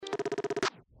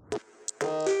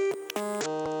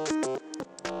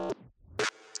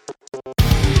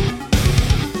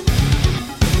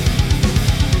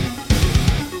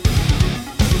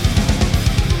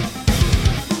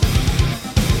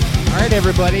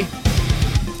everybody.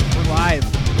 We're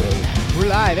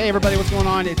live. Hey, everybody, what's going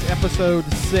on? It's episode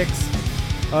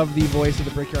 6 of the Voice of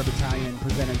the Brickyard Battalion,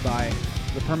 presented by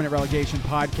the Permanent Relegation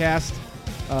Podcast.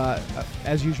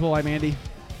 As usual, I'm Andy.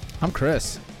 I'm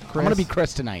Chris. I'm going to be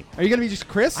Chris tonight. Are you going to be just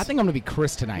Chris? I think I'm going to be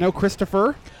Chris tonight. No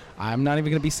Christopher? I'm not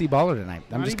even going to be C Baller tonight.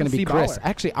 I'm just going to be Chris. C-Baller.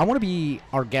 Actually, I want to be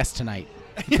our guest tonight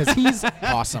because he's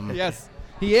awesome. Yes,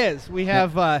 he is. We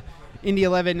have Indy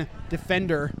 11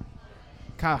 defender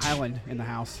Kyle Highland in the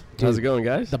house. Dude, how's it going,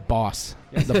 guys? The boss.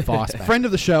 The boss. Back. Friend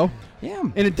of the show. Yeah.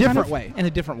 In a different way. In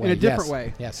a different way. In a different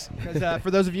way. Yes. Because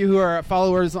for those of you who are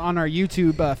followers on our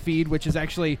YouTube feed, which is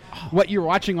actually what you're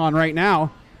watching on right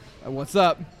now, what's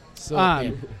up?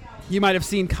 So, you might have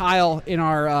seen Kyle in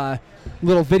our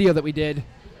little video that we did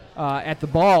at the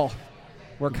ball,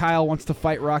 where Kyle wants to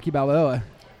fight Rocky Balboa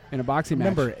in a boxing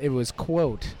match. Remember, it was,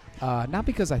 quote, not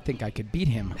because I think I could beat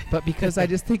him, but because I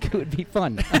just think it would be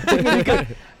fun. I think it'd be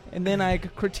good. And then I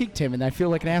critiqued him, and I feel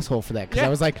like an asshole for that because I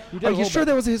was like, you did a are you little sure bit.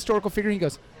 there was a historical figure? And he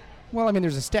goes, well, I mean,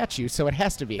 there's a statue, so it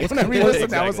has to be. When I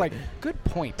re-listened, I was like, good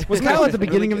point. Was Kyle at the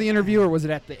beginning of the interview, or was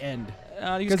it at the end?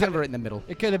 He was kind of right in the middle.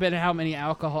 It could have been how much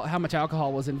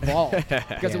alcohol was involved,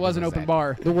 because it was an open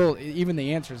bar. Well, even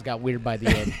the answers got weird by the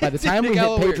end. By the time we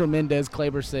hit Pedro Mendez,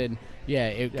 Kleberson,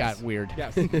 it got weird.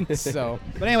 Yes. So,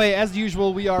 but anyway, as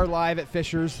usual, we are live at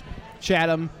Fishers,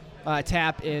 Chatham,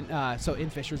 Tap in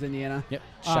Fishers, Indiana. Yep.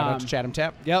 Shout out to Chatham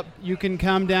Tap. Yep. You can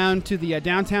come down to the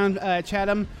downtown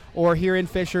Chatham, or here in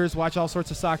Fishers, watch all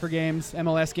sorts of soccer games,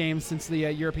 MLS games, since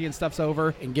the European stuff's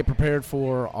over. And get prepared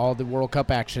for all the World Cup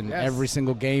action. Yes. Every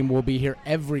single game. We'll be here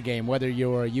every game, whether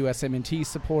you're a USMNT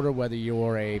supporter, whether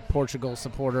you're a Portugal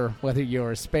supporter, whether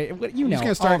you're a Spain. You know, You're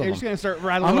just going to start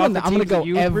rattling I'm off going to the go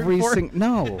teams every single.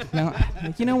 No.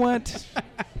 You know what?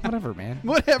 Whatever, man.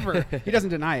 Whatever. He doesn't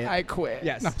deny it. I quit.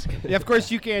 Yes. No, I'm just kidding. Yeah, of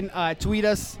course, you can tweet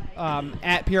us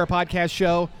at PR Podcast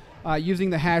Show using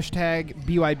the hashtag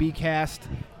BYBcast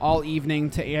all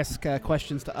evening to ask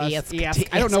questions to us.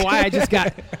 I don't know why I just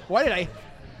got. Why did I?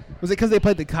 Was it because they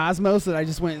played the Cosmos that I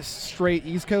just went straight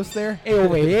East Coast there? Hey,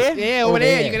 over here? Yeah, over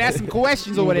there. You can ask some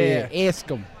questions over there. Ask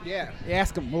them. Yeah,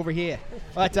 ask them over here.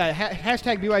 But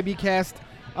hashtag BYBcast,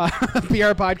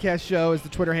 PR Podcast Show is the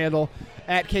Twitter handle,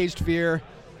 at Caged Fear.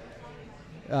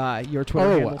 Your Twitter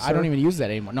handle, I don't even use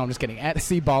that anymore. No, I'm just kidding. At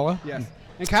C Balla. Yes.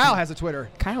 And Kyle has a Twitter.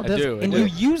 Kyle does, do, and I you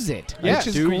do. use it, Yes.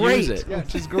 which is Do great. use it.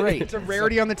 Which is great. It's a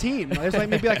rarity on the team. There's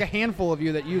maybe a handful of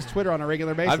you that use Twitter on a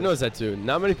regular basis. I've noticed that too.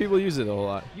 Not many people use it a whole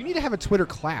lot. You need to have a Twitter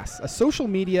class, a social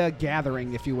media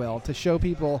gathering, if you will, to show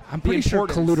people. I'm pretty sure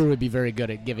importance. Kluter would be very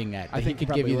good at giving that. I think he he could give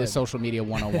probably you the would. social media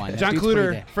 101. John That dude's pretty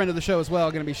Kluter, friend of the show as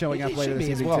well, going to be showing up He later should this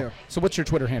be as evening well. too. So what's your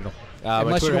Twitter handle? My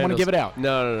Unless you Twitter don't want to handle's- give it out.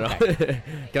 No. Okay.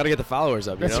 Got to get the followers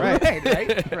up, That's you know?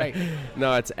 right. right.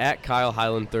 No, it's at Kyle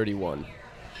Highland 31.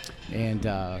 And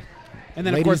And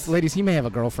then, ladies, of course, ladies, he may have a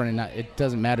girlfriend, and it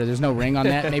doesn't matter. There's no ring on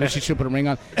that. Maybe she should put a ring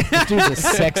on. This dude's a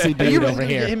sexy are you dude really over going to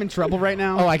here. get him in trouble right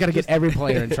now? Oh, I got to get every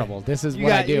player in trouble. This is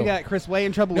what I do. You got Chris Way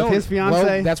in trouble with his fiance.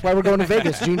 Well, that's why we're going to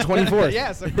Vegas, June 24th.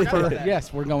 Yes, I forgot about that.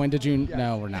 Yes, we're going to June. Yeah.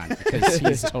 No, we're not, because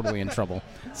he's totally in trouble.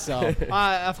 So,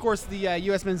 Of course, the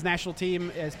U.S. men's national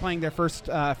team is playing their first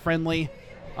friendly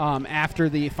after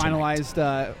the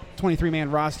finalized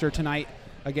 23-man roster tonight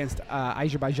against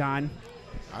Azerbaijan.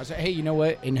 I was like, hey, you know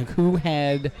what? And who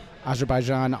had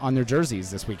Azerbaijan on their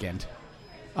jerseys this weekend?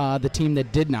 The team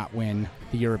that did not win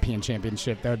the European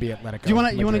Championship. That would be Atletico. Do you want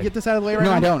to Madrid. get this out of the way right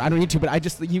No, now? I don't. I don't need to.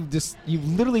 But you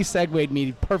literally segued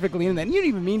me perfectly in that. And you didn't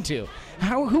even mean to.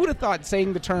 Who would have thought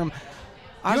saying the term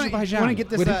Azerbaijan? You want to get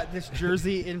this would- this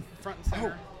jersey in front and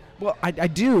center? Well, I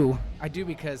do. I do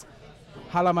because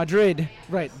Hala Madrid,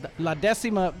 right? La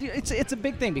Decima. It's a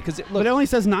big thing because But it only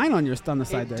says 9 on the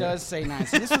side it there. does say 9.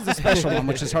 So this was a special one,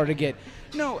 which is hard to get.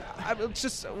 No, let's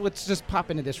just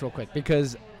pop into this real quick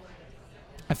because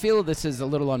I feel this is a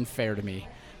little unfair to me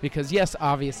because yes,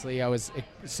 obviously I was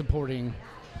supporting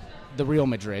the Real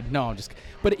Madrid. No,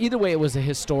 but either way, it was a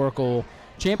historical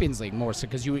Champions League more so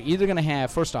because you were either going to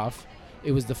have, first off,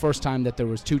 it was the first time that there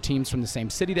was 2 teams from the same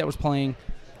city that was playing.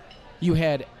 You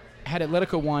had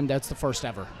Atletico won, that's the first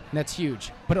ever. And that's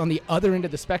huge. But on the other end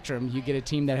of the spectrum, you get a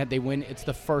team that they win, it's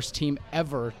the first team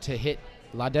ever to hit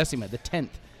La Decima, the 10th.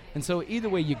 And so either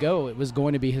way you go, it was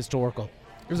going to be historical.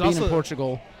 It was Being also in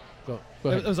Portugal. Go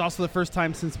ahead. It was also the first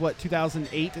time since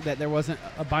 2008 that there wasn't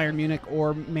a Bayern Munich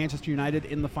or Manchester United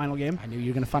in the final game. I knew you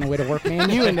were going to find a way to work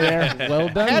Man U into there. Well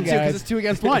done, I had to because guys. it's 2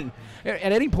 against 1.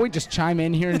 At any point, just chime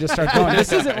in here and just start going.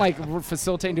 This isn't like we're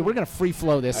facilitating. Dude, we're going to free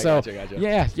flow this. I gotcha.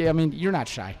 Yeah. I mean, you're not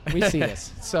shy. We see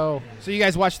this. So So you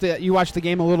guys watched the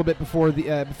game a little bit before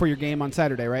your game on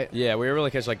Saturday, right? Yeah, we were able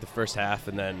to catch like the first half,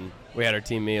 and then we had our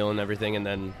team meal and everything, and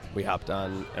then we hopped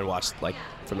on and watched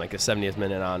from the 70th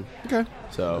minute on. Okay.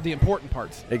 So the important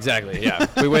parts. Exactly. Yeah.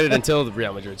 We waited until the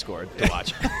Real Madrid scored to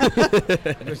watch.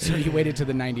 So you waited to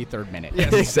the 93rd minute.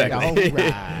 Yes, exactly. All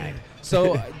right.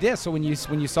 So so when you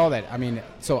saw that, I mean,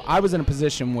 so I was in a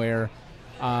position where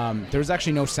there was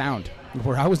actually no sound.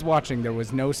 Where I was watching, there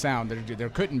was no sound. There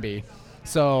couldn't be.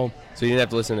 So you didn't have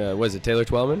to listen to, was it Taylor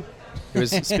Twellman who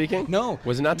was speaking? No.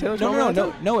 Was it not Taylor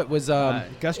Twellman? No, it was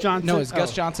Gus Johnson. No, it was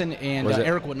Gus Johnson and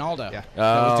Eric Winalda. Yeah.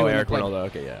 Oh, Eric Winalda.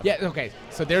 Okay, yeah. Yeah, okay.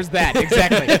 So there's that.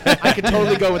 Exactly. I could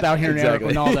totally go without hearing Eric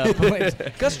Winalda.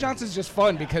 But Gus Johnson's just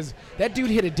fun because that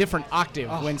dude hit a different octave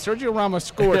when Sergio Ramos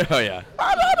scored. Oh, yeah.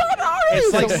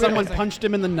 It's like someone punched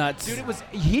him in the nuts. Dude,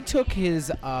 he took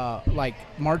his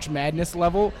March Madness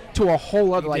level to a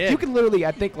whole other. You could literally,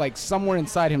 I think, somewhere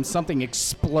inside him something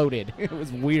exploded. It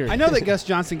was weird. I know that Gus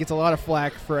Johnson gets a lot of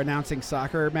flack for announcing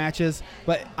soccer matches,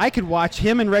 but I could watch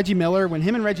him and Reggie Miller when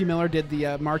him and Reggie Miller did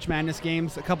the March Madness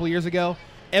games a couple years ago.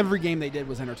 Every game they did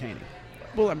was entertaining.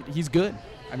 Well, he's good.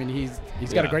 I mean, he's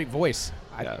got a great voice.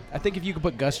 I think if you could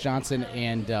put Gus Johnson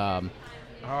and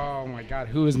oh my God,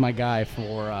 who is my guy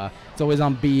for? It's always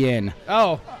on BN.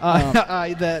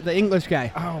 The English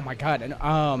guy. Oh my God,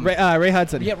 Ray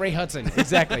Hudson. Yeah, Ray Hudson.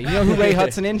 Exactly. You know who Ray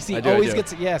Hudson is? He always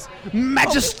gets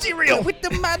magisterial with the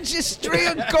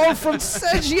magisterial goal from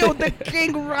Sergio the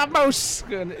King Ramos,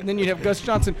 and then you'd have Gus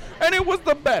Johnson, and it was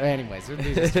the best. Anyways,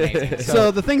 it's amazing. So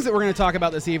the things that we're going to talk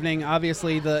about this evening,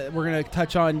 obviously, we're going to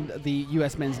touch on the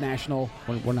U.S. Men's National.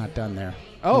 We're not done there.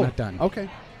 Oh, we're not done. Okay.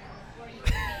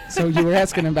 So you were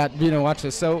asking about watch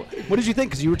this. So what did you think?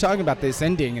 Because you were talking about this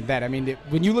ending and that. I mean,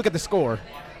 when you look at the score.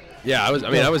 Yeah, I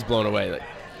was blown away.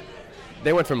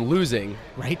 They went from losing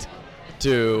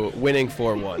to winning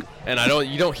 4-1, and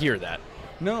you don't hear that.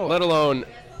 No. Let alone,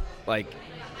 I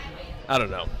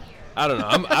don't know.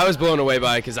 I was blown away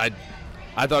by it because I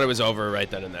thought it was over right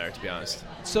then and there, to be honest.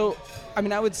 So, I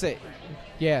mean, I would say.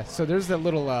 Yeah, so there's that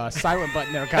little silent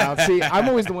button there, Kyle. See, I'm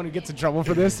always the one who gets in trouble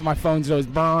for this. My phone's always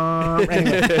brrrr.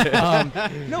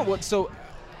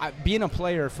 Anyway, being a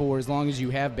player for as long as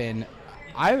you have been,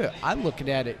 I look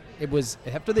at it. It was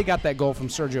after they got that goal from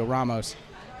Sergio Ramos.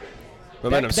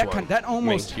 That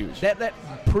almost huge. That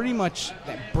pretty much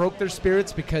broke their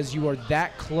spirits because you are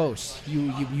that close.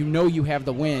 You know you have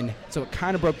the win, so it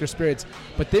kind of broke their spirits.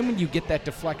 But then when you get that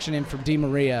deflection in from Di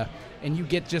Maria. And you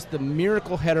get just the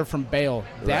miracle header from Bale.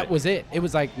 That was it. It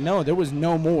was no, there was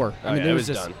no more. It was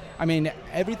just done. I mean,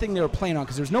 everything they were playing on,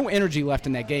 because there was no energy left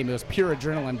in that game. It was pure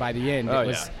adrenaline by the end. It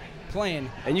was playing.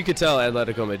 And you could tell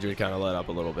Atletico Madrid kind of let up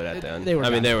a little bit at the end. They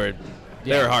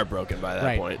were heartbroken by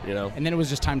that point, And then it was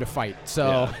just time to fight.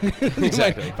 So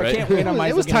exactly. If I can't win, I might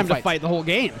it was time to fight the whole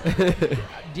game.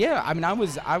 Yeah, I mean, I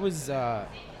was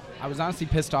honestly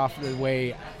pissed off the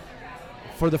way.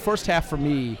 For the first half, for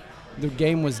me, the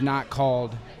game was not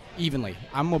called evenly.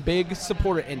 I'm a big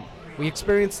supporter, and we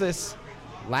experienced this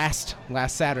last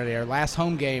Saturday, our last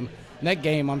home game. And that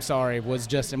game, I'm sorry, was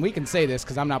just, and we can say this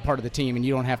because I'm not part of the team, and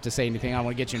you don't have to say anything. I don't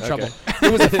want to get you in trouble.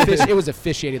 It was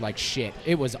officiated like shit.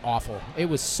 It was awful. It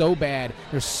was so bad.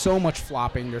 There's so much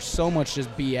flopping. There's so much just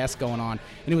BS going on,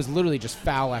 and it was literally just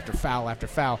foul after foul after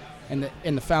foul. And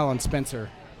the foul on Spencer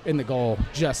in the goal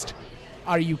just.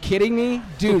 Are you kidding me?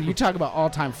 Dude, you talk about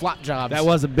all-time flop jobs. That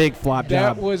was a big flop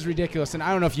job. That was ridiculous. And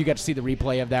I don't know if you got to see the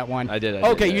replay of that one. I did.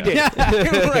 Okay, you did.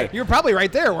 Right. You were probably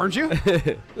right there, weren't you?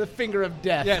 The finger of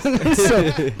death. Yes. So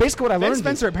basically what I learned.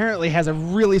 Spencer apparently has a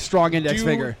really strong index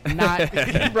finger.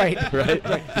 Right.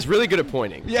 He's really good at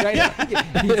pointing. Yeah.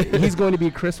 He's going to be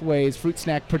Chris Way's fruit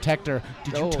snack protector.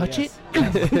 Did you touch it?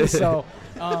 So...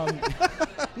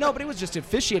 no, but it was just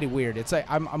officiated weird. It's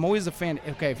I'm always a fan.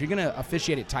 Okay, if you're going to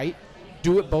officiate it tight,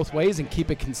 do it both ways and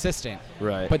keep it consistent.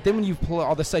 Right. But then when you pull it,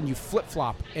 all of a sudden you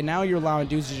flip-flop, and now you're allowing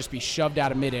dudes to just be shoved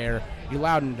out of midair. You're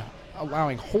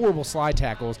allowing horrible slide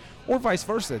tackles, or vice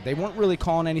versa. They weren't really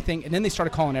calling anything, and then they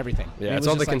started calling everything. Yeah, it's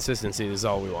all the consistency is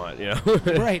all we want,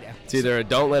 Right. It's either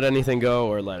don't let anything go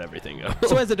or let everything go.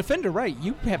 So as a defender, right,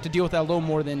 you have to deal with that a little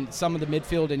more than some of the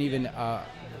midfield and even,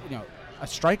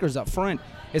 strikers up front.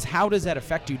 Is how does that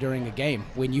affect you during a game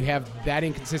when you have that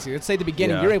inconsistency? Let's say at the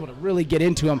beginning you're able to really get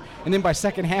into them, and then by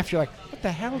second half you're like, what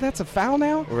the hell? That's a foul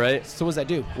now? Right. So what does that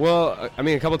do? Well, I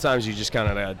mean, a couple times you just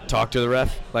kind of talk to the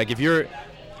ref. Like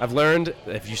I've learned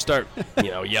if you start,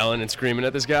 yelling and screaming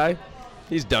at this guy,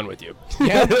 he's done with you.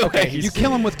 Yeah. Okay. You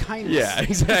kill him with kindness. Yeah,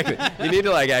 exactly. You need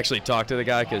to actually talk to the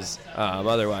guy because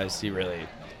otherwise he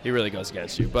really goes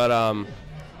against you. But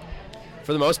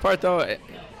for the most part though,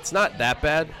 it's not that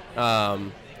bad.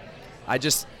 I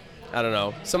don't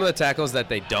know. Some of the tackles that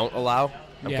they don't allow,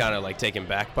 I'm kind of taken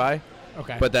back by.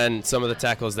 Okay. But then some of the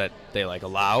tackles that they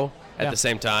allow, at the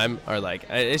same time are like,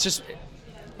 it's just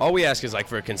all we ask is like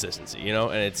for consistency, you know,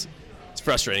 and it's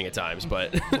frustrating at times,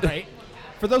 but right.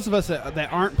 For those of us that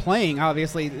aren't playing,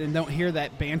 obviously, and don't hear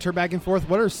that banter back and forth,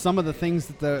 what are some of the things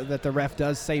that the ref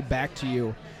does say back to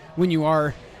you when you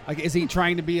are, like, is he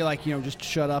trying to be like, just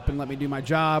shut up and let me do my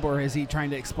job, or is he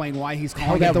trying to explain why he's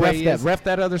calling it the way he is? That ref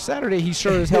that other Saturday, he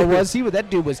sure as hell was. He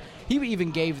even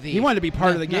gave the... He wanted to be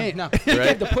part of the game. No. He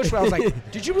gave the push where I was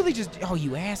like, did you really just... Oh,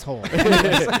 you asshole.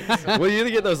 Well, you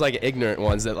get those, like, ignorant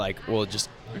ones that, like, will just...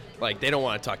 Like, they don't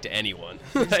want to talk to anyone.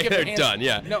 Like, they're done,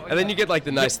 yeah. No, and then you get, like,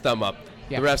 the nice thumb up.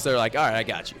 Yeah. The refs are like, all right, I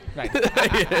got you. Right.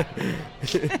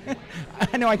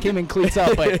 I know I came in cleats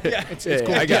up, but it's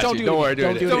cool. I got you. Don't worry, do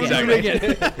it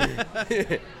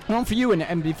again. Well, for you,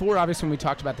 and before, obviously, when we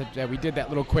talked about that, we did that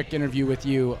little quick interview with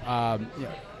you,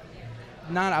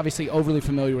 not obviously overly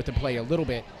familiar with the play a little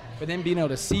bit, but then being able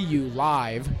to see you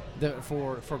live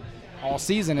for all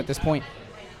season at this point,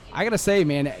 I got to say,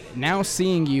 man, now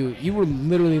seeing you were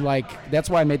literally like, that's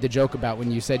why I made the joke about when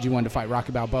you said you wanted to fight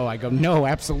Rocky Balboa. I go, no,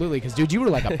 absolutely, because, dude, you were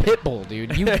like a pit bull,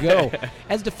 dude. You go.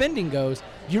 As defending goes,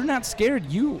 you're not scared.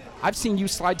 I've seen you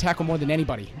slide tackle more than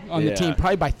anybody on the team,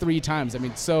 probably by 3 times. I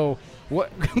mean, so what?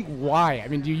 Why? I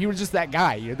mean, you were just that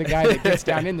guy. You're the guy that gets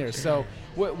down in there. So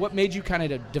what made you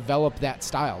kind of develop that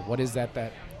style? What is that?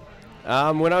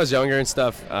 When I was younger and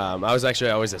stuff, I was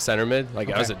actually always a center mid. Like,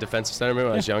 I was a defensive center mid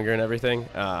when I was younger and everything.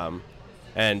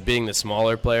 And being the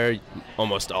smaller player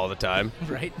almost all the time,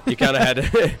 right? You kind of had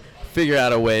to figure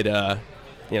out a way to,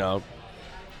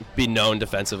 be known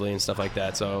defensively and stuff like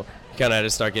that. So you kind of had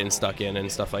to start getting stuck in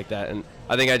and stuff like that. And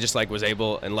I think I just, like, was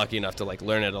able and lucky enough to, like,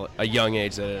 learn at a young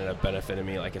age that it ended up benefiting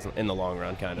me, like, in the long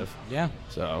run, kind of. Yeah.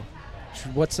 So...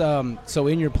 What's so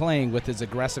in your playing with as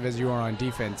aggressive as you are on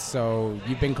defense? So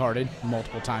you've been carded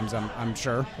multiple times, I'm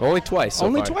sure. Only twice. So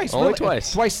Only far. twice. Only really?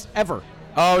 twice. Twice ever.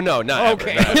 Oh no, not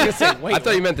okay. ever. I was gonna say, wait, I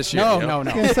thought you meant this year. No, you know?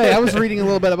 no. I was gonna say, I was reading a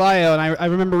little bit of bio, and I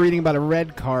remember reading about a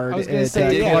red card. I was gonna say, I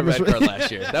did get a red card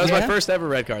last year. That was my first ever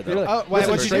red card, though. Really? Oh,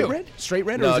 what'd you do? Red? Straight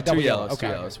red, or no, was it double 2 yellows. Okay.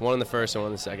 2 yellows. One in the first and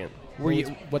one in the second.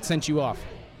 What sent you off?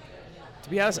 To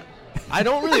be honest, I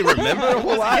don't really remember a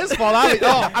whole lot. His fault. I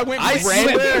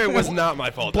swear it was not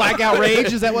my fault. Blackout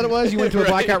rage, is that what it was? You went to a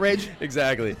blackout rage?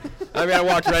 Exactly. I mean, I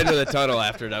walked right into the tunnel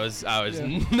after it. I was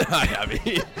not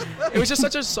happy. It was just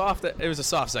a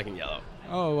soft second yellow.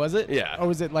 Oh, was it? Yeah. Or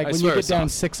was it like when you get down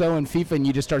 6-0 in FIFA and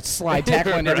you just start slide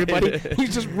tackling everybody?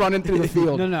 He's just running through the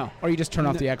field. No. Or you just turn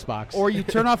off the Xbox. Or you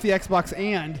turn off the Xbox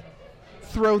and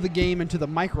throw the game into the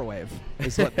microwave,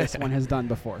 is what this one has done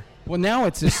before. Well, now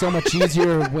it's just so much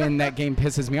easier when that game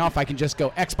pisses me off. I can just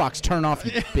go, Xbox, turn off,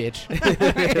 you bitch.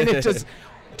 And it just,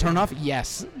 turn off,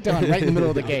 yes. Done, right in the middle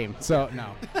of the game. So,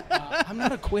 no. I'm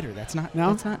not a quitter. That's not,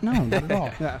 no, not at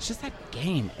all. Yeah. It's just that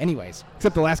game. Anyways.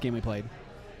 Except the last game we played.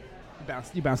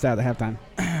 You bounced out at the halftime.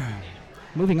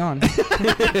 Moving on.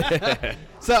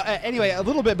 So anyway, a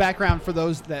little bit background for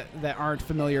those that aren't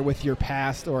familiar with your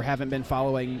past or haven't been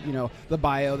following, the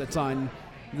bio that's on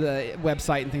the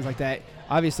website and things like that.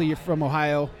 Obviously, you're from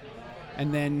Ohio,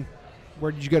 and then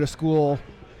where did you go to school?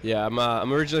 Yeah,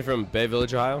 I'm originally from Bay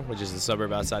Village, Ohio, which is a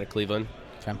suburb outside of Cleveland.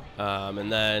 Okay. And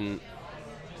then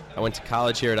I went to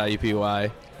college here at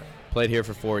IUPUI, played here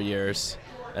for 4 years,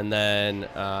 and then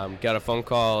got a phone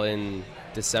call in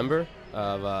December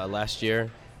of last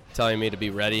year telling me to be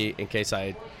ready in case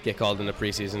I get called in the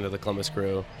preseason to the Columbus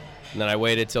Crew. And then I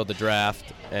waited till the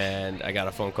draft, and I got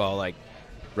a phone call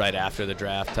right after the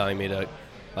draft telling me to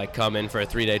come in for a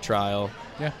 3-day trial.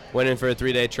 Yeah. Went in for a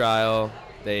 3-day trial.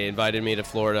 They invited me to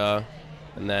Florida,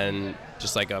 and then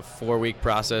just a 4-week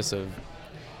process of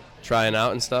trying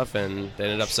out and stuff, and they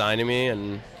ended up signing me,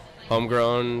 and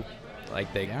homegrown,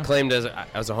 they claimed as I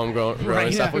was a homegrown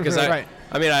and stuff, because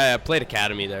I played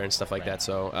academy there and stuff like that.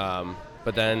 So,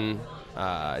 but then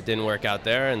it didn't work out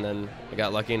there, and then I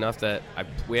got lucky enough that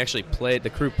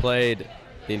the crew played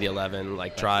the Indy 11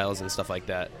 trials and stuff like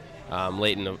that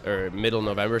late middle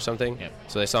November or something. Yep.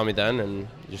 So they saw me then and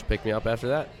just picked me up after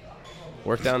that.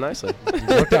 Worked out nicely.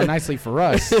 Worked out nicely for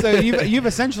us. So you've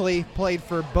essentially played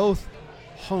for both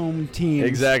home teams.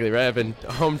 Exactly, right? I've been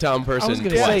a hometown person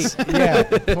twice.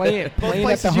 Playing at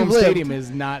the home stadium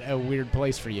is not a weird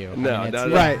place for you. No,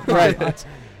 right.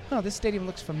 This stadium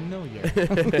looks familiar.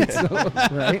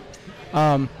 Right?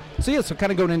 So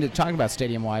kind of going into talking about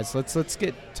stadium-wise, let's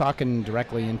get talking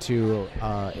directly into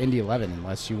Indy 11,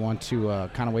 unless you want to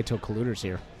kind of wait till Colluder's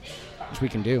here, which we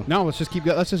can do. No, let's just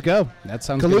go. That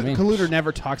sounds good to me. Colluder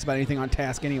never talks about anything on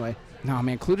task anyway. No,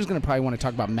 man, Colluder's going to probably want to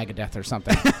talk about Megadeth or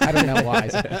something. I don't know why.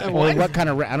 Or what kind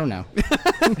of... I don't know.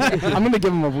 I'm going to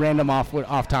give him a random off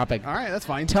topic. All right, that's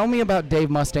fine. Tell me about Dave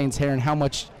Mustaine's hair and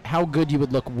how good you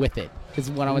would look with it.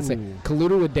 is what I would say.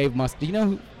 Colluder with Dave Mustaine. Do you know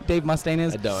who Dave Mustaine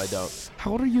is? I don't.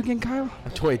 How old are you again, Kyle?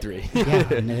 I'm 23.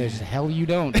 Yeah, hell you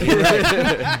don't. You're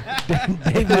right.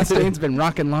 Dave Mustaine's been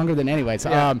rocking longer than anyways.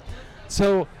 Yeah.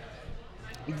 So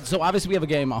obviously we have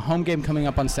a home game coming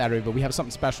up on Saturday, but we have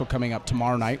something special coming up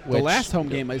tomorrow night. The last home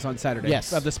game is on Saturday.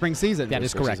 Yes. Of the spring season. That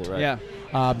is correct. Season, right.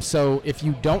 Yeah. So if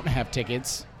you don't have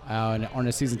tickets and aren't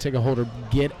a season ticket holder,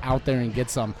 get out there and get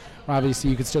some. Obviously,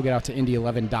 you can still get out to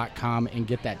Indy11.com and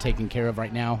get that taken care of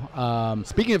right now.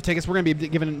 Speaking of tickets, we're going to be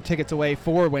giving tickets away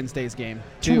for Wednesday's game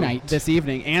tonight, this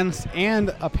evening,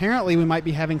 and apparently we might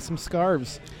be having some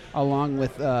scarves along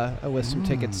with some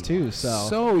tickets too.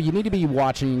 So you need to be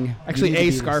watching. Actually,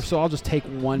 a scarf. So I'll just take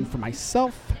one for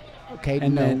myself. Okay,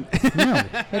 and then no.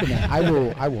 Wait a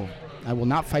minute. I will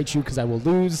not fight you because I will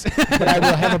lose, but I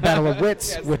will have a battle of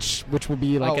wits, which will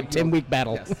be like a 10-week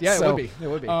battle. Yes. Yeah, so, it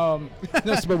would be.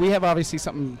 But we have obviously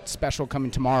something special coming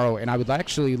tomorrow, and I would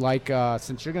actually like,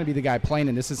 since you're going to be the guy playing,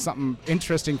 and this is something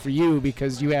interesting for you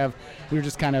because we were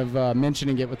just kind of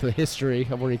mentioning it with the history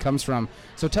of where he comes from.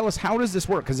 So tell us, how does this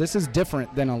work? Because this is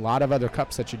different than a lot of other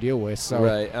cups that you deal with. So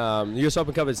right. The U.S.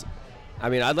 Open Cup is. I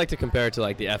mean, I'd like to compare it to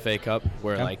like the FA Cup,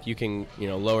 where like you can,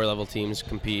 lower level teams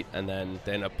compete, and then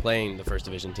they end up playing the first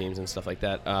division teams and stuff like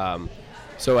that.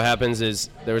 So what happens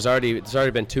is there's already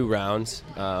been 2 rounds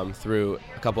through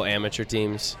a couple amateur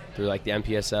teams through like the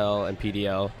MPSL and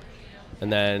PDL,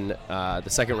 and then the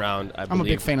second round, I believe. I'm a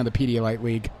big fan of the Pedialyte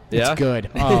League. Yeah? It's good.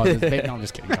 No, I'm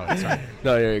just kidding. Go ahead, sorry.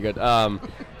 No, you're good.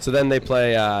 So then they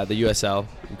play the USL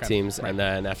teams, and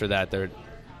then after that they're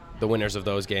the winners of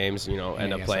those games,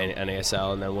 end up playing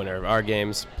NASL, and then winner of our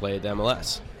games play the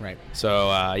MLS. Right. So,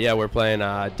 we're playing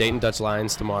Dayton Dutch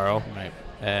Lions tomorrow. Right.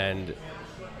 And,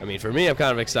 I mean, for me, I'm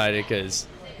kind of excited because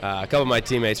a couple of my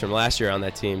teammates from last year on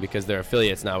that team, because they're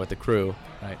affiliates now with the Crew.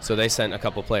 Right. So they sent a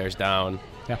couple players down.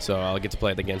 Yeah. So I'll get to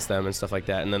play against them and stuff like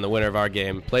that. And then the winner of our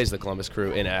game plays the Columbus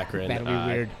Crew in Akron. That'll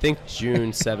be weird. I think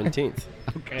June 17th.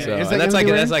 Okay. So, and that's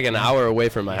like an hour away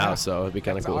from my house, so it'd be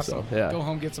kind of cool. Awesome. So yeah. Go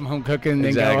home, get some home cooking, and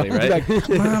exactly, then go. Right? Like,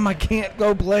 Mom, I can't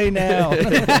go play now.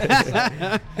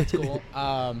 That's cool.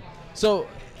 So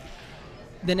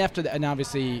then after that, and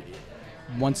obviously,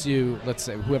 once let's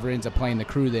say whoever ends up playing the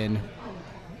Crew, then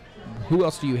who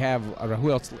else do you have, or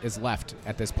who else is left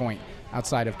at this point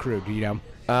outside of Crew? Do you know?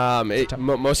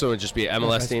 Most of them would just be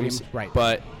MLS teams, right?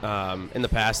 But in the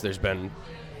past, there's been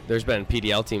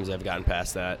PDL teams that have gotten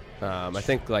past that. I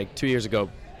think like 2 years ago,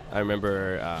 I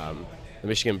remember the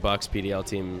Michigan Bucks PDL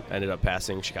team ended up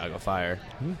passing Chicago Fire.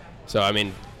 Mm-hmm. So I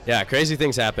mean, yeah, crazy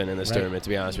things happen in this tournament. To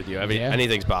be honest with you,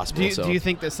 anything's possible. Do you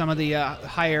think that some of the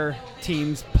higher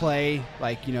teams play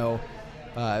like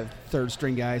third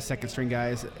string guys, second string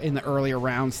guys in the earlier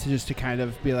rounds to kind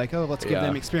of be like, oh, let's give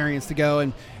them experience to go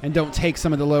and don't take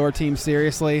some of the lower teams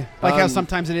seriously, like how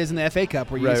sometimes it is in the FA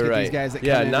Cup where you just get these guys that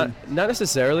come in. Not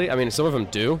necessarily. I mean, some of them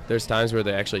do. There's times where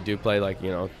they actually do play like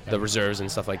the reserves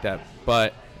and stuff like that.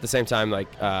 But at the same time, like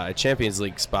a Champions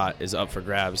League spot is up for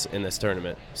grabs in this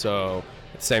tournament. So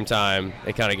at the same time,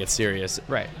 it kind of gets serious,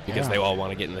 right? Because they all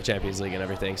want to get in the Champions League and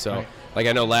everything. So. Like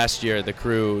I know last year the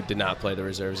Crew did not play the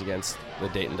reserves against the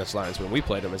Dayton Dutch Lions when we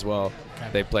played them as well. Okay.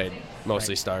 They played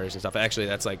mostly starters and stuff. Actually,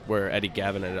 that's like where Eddie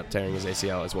Gavin ended up tearing his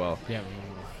ACL as well. Yeah.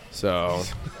 So.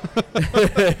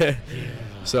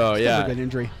 So yeah. A good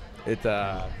injury. It.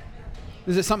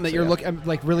 Is it something that you're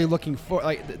really looking for,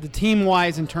 like the team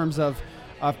wise in terms of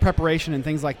preparation and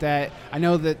things like that? I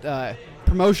know that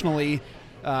promotionally.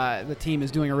 The team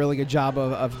is doing a really good job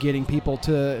of getting people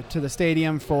to the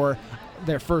stadium for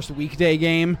their first weekday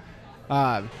game.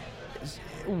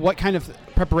 What kind of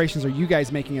preparations are you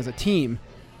guys making as a team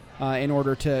in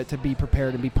order to be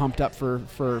prepared and be pumped up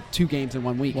for 2 games in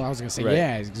 1 week? Well, I was going to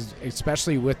say,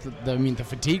 especially with the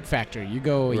fatigue factor. You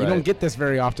don't get this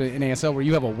very often in ASL where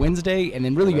you have a Wednesday and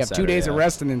then really you have Saturday, 2 days of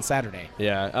rest and then Saturday.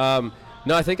 Yeah.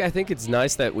 No, I think it's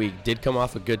nice that we did come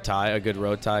off a good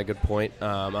road tie, a good point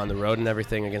on the road and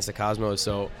everything against the Cosmos.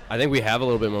 So I think we have a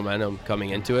little bit of momentum coming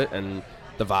into it, and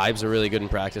the vibes are really good in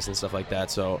practice and stuff like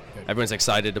that. So everyone's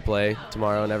excited to play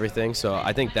tomorrow and everything. So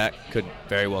I think that could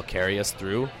very well carry us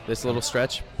through this little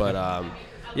stretch. But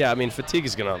I mean, fatigue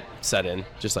is gonna set in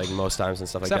just like most times and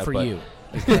stuff Except like that. For you.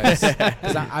 Because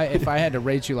if I had to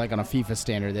rate you like on a FIFA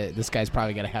standard, this guy's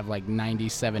probably got to have like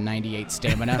 97, 98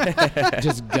 stamina.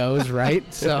 Just goes, right?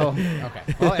 So,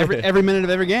 okay. Well, every minute of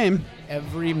every game.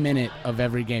 Every minute of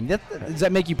every game. Does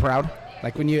that make you proud?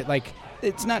 Like when you, like,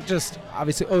 it's not just,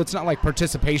 obviously, it's not like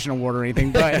participation award or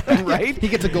anything, but, right? He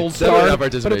gets a gold star.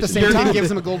 But at the same time, gives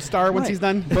him a gold star once he's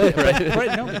done.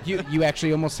 But you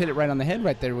actually almost hit it right on the head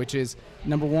right there, which is,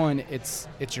 number one, it's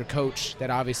your coach that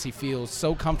obviously feels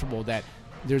so comfortable that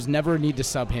there's never a need to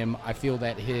sub him. I feel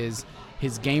that his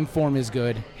game form is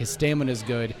good. His stamina is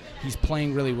good. He's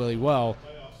playing really, really well.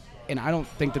 And I don't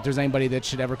think that there's anybody that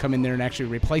should ever come in there and actually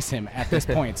replace him at this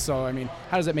point. So, I mean,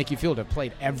 how does that make you feel to have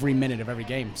played every minute of every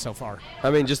game so far? I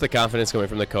mean, just the confidence coming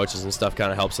from the coaches and stuff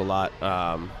kind of helps a lot.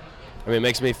 I mean, it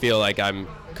makes me feel like I'm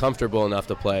comfortable enough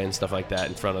to play and stuff like that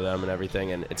in front of them and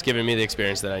everything. And it's giving me the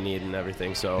experience that I need and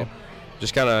everything. So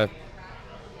just kind of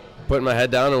putting my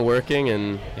head down and working,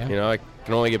 and, I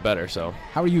can only get better. So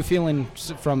how are you feeling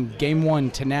from game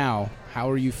one to now? How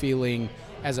are you feeling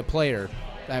as a player?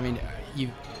 I mean,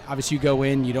 obviously you go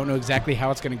in, you don't know exactly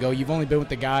how it's going to go. You've only been with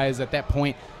the guys at that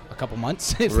point a couple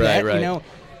months, if that. Right.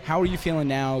 How are you feeling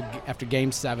now after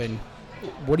Game 7?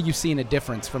 What are you seeing a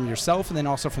difference from yourself, and then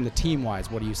also from the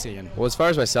team-wise? What are you seeing? Well, as far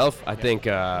as myself, I think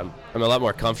I'm a lot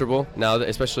more comfortable now,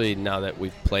 especially now that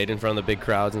we've played in front of the big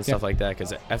crowds and stuff like that.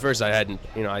 Because at first I hadn't,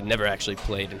 I'd never actually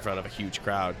played in front of a huge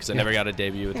crowd because I never got a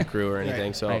debut with the crew or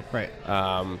anything.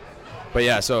 But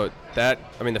yeah, so that,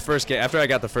 I mean, the first game, after I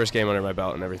got the first game under my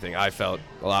belt and everything, I felt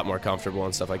a lot more comfortable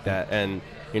and stuff like that. And,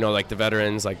 like the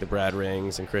veterans, like the Brad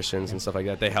Rings and Christians and stuff like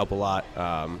that, they help a lot.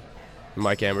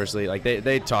 Mike Ambersley, like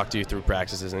they talk to you through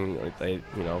practices, and like, they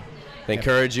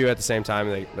encourage you at the same time.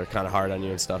 They're kind of hard on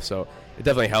you and stuff. So it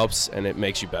definitely helps, and it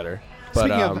makes you better. But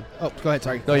go ahead,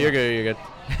 sorry. No, you're good.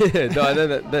 No,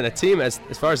 and then a team, as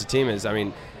far as the team is, I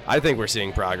mean, I think we're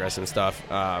seeing progress and stuff.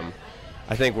 I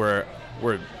think we're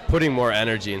putting more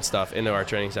energy and stuff into our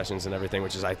training sessions and everything,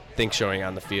 which is, I think, showing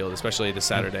on the field, especially this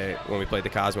Saturday when we played the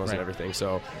Cosmos and everything.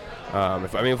 So,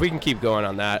 if we can keep going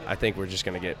on that, I think we're just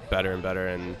going to get better and better,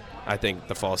 and I think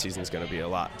the fall season is going to be a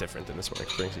lot different than the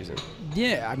spring season.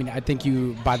 Yeah, I mean, I think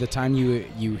by the time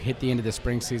you hit the end of the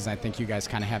spring season, I think you guys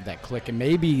kind of have that click, and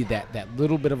maybe that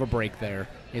little bit of a break there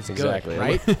is exactly good,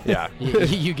 right? Yeah.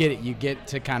 You get it. You get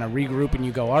to kind of regroup, and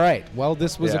you go, all right, well,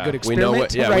 this was a good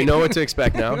experiment. We know what to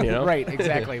expect now. Right,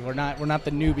 exactly. We're not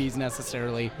the newbies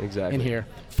necessarily in here.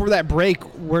 For that break,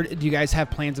 where do you guys have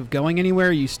plans of going anywhere?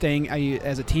 Are you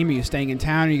as a team? Are you staying in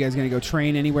town? Are you guys going to go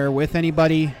train anywhere with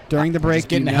anybody during the break? Just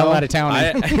getting the hell out of town. I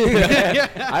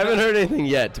haven't heard anything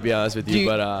yet, to be honest with you.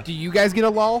 But do you guys get a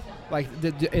lull? Like,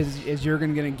 is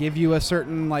Jurgen going to give you a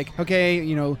certain, like, okay,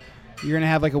 you're going to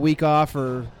have like a week off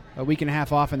or a week and a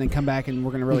half off, and then come back and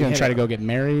we're going to really try to go get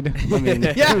married? I mean,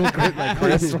 like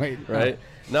Chris, right?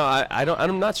 No,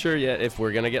 I'm not sure yet if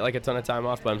we're going to get like a ton of time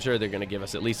off, but I'm sure they're going to give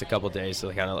us at least a couple days to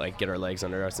kind of like get our legs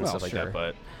under us and stuff like that.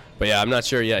 But yeah, I'm not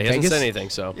sure yet. He hasn't said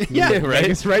anything, so yeah, right.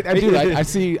 Vegas, right? I do. I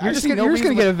see. You're just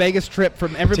gonna get a Vegas trip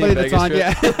from everybody that's on.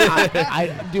 Yeah,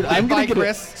 I'm gonna get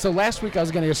Chris. So last week I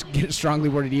was gonna get a strongly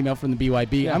worded email from the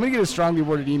BYB. Yeah. I'm gonna get a strongly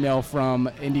worded email from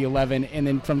Indy 11, and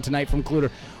then from tonight from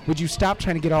Kluter. Would you stop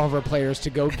trying to get all of our players to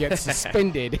go get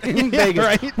suspended in Vegas?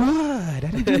 Right? What? I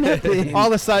didn't do nothing. All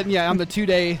of a sudden, on the two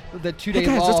day hey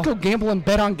guys, let's go gamble and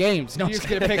bet on games. No, you just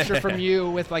get a picture from you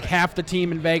with like half the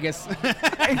team in Vegas.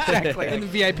 Exactly. In the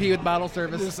VIP with bottle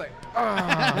service. Just like,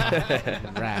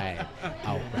 right.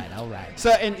 All right.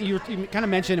 So, and you kind of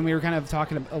mentioned, and we were kind of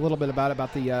talking a little bit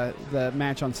about the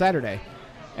match on Saturday,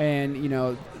 and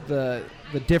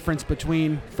the difference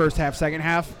between first half, second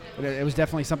half. It was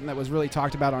definitely something that was really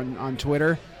talked about on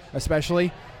Twitter,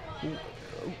 especially.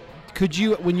 Could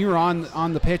you, when you were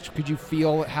on the pitch, could you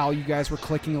feel how you guys were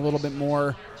clicking a little bit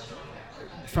more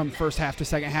from first half to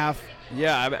second half?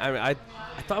 Yeah,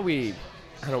 I thought we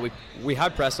high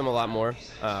pressed them a lot more,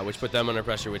 which put them under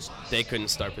pressure, which they couldn't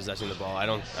start possessing the ball.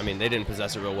 They didn't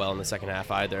possess it real well in the second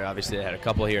half either. Obviously, they had a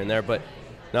couple here and there, but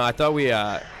no, I thought we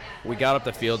got up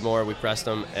the field more, we pressed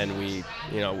them, and we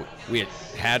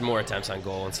had more attempts on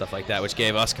goal and stuff like that, which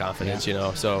gave us confidence,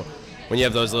 So when you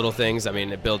have those little things,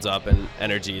 it builds up, and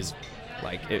energy is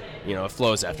like it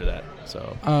flows after that.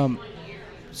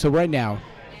 So right now,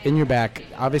 in your back,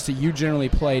 obviously you generally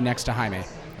play next to Jaime.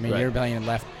 You're playing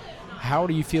left. How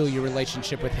do you feel your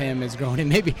relationship with him is growing? And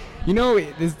maybe,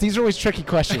 these are always tricky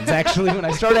questions, actually. When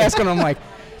I start asking them, I'm like,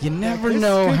 you never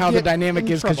know how the dynamic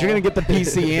is, because you're going to get the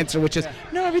PC answer, which is,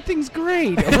 no, everything's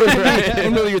great.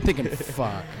 And you're thinking,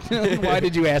 fuck, why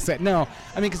did you ask that? No,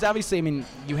 because obviously,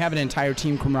 you have an entire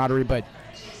team camaraderie, but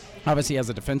obviously as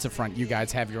a defensive front, you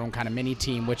guys have your own kind of mini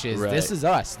team, which is, this is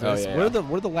us. We're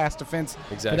the last defense.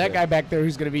 Exactly. For that guy back there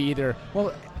who's going to be either,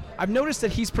 I've noticed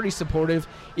that he's pretty supportive.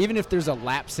 Even if there's a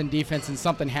lapse in defense and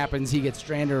something happens, he gets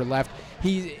stranded or left.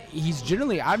 He's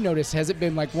generally, I've noticed, hasn't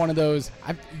been like one of those.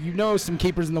 Some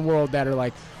keepers in the world that are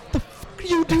like, "What the fuck are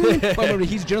you doing?" But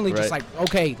he's generally just like,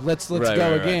 "Okay, let's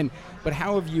go again." But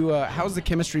how have you? How's the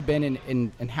chemistry been,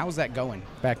 and how's that going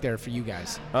back there for you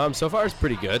guys? So far, it's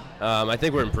pretty good. I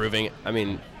think we're improving.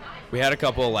 we had a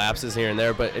couple of lapses here and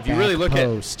there, but if you really look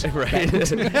post. at right,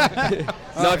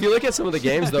 no, if you look at some of the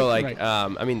games though, like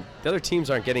I mean, the other teams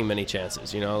aren't getting many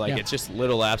chances. It's just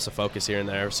little lapses of focus here and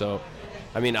there. So,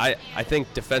 I mean, I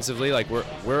think defensively, like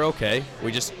we're okay.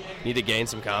 We just need to gain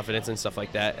some confidence and stuff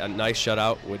like that. A nice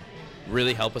shutout would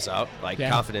really help us out,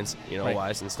 confidence,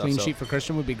 wise and stuff. Clean sheet for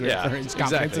Christian would be great for his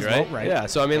confidence as well, right? Yeah.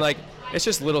 So I mean, like, it's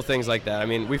just little things like that. I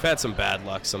mean, we've had some bad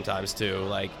luck sometimes too.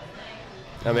 Like,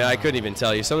 I mean, I couldn't even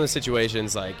tell you some of the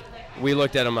situations. Like, we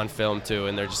looked at them on film too,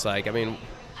 and they're just like, I mean,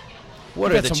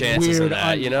 what are the chances of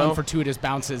that? Unfortuitous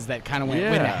bounces that kind of went.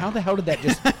 Wait, how the hell did that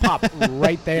just pop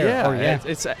right there?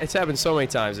 It's happened so many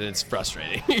times, and it's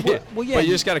frustrating. But you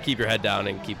just got to keep your head down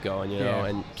and keep going,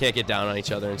 and can't get down on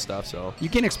each other and stuff. So you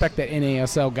can't expect that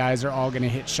NASL guys are all going to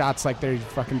hit shots like they're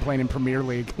fucking playing in Premier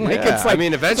League. It's like, I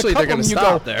mean, eventually they're going to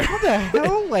stop there. How the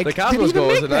hell? Like, the Cosmos goal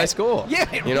was a nice goal. Yeah,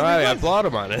 I applaud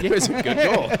him on it. It was a good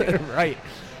goal. Right.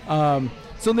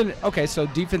 So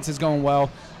defense is going well.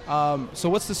 So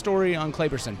what's the story on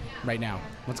Kleberson right now?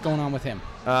 What's going on with him?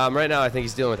 Right now, I think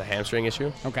he's dealing with a hamstring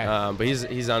issue. Okay. But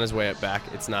he's on his way back.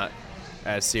 It's not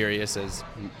as serious as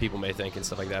people may think and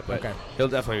stuff like that. But he'll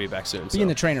definitely be back soon. Being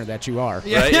the trainer that you are.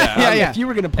 Yeah. Right? Yeah. If you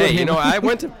were going to put him, I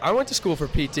went to school for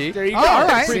PT. There you go. All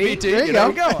right. Free PT. There you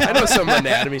go. I know some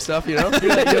anatomy stuff. You're like,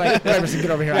 Kleberson,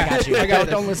 get over here. I got you.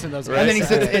 Don't listen to those guys.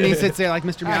 And then he sits there like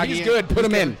Mr. Miyagi. He's good. Put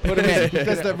him in. He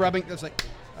does the rubbing. It's like,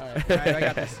 all right, I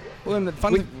got this. Well, the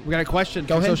fun we got a question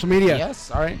Go from ahead. social media. Yes,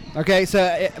 all right. Okay,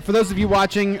 so for those of you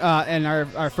watching and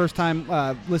our first-time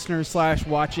listeners /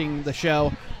 watching the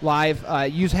show live,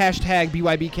 use hashtag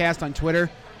BYBcast on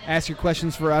Twitter. Ask your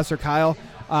questions for us or Kyle.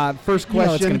 First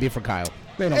question. It's going to be for Kyle.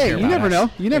 They don't Hey, care you never about know.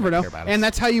 us. You never know. Care about And us.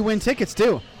 that's how you win tickets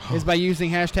too, is by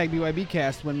using hashtag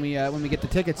BYBcast when we get the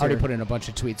tickets. I already here. put in a bunch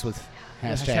of tweets with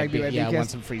Hashtag BYBcast. I want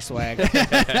some free swag.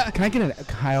 Can I get a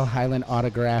Kyle Highland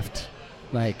autographed,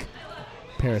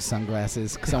 pair of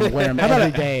sunglasses? Because I'm wearing them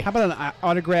every day. How about an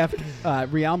autographed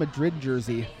Real Madrid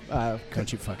jersey?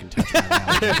 Don't you fucking touch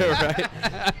my Real.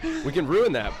 Right. We can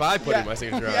ruin that by putting my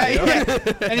signature on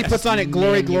it. And he puts on it,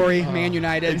 glory, Man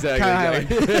United.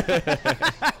 Exactly.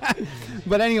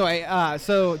 But anyway,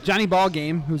 so Johnny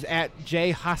Ballgame, who's at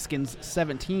J Hoskins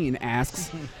 17, asks,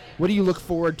 "What do you look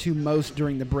forward to most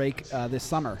during the break this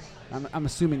summer?" I'm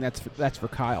assuming that's for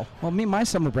Kyle. Well, my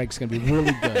summer break's going to be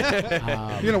really good. You're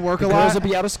going to work a the lot? girls will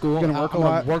be out of school. Gonna work a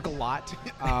lot? Work a lot.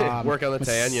 Work on the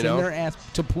tan, Send their ass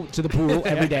to the pool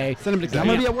every day. Send them to I'm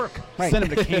going to camp. be at work. Right. Send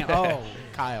them to camp. Oh,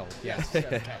 Kyle. Yes.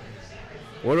 Okay.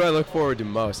 What do I look forward to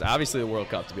most? Obviously the World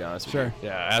Cup, to be honest with you.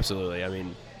 Yeah, absolutely. I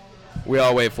mean, we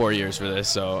all wait 4 years for this,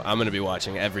 so I'm going to be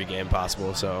watching every game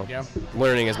possible. So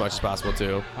learning as much as possible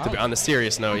too. To be on the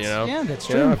serious note, Yeah, that's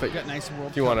true. Got nice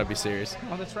If you want to be serious.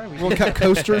 Oh, that's right. World Cup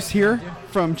coasters here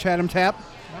from Chatham Tap.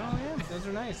 Oh, yeah. Those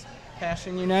are nice.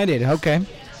 Passion United. Okay.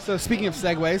 So speaking of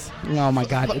segues, Oh, my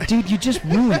God. Dude, you just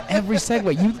ruined every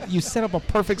segue. You set up a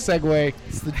perfect segue.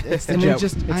 it's the And joke.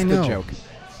 then I know. The joke.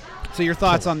 So your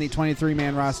thoughts on the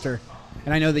 23-man roster?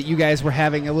 And I know that you guys were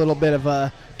having a little bit of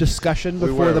a discussion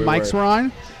before the mics were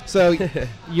on. So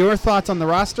your thoughts on the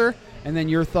roster, and then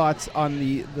your thoughts on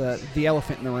the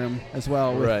elephant in the room as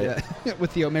well with,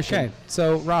 with the omission. Okay,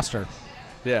 so roster.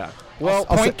 Yeah. Well,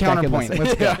 I'll point, sit back in counterpoint. this.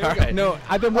 Let's go. Yeah, all right. No,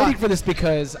 I've been waiting for this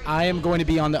because I am going to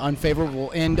be on the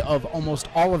unfavorable end of almost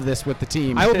all of this with the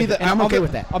team. I will be the. and I'm okay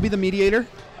with that. I'll be the mediator.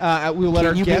 We will let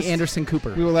our you guest. be Anderson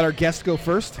Cooper. We will let our guest go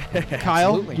first.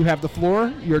 Kyle, Absolutely. you have the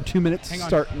floor. Your 2 minutes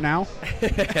start now.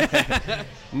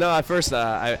 No, at first,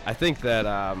 I think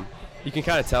that you can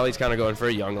kind of tell he's kind of going for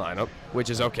a young lineup,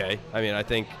 which is okay. I mean, I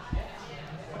think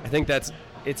that's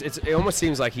it almost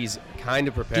seems like he's kind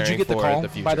of preparing Did you get the for call, the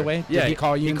future. by the way? Yeah, Did he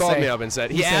call you He and called say- me up and said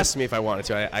he said- asked me if I wanted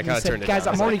to. I kind of turned it guys,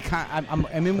 down. I'm already I'm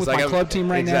in with It's like my club team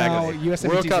right exactly. now. USMT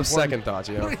World Cup 's important. second thoughts,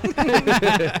 you know.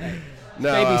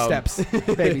 No, Baby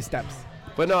steps. Baby steps.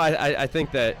 But no, I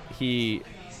think that he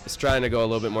is trying to go a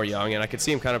little bit more young, and I could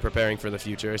see him kind of preparing for the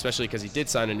future, especially because he did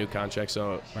sign a new contract,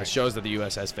 so it shows that the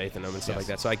U.S. has faith in him and stuff like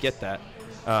that. So I get that.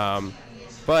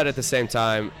 But at the same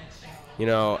time, you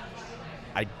know,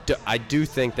 I do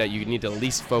think that you need to at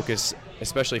least focus,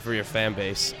 especially for your fan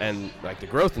base and like the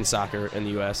growth in soccer in the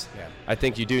U.S. Yeah. I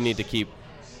think you do need to keep,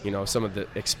 you know, some of the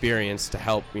experience to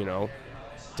help, you know,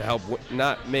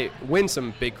 win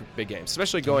some big games,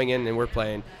 especially going in and we're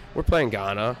playing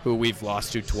Ghana, who we've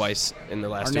lost to twice in the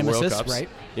last Our two World nemesis, Cups, right?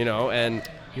 You know, and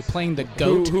You're playing the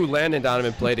GOAT. who Landon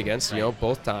Donovan played against, you know,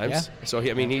 both times. Yeah. So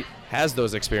he has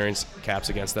those experience caps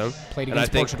against them. Played And I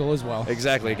against think- Portugal as well.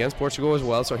 Exactly, against Portugal as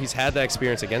well. So he's had that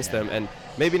experience against them, and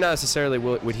maybe not necessarily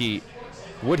would he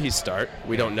start.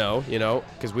 We don't know, you know,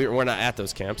 because we're not at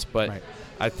those camps. But Right.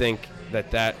 I think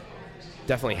that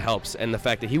definitely helps. And the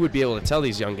fact that he would be able to tell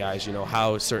these young guys,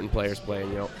 how certain players play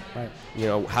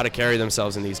and, how to carry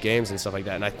themselves in these games and stuff like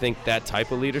that. And I think that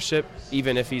type of leadership,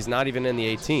 even if he's not even in the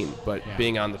 18, but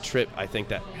being on the trip, I think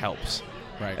that helps.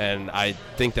 Right. And I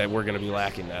think that we're going to be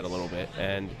lacking that a little bit.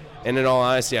 And in all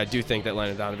honesty, I do think that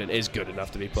Landon Donovan is good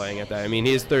enough to be playing at that. I mean,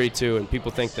 he is 32, and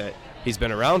people think that he's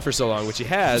been around for so long, which he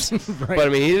has. Right. But, I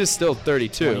mean, he is still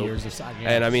 32. 20 years of soccer,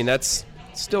 And, I mean, that's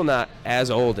still not as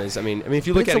old as, I mean, if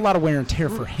you look at at a lot of wear and tear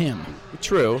for him.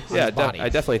 True. Yeah, body. I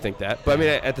definitely think that. But, I mean,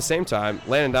 at the same time,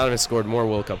 Landon Donovan scored more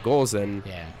World Cup goals than,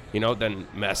 than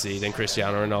Messi, than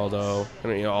Cristiano Ronaldo,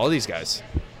 and, all these guys.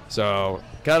 So,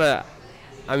 kind of,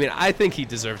 I mean, I think he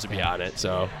deserves to be on it.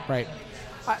 So right.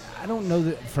 I don't know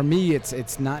that for me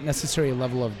it's not necessarily a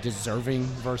level of deserving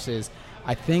versus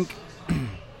I think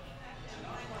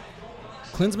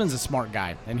Klinsmann's a smart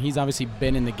guy, and he's obviously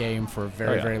been in the game for a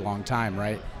very, very long time,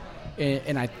 right?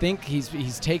 And I think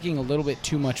he's taking a little bit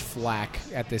too much flack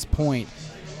at this point.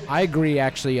 I agree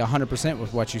actually 100%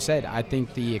 with what you said. I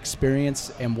think the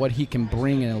experience and what he can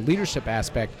bring in a leadership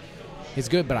aspect is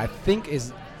good, but I think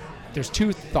there's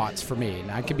two thoughts for me, and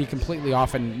I could be completely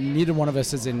off, and neither one of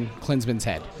us is in Klinsmann's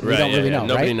head. We don't really know,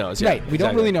 Nobody right? knows. Right. We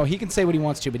don't really know. He can say what he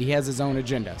wants to, but he has his own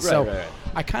agenda. Right.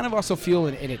 I kind of also feel,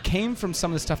 and it came from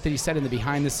some of the stuff that he said in the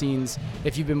behind the scenes,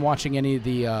 if you've been watching any of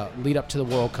the lead up to the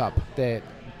World Cup, that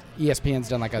ESPN's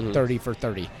done like a 30 for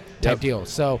 30 type deal.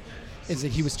 So is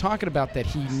that he was talking about that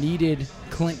he needed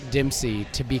Clint Dempsey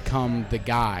to become the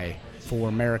guy for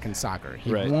American soccer.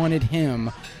 He wanted him,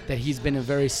 that he's been a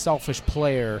very selfish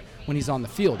player when he's on the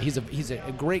field. He's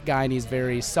a great guy, and he's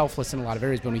very selfless in a lot of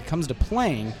areas, but when he comes to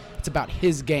playing, it's about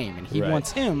his game, and he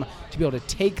wants him to be able to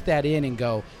take that in and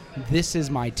go, this is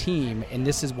my team, and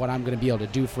this is what I'm going to be able to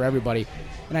do for everybody.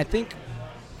 And I think,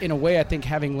 in a way,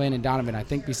 having Landon Donovan, I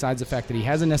think besides the fact that he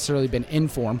hasn't necessarily been in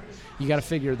form, you got to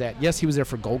figure that, yes, he was there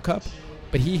for Gold Cup,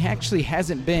 but he actually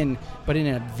hasn't been, but in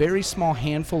a very small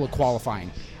handful of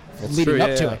qualifying. Leading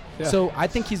up to it. Yeah. So I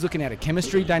think he's looking at a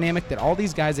chemistry dynamic that all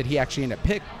these guys that he actually ended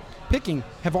up picking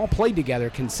have all played together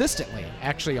consistently,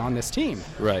 actually, on this team.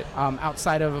 Right.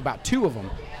 Outside of about two of them.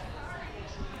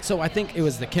 So I think it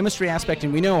was the chemistry aspect,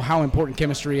 and we know how important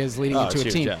chemistry is leading into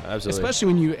a team. Yeah, absolutely.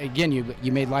 Especially when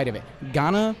you made light of it.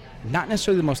 Ghana, not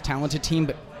necessarily the most talented team,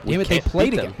 but damn it, they play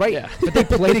together. Right. Yeah. But they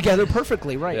play together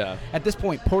perfectly, right? Yeah. At this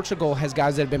point, Portugal has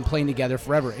guys that have been playing together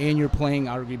forever, and you're playing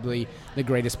arguably the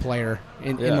greatest player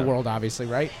in the world, obviously,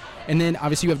 right? And then,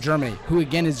 obviously, you have Germany, who,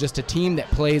 again, is just a team that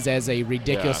plays as a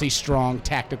ridiculously strong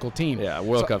tactical team. Yeah,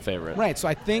 World Cup favorite. Right. So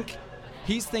I think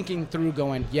he's thinking through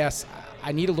going, yes,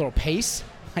 I need a little pace.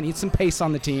 I need some pace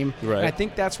on the team. Right. And I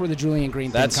think that's where the Julian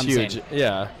Green thing comes in. That's huge.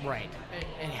 Yeah. Right.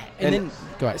 And then,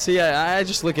 go ahead. So, I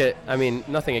just look at,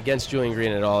 nothing against Julian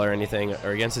Green at all or anything,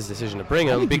 or against his decision to bring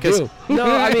him. Because,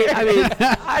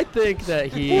 I think that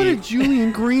he... What did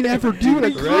Julian Green ever do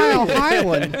to Kyle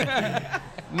Hyland?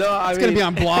 It's going to be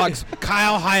on blogs.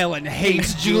 Kyle Hyland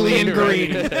hates Julian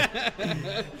Green.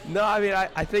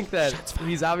 I think that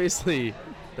he's obviously...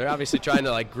 They're obviously trying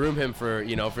to groom him for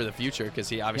for the future, because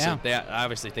they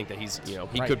obviously think that he's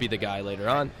he could be the guy later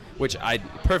on, which I'm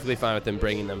perfectly fine with them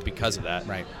bringing them because of that.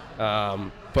 Right.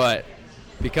 But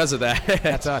because of that,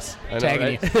 that's us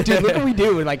tagging you, dude. Look what we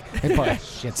do. We're like, hey,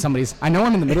 shit, somebody's. I know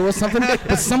I'm in the middle of something,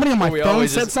 but somebody on my phone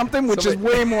said something, which is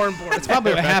way more important. It's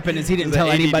probably what happened is he didn't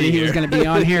tell anybody he was going to be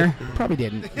on here. Probably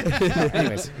didn't.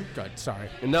 Anyways, good. Sorry.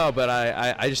 No, but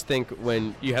I just think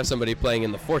when you have somebody playing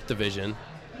in the 4th division,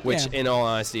 which in all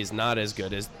honesty is not as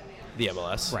good as the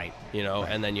MLS. Right.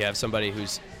 And then you have somebody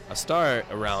who's a star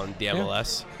around the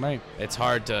MLS. Yeah. Right. It's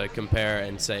hard to compare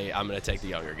and say, I'm going to take the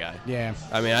younger guy. Yeah.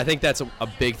 I think that's a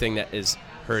big thing that is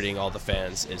hurting all the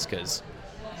fans, is because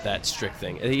that strict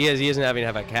thing. He isn't having to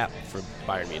have a cap for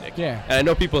Bayern Munich. Yeah. And I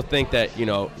know people think that,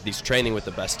 he's training with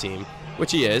the best team,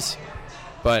 which he is,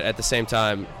 but at the same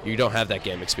time, you don't have that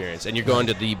game experience, and you're going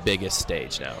to the biggest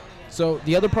stage now. So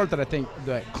the other part that I think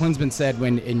that Klinsmann said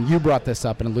and you brought this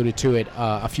up and alluded to it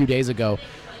a few days ago,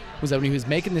 was that when he was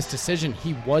making this decision,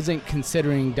 he wasn't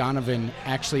considering Donovan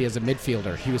actually as a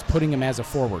midfielder. He was putting him as a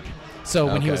forward. So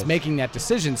when he was making that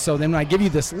decision, so then when I give you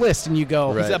this list and you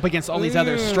go, he's up against all these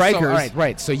other strikers.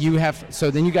 Right. So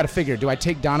then you got to figure, do I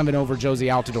take Donovan over Jozy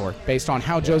Altidore based on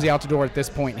how Jozy Altidore at this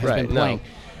point has been playing?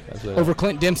 Over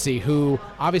Clint Dempsey, who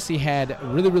obviously had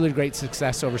really, really great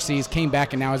success overseas, came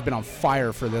back and now has been on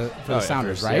fire for the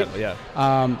Sounders, right? Yeah.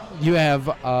 You have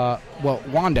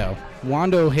Wando.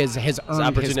 Wando has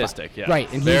earned his spot. Yeah.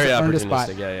 Right, and very he's opportunistic, earned his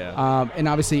spot. Yeah. And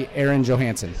obviously Aaron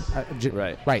Johansson.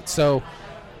 Right. So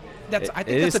I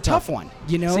think that's a tough one.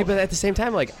 See, but at the same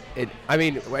time,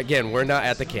 again, we're not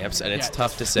at the camps, and it's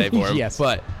tough to say for him. Yes.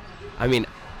 But,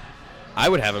 I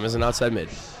would have him as an outside mid,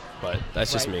 but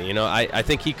that's just me. I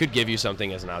think he could give you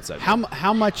something as an outside mid.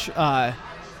 How much? And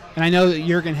I know that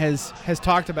Jurgen has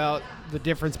talked about the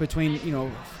difference between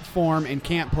form and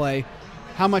camp play.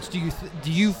 How much do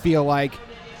you feel like,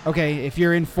 okay, if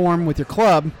you're in form with your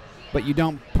club, but you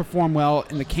don't perform well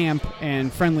in the camp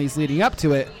and friendlies leading up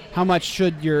to it, how much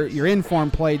should your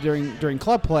in-form play during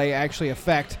club play actually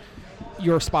affect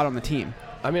your spot on the team?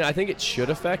 I mean, I think it should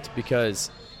affect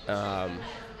because,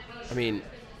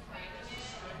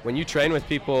 when you train with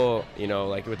people,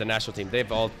 like with the national team,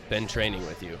 they've all been training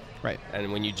with you. Right.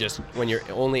 And when you're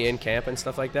only in camp and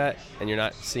stuff like that, and you're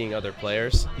not seeing other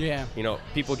players,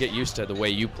 people get used to the way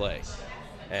you play.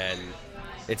 And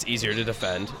it's easier to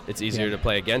defend. It's easier to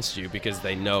play against you because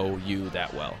they know you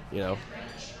that well.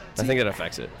 I think it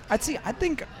affects it. I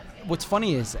think what's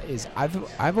funny is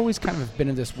I've always kind of been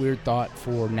in this weird thought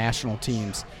for national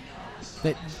teams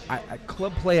that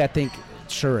club play. I think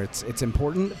sure it's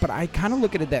important, but I kind of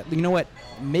look at it that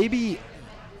maybe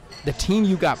the team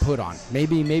you got put on,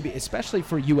 maybe especially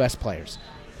for U.S. players.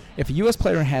 If a U.S.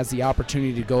 player has the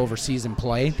opportunity to go overseas and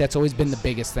play, that's always been the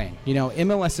biggest thing.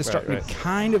 MLS is starting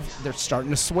to they're starting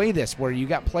to sway this, where you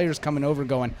got players coming over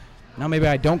going, no, maybe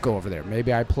I don't go over there.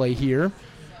 Maybe I play here.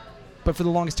 But for the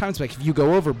longest time, it's like if you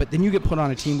go over, but then you get put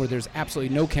on a team where there's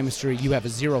absolutely no chemistry, you have a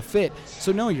zero fit.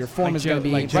 So, no, your form is going to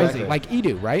be like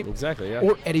Edu, right? Exactly, yeah.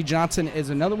 Or Eddie Johnson is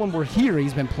another one where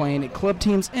he's been playing at club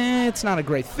teams. It's not a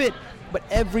great fit. But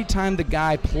every time the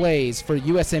guy plays for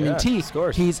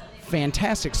USMNT, he's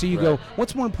fantastic. So you go,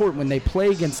 what's more important when they play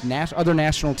against other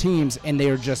national teams and they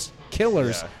are just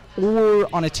killers, or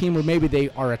on a team where maybe they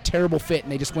are a terrible fit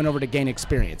and they just went over to gain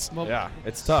experience? Well,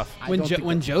 it's tough.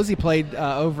 When Josie played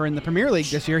over in the Premier League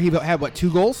this year, he had,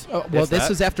 2 goals? This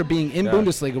was after being in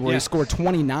Bundesliga where he scored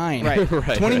 29. Right.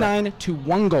 29 to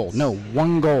 1 goal. No,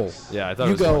 1 goal. Yeah, I thought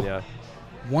it was 1,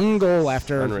 1 goal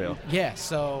after. Unreal. Yeah,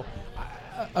 so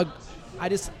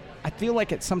I feel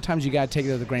like sometimes you got to take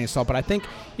it with a grain of salt, but I think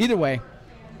either way,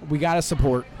 we got to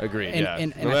support. Agreed.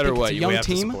 And no matter what, you have to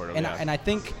team, support them. And I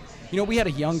think we had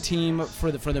a young team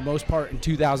for the most part in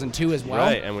 2002 as well.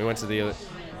 Right, and we went to the last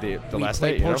day. We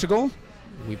played Portugal,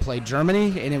 we played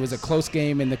Germany, and it was a close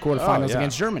game in the quarterfinals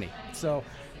against Germany. So,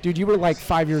 dude, you were like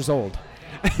 5 years old.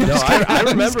 No, I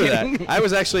remember that. I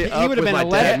was actually up with my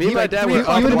dad. Me and my dad were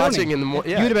up watching in the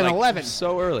morning. You would have been 11.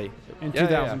 So early. In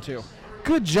 2002.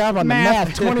 Good job on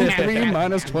math. the math. 23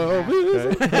 minus 12.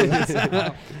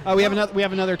 We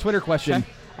have another Twitter question.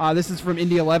 This is from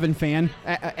Indy11 fan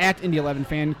at Indy11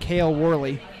 fan Kale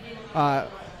Worley.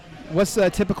 What's a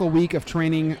typical week of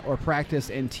training or practice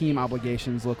and team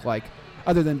obligations look like,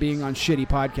 other than being on shitty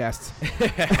podcasts?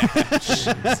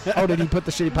 Oh, did he put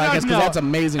the shitty podcast? Because that's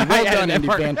amazing. Well done, Indy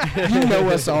fan. You know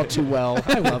us all too well.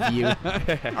 I love you.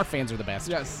 Our fans are the best.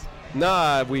 Yes.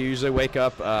 No, we usually wake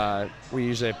up. We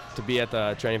usually have to be at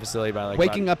the training facility by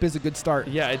waking up is a good start.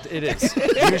 Yeah, it is.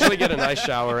 We usually get a nice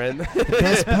shower in. The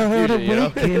best part of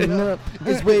waking up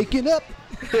is waking up.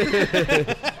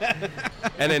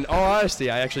 And in all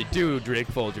honesty, I actually do drink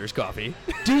Folgers coffee.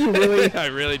 Do you really? I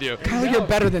really do. Kyle, you're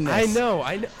better than this. I know.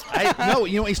 No,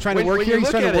 you know what he's trying to work here?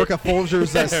 He's trying to work a Folgers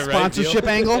sponsorship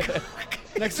angle.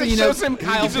 Next thing you know,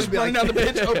 Kyle's just running down the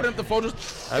pitch, opening up the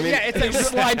Folgers. I mean, it's like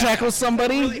slide tackle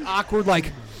somebody. Really awkward,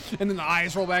 and then the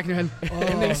eyes roll back in your head.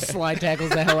 And then slide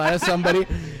tackles the hell out of somebody.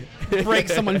 Break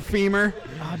someone's femur.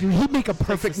 Oh, dude, he'd make a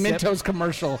perfect Mentos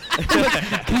commercial.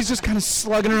 He's just kind of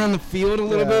slugging around the field a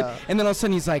little bit, and then all of a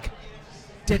sudden he's like,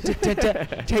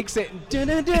 takes it.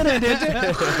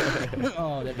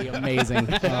 Oh, that'd be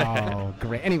amazing. Oh,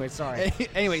 great. Anyway, sorry.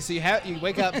 Anyway, so you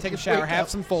wake up, take a shower, have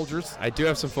some Folgers. I do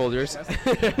have some Folgers.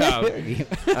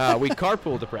 We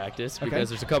carpool to practice because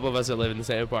there's a couple of us that live in the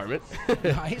same apartment.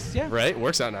 Nice, yeah. Right,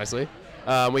 works out nicely.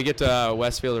 We get to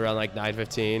Westfield around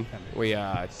 9:15. We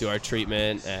do our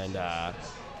treatment and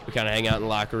we kind of hang out in the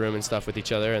locker room and stuff with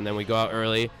each other, and then we go out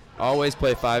early. Always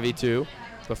play 5v2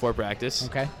 before practice.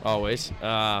 Okay. Always.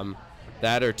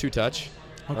 That or 2-touch.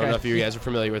 Okay. I don't know if you guys are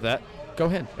familiar with that. Go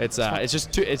ahead. It's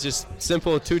just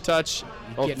simple 2-touch,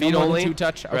 feet no only.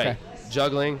 2-touch. Okay. Right.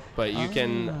 Juggling, but you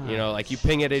can you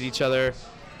ping it at each other.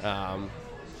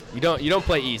 You don't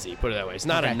play easy. Put it that way. It's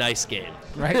not a nice game.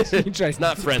 Right. It's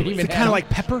not friendly. Is it kind of like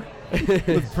Pepper?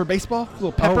 for baseball? A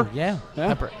little pepper? Oh, yeah. Yeah.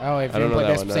 Pepper. Oh, if I you don't know play that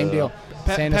baseball, one, same no. deal.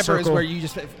 Stand in a Pepper is circle. where you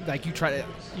just like you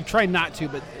try not to,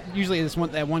 but usually it's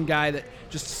that one guy that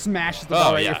just smashes the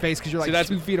ball right in your face because you're like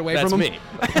 2 feet away from him.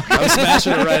 That's me. I'm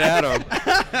smashing it right at him,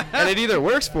 and it either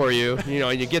works for you,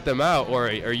 and you get them out,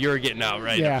 or you're getting out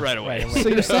right away. So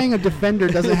you're saying a defender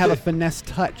doesn't have a finesse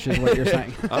touch, is what you're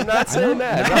saying? I'm not saying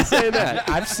that. I'm not saying that.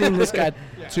 I've seen this guy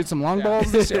shoot some long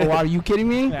balls this year. Oh, are you kidding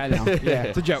me? I know. Yeah,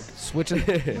 it's a joke. Switching.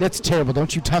 That's terrible.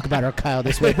 Don't you talk about our Kyle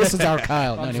this way. This is our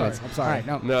Kyle. I'm sorry. All right,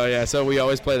 no. No, yeah. So we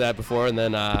always play that before, and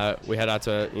then we head out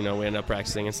to we end up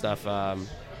practicing and stuff.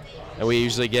 And we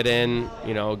usually get in,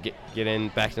 get in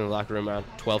back in the locker room around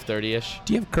 12:30ish.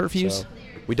 Do you have curfews? So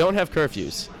we don't have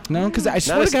curfews. No, because I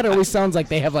swear to God, it always sounds like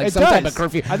they have like some type of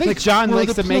curfew. I think John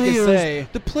likes to make it say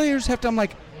the players have to. I'm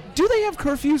like, do they have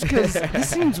curfews? Because this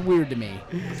seems weird to me.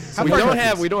 We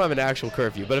don't have an actual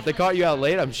curfew, but if they caught you out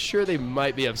late, I'm sure they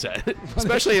might be upset,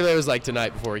 especially if it was like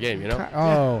tonight before a game.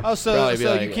 So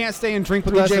like, you can't stay and drink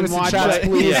with us and watch shots,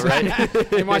 please. Yeah,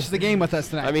 right. and watch the game with us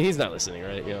tonight. I mean, he's not listening,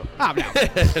 right? Oh, no. No, I'm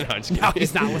just kidding. No,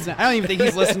 he's not listening. I don't even think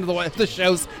he's listened to the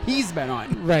shows he's been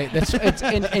on. Right.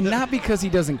 And not because he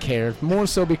doesn't care, more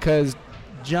so because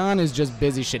John is just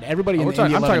busy shit. Everybody in the I'm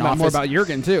talking about more office- about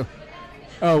Jurgen too.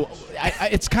 Oh,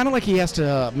 it's kind of like he has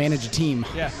to manage a team.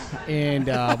 Yeah. And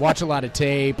watch a lot of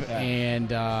tape.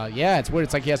 And, it's weird.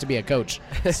 It's like he has to be a coach.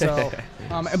 So,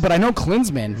 but I know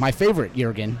Klinsman, my favorite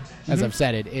Jurgen, as I've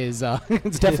said it, is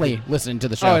it's definitely listening to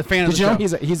the show. Oh, a fan of the show.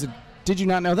 Did you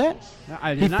not know that?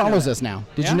 I did He not follows know us now.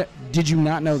 Yeah? Did you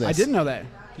not know this? I didn't know that.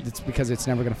 It's because it's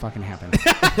never going to fucking happen.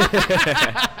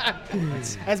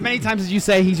 As many times as you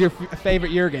say he's your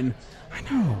favorite Jurgen. I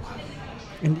know.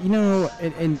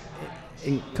 And, and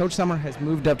Coach Summer has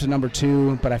moved up to number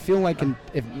 2, but I feel like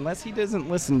unless he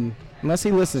listens, he's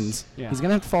going to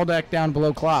have to fall back down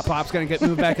below Klopp. Klopp's going to get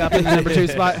moved back up in the number 2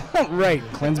 spot. Right.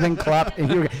 Klinsman, Klopp. And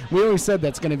Jurgen. We always said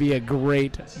that's going to be a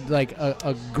great,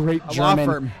 a great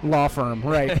German law firm.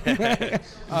 Right.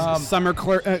 Summer,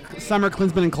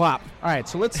 Klinsman, and Klopp. All right.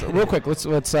 So let's real quick. Let's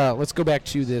go back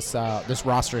to this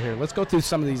roster here. Let's go through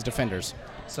some of these defenders.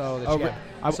 So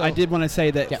I did want to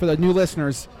say that for the new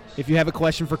listeners, if you have a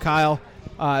question for Kyle,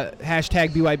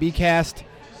 hashtag BYBcast.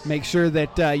 Make sure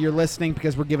that you're listening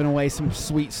because we're giving away some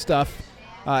sweet stuff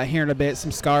here in a bit,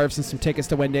 some scarves and some tickets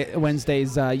to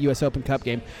Wednesday's U.S. Open Cup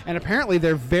game. And apparently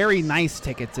they're very nice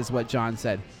tickets is what John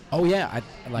said. Oh, yeah.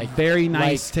 Very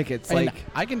nice tickets. And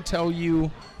I can tell you,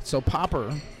 so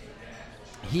Popper,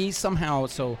 he somehow,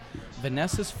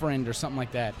 Vanessa's friend or something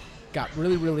like that, got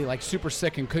really, really super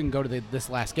sick and couldn't go to this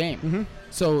last game. Mm-hmm.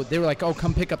 So they were like, oh,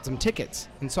 come pick up some tickets.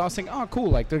 And so I was thinking, oh,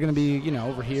 cool, they're going to be,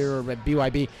 over here or at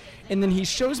BYB. And then he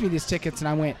shows me these tickets, and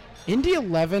I went, Indy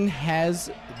 11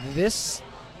 has this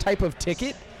type of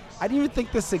ticket? I didn't even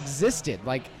think this existed.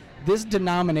 This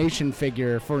denomination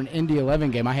figure for an Indy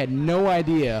 11 game, I had no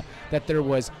idea that there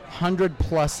was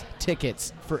 100+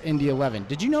 tickets for Indy 11.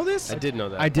 Did you know this? I did know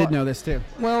that. I did know this, too.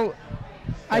 Well,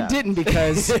 I didn't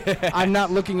because I'm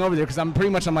not looking over there because I'm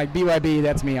like, BYB,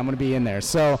 that's me. I'm going to be in there.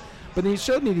 So, but then he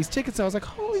showed me these tickets. I was like,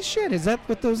 holy shit, is that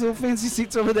what those little fancy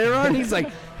seats over there are? And he's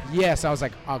like, yes. I was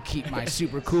like, I'll keep my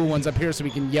super cool ones up here so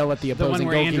we can yell at the opposing the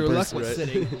one where goalkeepers. Andrew Luck was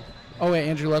sitting. Oh, yeah,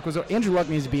 Andrew Luck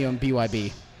needs to be on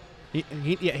BYB.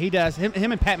 He does. Him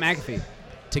and Pat McAfee.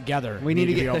 Together. We need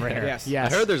to be get over here. Yes.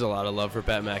 I heard there's a lot of love for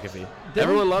Pat McAfee.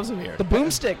 Everyone loves him here. The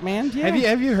boomstick, man. Yeah.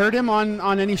 Have you heard him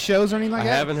on any shows or anything like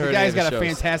that? I haven't heard The guy's any of got his a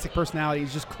shows. fantastic personality.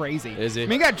 He's just crazy. Is he? I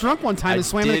mean, he got drunk one time and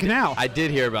swam in the canal. I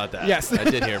did hear about that. Yes. I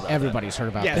did hear about Everybody's heard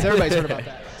about Yes, that. everybody's heard about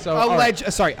that.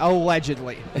 So,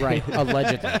 allegedly. Right,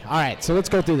 allegedly. All right, so let's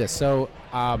go through this. So,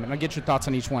 and I'll get your thoughts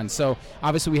on each one. So,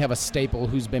 obviously, we have a staple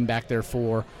who's been back there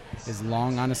for as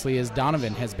long, honestly, as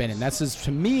Donovan has been. And that's,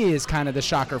 to me, is kind of the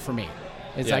shocker for me.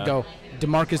 I go,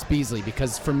 DeMarcus Beasley,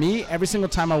 because for me, every single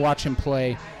time I watch him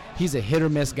play, he's a hit or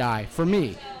miss guy. For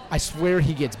me, I swear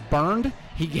he gets burned,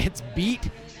 he gets beat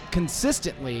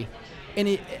consistently,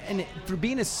 and for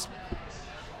being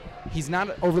he's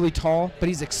not overly tall, but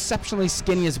he's exceptionally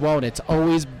skinny as well, and it's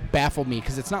always baffled me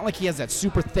because it's not like he has that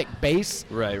super thick base.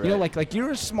 Right. You know, like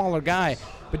you're a smaller guy,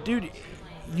 but dude,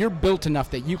 you're built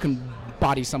enough that you can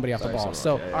body somebody off the ball.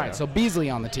 So, all right, so Beasley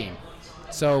on the team.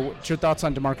 So, what's your thoughts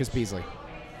on DeMarcus Beasley?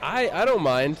 I don't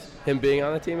mind him being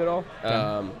on the team at all.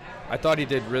 Okay. I thought he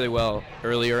did really well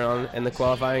earlier on in the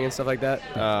qualifying and stuff like that.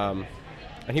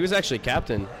 And he was actually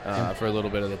captain for a little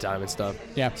bit of the time and stuff.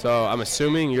 Yeah. So I'm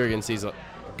assuming Jurgen sees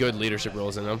good leadership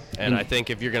roles in him. And I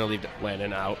think if you're going to leave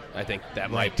Landon out, I think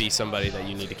that might be somebody that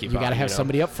you need to keep on. You got to have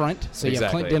somebody up front. So you have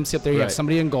Exactly. Clint Dempsey up there. You have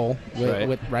somebody in goal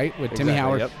with Timmy Exactly,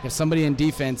 Howard. yep. You have somebody in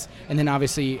defense. And then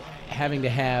obviously having to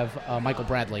have Michael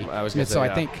Bradley. I was gonna So say, I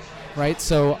yeah. think right?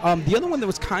 So the other one that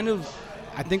was kind of,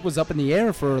 I think, was up in the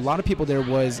air for a lot of people there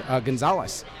was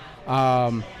Gonzalez.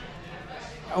 Omar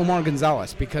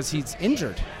Gonzalez, because he's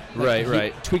injured. Like,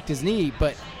 he tweaked his knee,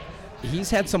 but he's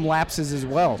had some lapses as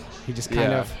well. He just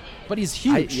kind of, but he's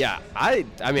huge. I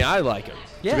mean, I like him.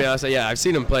 Yeah. To be honest, I've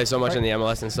seen him play so much in the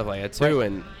MLS and stuff like that too,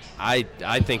 and I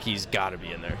think he's got to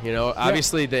be in there.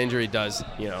 Obviously the injury does,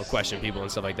 question people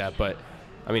and stuff like that, but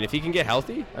I mean, if he can get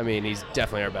healthy, I mean, he's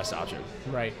definitely our best option.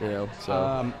 Right.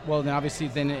 So. Well, then obviously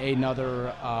then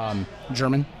another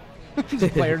German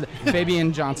player,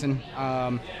 Fabian Johnson.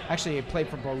 Actually, he played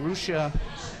for Borussia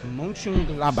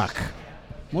Mönchengladbach.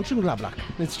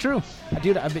 It's true.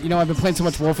 Dude, I've been playing so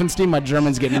much Wolfenstein, my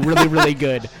German's getting really, really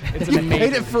good. It's you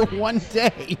played it for one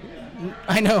day.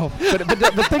 I know,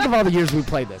 but think of all the years we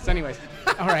played this. Anyways,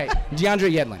 all right,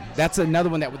 DeAndre Yedlin. That's another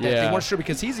one that they weren't sure,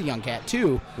 because he's a young cat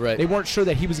too. Right. They weren't sure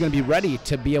that he was going to be ready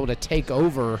to be able to take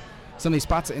over some of these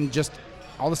spots, and just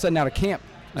all of a sudden out of camp.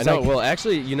 I know. Well,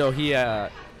 actually, he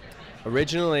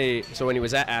originally, so when he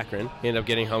was at Akron, he ended up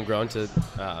getting homegrown to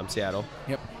Seattle.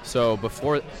 Yep. So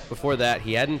before that,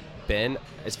 he hadn't been,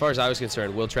 as far as I was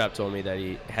concerned, Will Trapp told me that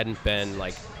he hadn't been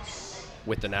like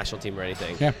with the national team or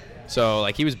anything. Yeah. So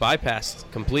like he was bypassed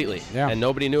completely, and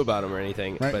nobody knew about him or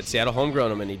anything. Right. But Seattle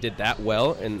homegrown him, and he did that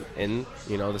well in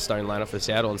the starting lineup for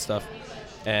Seattle and stuff.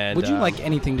 And would you like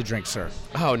anything to drink, sir?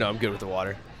 Oh no, I'm good with the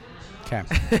water. Okay.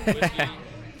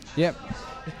 Yep.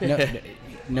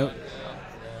 No.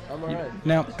 I'm all right.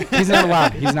 No, he's not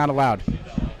allowed. He's not allowed.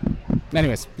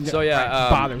 Anyways. So yeah,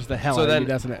 bothers the hell out of you,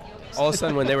 doesn't it? All of a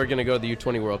sudden, when they were going to go to the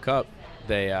U20 World Cup,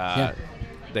 they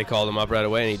called him up right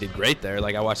away, and he did great there.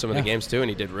 Like I watched some of the games too, and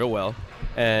he did real well.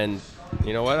 And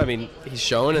you know what? I mean, he's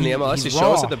showing in the MLS. He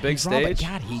shows at the big stage.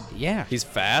 God, he's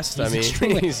fast. He's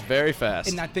he's very fast.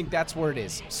 And I think that's where it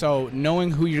is. So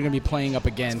knowing who you're going to be playing up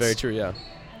against. It's very true. Yeah.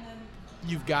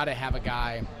 You've got to have a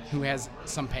guy who has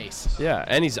some pace. Yeah,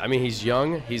 and he's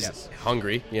young, he's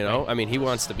hungry, Right. I mean, he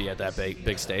wants to be at that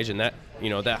big stage, and that,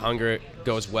 that hunger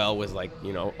goes well with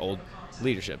old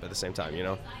leadership at the same time,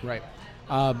 Right.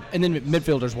 And then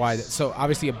midfielders wise, so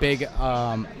obviously a big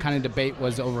kind of debate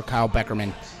was over Kyle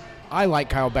Beckerman. I like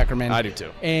Kyle Beckerman. I do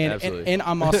too. And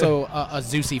I'm also a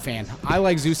Zusi fan. I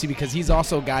like Zusi because he's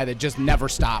also a guy that just never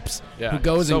stops. Yeah. Who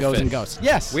goes so and goes fit. and goes.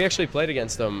 Yes. We actually played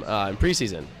against them in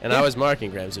preseason, and I was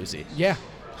marking Graham Zusi. Yeah.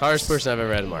 Hardest person I've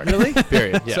ever had to mark. Really?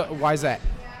 Period. Yeah. So why is that?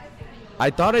 I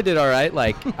thought I did all right.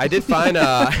 Like I did fine.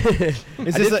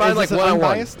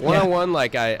 One-on-one.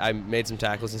 Like I made some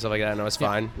tackles and stuff like that, and I was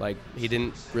fine. Like he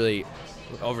didn't really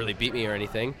overly beat me or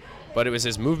anything, but it was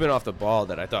his movement off the ball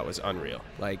that I thought was unreal.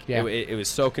 Like it was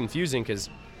so confusing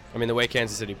because, I mean, the way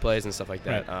Kansas City plays and stuff like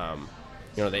that. Right.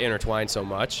 They intertwine so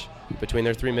much between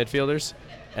their three midfielders,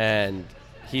 and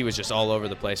he was just all over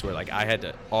the place where, like, I had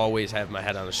to always have my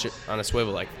head on a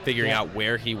swivel, like, figuring out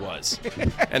where he was.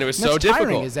 And it was so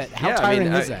difficult. How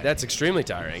tiring is that? That's extremely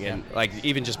tiring. And, like,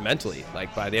 even just mentally,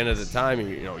 like, by the end of the time,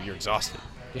 you're exhausted.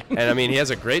 Yeah. And, I mean, he has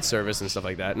a great service and stuff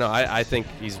like that. No, I think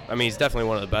he's definitely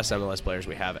one of the best MLS players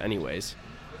we have anyways.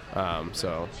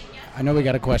 So. I know we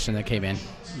got a question that came in.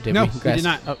 We did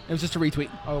not. Oh, it was just a retweet.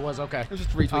 Oh, it was? Okay. It was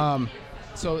just a retweet.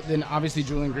 So then, obviously,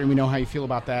 Julian Green, we know how you feel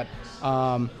about that.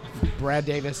 Brad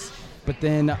Davis. But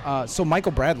then, so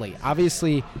Michael Bradley.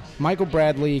 Obviously, Michael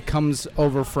Bradley comes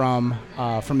over from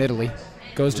Italy,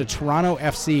 goes to Toronto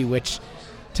FC, which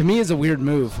to me is a weird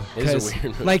move. It is a weird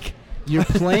move. Like, you're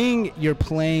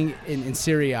playing in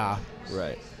Serie A.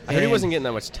 Right. I heard he wasn't getting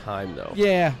that much time, though.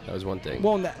 Yeah. That was one thing.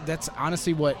 Well, that's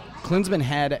honestly what Klinsmann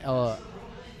had.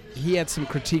 He had some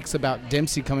critiques about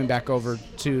Dempsey coming back over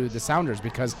to the Sounders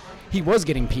because he was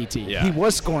getting PT. Yeah. He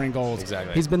was scoring goals.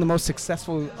 Exactly. He's been the most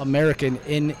successful American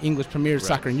in English Premier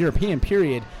Soccer and European,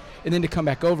 period. And then to come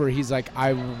back over, he's like,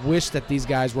 I wish that these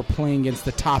guys were playing against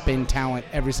the top-end talent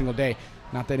every single day.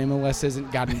 Not that MLS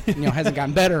hasn't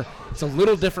gotten better. It's a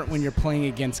little different when you're playing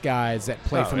against guys that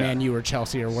play for Man U or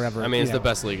Chelsea or wherever. I mean, it's the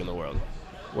best league in the world.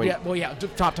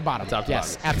 Top to bottom.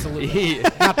 Yes, absolutely.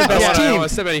 Not the best team. I don't want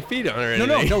to step any feet on or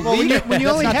anything. No. Well, when you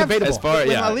only have debatable.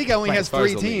 La Liga only has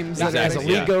 3 teams. As the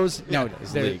league goes,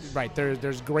 right.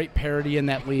 There's great parity in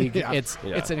that league.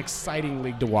 It's an exciting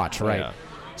league to watch, right? Yeah.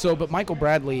 So, but Michael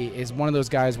Bradley is one of those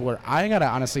guys where I gotta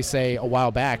honestly say, a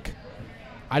while back,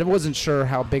 I wasn't sure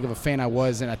how big of a fan I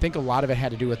was, and I think a lot of it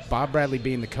had to do with Bob Bradley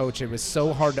being the coach. It was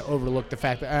so hard to overlook the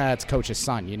fact that it's coach's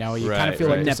son. You kind of feel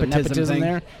like there's some nepotism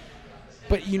there.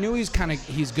 But you knew he's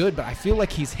good, but I feel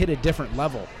like he's hit a different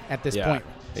level at this point.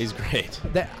 He's great.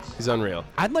 He's unreal.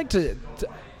 I'd like to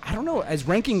I don't know, as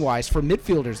ranking-wise for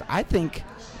midfielders, I think,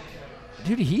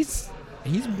 dude, he's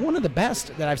one of the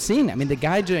best that I've seen. I mean, the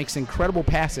guy makes incredible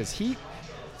passes.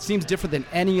 seems different than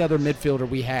any other midfielder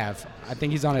we have. I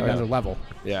think he's on another level.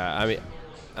 Yeah,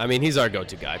 I mean, he's our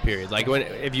go-to guy. Period. Like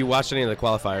if you watched any of the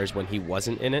qualifiers when he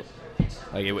wasn't in it,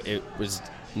 like it was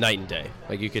night and day.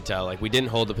 Like you could tell. Like we didn't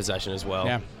hold the possession as well.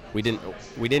 Yeah. We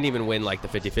didn't even win like the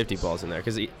 50-50 balls in there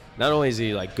because not only is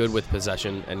he like good with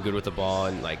possession and good with the ball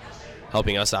and like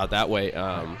helping us out that way.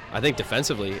 I think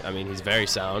defensively, I mean, he's very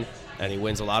sound and he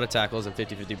wins a lot of tackles and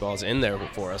 50-50 balls in there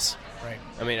for us. Right.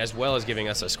 I mean, as well as giving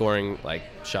us a scoring like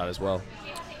shot as well.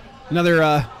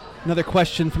 Another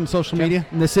question from social media,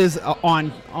 and this is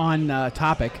on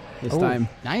topic this time.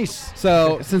 Nice.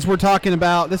 So since we're talking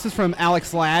about, this is from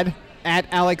Alex Ladd, at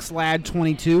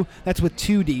AlexLadd22. That's with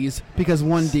 2 Ds because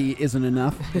 1 D isn't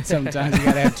enough. Sometimes you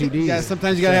got to have 2 Ds. Yeah,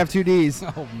 sometimes you got to have 2 Ds.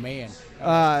 Oh, man.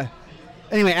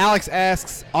 Anyway, Alex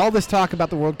asks, all this talk about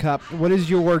the World Cup, what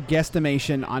is your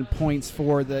guesstimation on points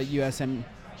for the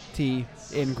USMT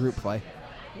in group play?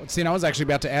 See, and I was actually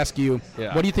about to ask you,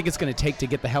 what do you think it's going to take to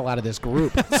get the hell out of this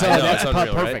group? So that's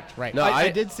unreal, perfect. Right. No, I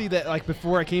did see that, like,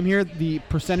 before I came here, the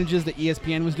percentages that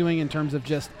ESPN was doing in terms of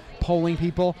just polling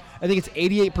people, I think it's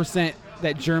 88%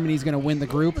 that Germany's going to win the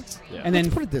group, and then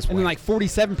let's put it this way. and then like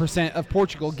 47% of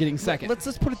Portugal getting second. Let's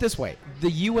put it this way: the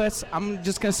U.S. I'm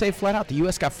just going to say flat out, the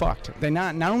U.S. got fucked. They're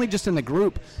not only just in the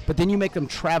group, but then you make them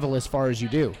travel as far as you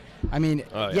do. I mean,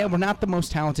 we're not the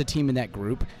most talented team in that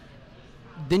group.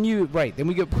 Then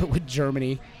we get put with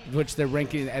Germany, which they're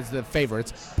ranking as the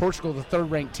favorites. Portugal, the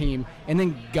third-ranked team, and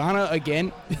then Ghana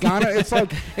again. Ghana, it's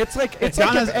like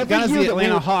Ghana's the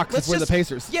Atlanta Hawks. It's where the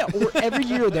Pacers. Yeah, or every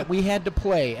year that we had to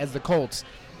play as the Colts,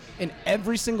 and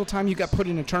every single time you got put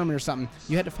in a tournament or something,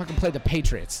 you had to fucking play the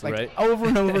Patriots, over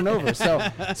and over and over. So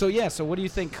what do you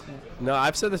think? No,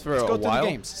 I've said this for Let's a go while. through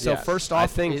the games. So first off, I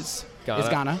think is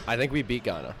Ghana. I think we beat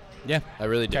Ghana. Yeah, I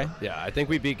really do. Okay. Yeah, I think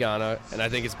we beat Ghana, and I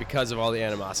think it's because of all the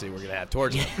animosity we're going to have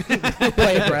towards them.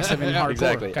 Play aggressive and hardcore.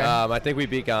 Exactly. Okay. I think we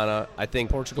beat Ghana. I think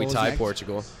Portugal we tie next.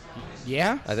 Portugal.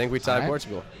 Yeah. I think we tie All right.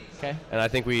 Portugal. Okay. And I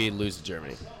think we lose to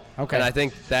Germany. Okay. And I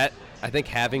think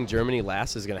having Germany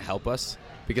last is going to help us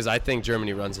because I think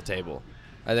Germany runs the table.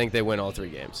 I think they win all 3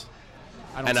 games.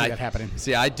 I don't see that happening.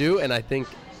 See, I do, and I think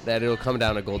that it'll come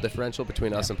down to goal differential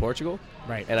between us and Portugal.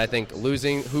 Right. And I think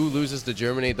who loses to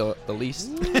Germany the least.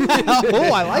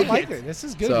 Oh, I like it. This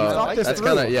is good. So that's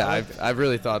kind of I've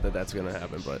really thought that that's going to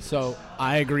happen, but So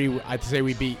I agree. I'd say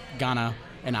we beat Ghana,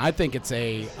 and I think it's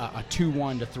a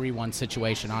 2-1 to 3-1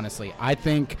 situation. Honestly, I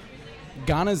think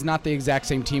Ghana's not the exact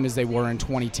same team as they were in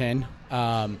 2010.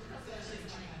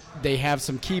 They have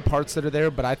some key parts that are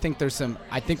there, but I think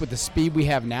I think with the speed we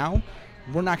have now,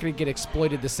 we're not going to get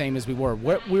exploited the same as we were.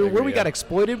 Where we got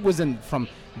exploited was from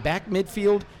back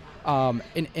midfield,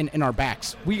 in our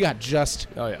backs. We got just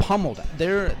pummeled.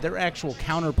 Their actual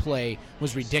counterplay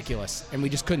was ridiculous, and we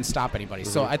just couldn't stop anybody.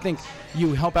 So I think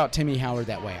you help out Timmy Howard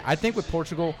that way. I think with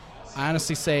Portugal, I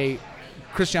honestly say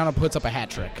Cristiano puts up a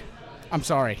hat trick. I'm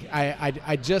sorry.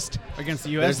 I just against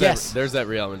the U.S. There's that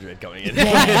Real Madrid coming in.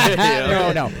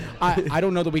 No. I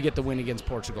don't know that we get the win against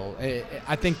Portugal.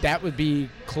 I think that would be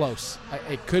close.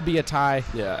 It could be a tie.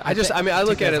 Yeah. I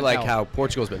look at it like how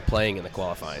Portugal's been playing in the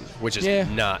qualifying, which is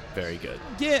not very good.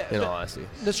 Yeah. In all honesty.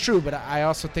 That's true, but I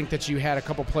also think that you had a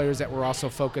couple players that were also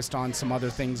focused on some other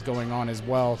things going on as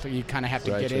well. So you kind of have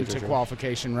to get into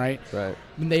qualification, right? Right.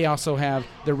 And they also have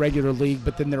their regular league,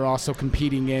 but then they're also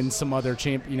competing in some other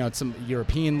some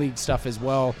European league stuff as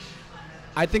well.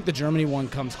 I think the Germany one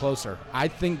comes closer. I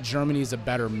think Germany is a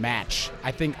better match.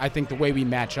 I think the way we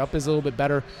match up is a little bit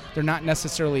better. They're not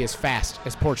necessarily as fast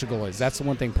as Portugal is. That's the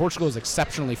one thing. Portugal is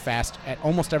exceptionally fast at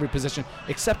almost every position,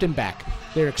 except in back.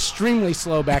 They're extremely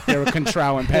slow back there with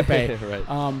Contrao and Pepe.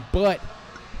 Right. But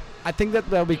I think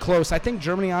that'll be close. I think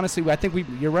Germany, honestly,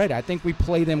 you're right. I think we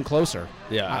play them closer.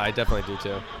 Yeah, I definitely do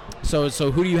too.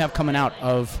 So who do you have coming out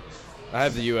of? I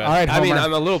have the U.S. All right, I mean, Homer.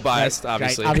 I'm a little biased,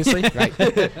 obviously. Right.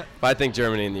 But I think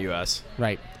Germany and the U.S.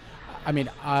 Right. I mean,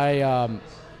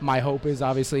 my hope is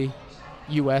obviously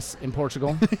U.S. and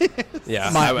Portugal.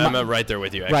 Yeah, I'm right there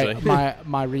with you, actually. Right.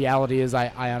 My reality is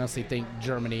I honestly think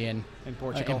Germany and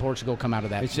Portugal come out of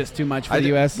that. It's just too much for the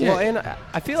U.S. Well, and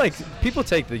I feel like people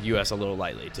take the U.S. a little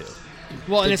lightly, too.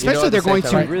 Well, and especially they're going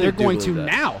to that.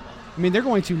 now. I mean, they're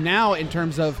going to now in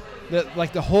terms of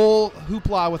the whole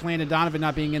hoopla with Landon Donovan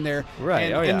not being in there,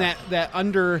 right? And that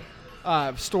under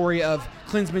story of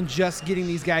Klinsmann just getting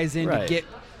these guys in to get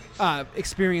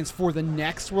experience for the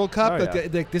next World Cup.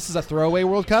 This is a throwaway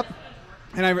World Cup,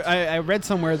 and I read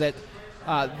somewhere that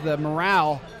the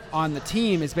morale on the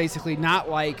team is basically not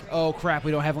like, oh crap,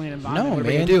 we don't have Landon Bond. No, what are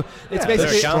we man. gonna do? It's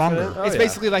basically stronger. Oh, it's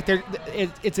basically like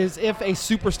it's as if a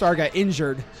superstar got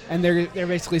injured, and they're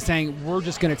basically saying we're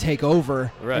just going to take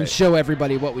over and show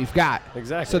everybody what we've got.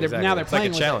 Exactly. So now they're it's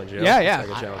playing like a challenge. Yeah, yeah. It's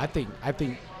like a challenge. I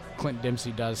think Clint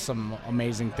Dempsey does some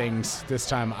amazing things this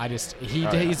time.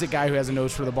 He's a guy who has a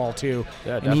nose for the ball too,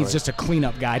 Yeah, and definitely. he's just a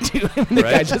cleanup guy too. The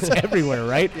guy's just everywhere,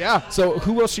 right? Yeah. So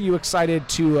who else are you excited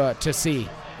to see?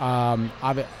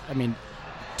 I mean,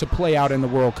 to play out in the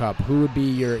World Cup. Who would be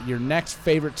your next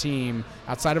favorite team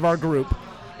outside of our group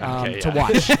to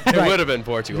watch? It would have been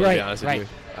Portugal, to be honest with you.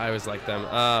 I always like them.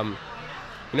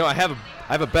 I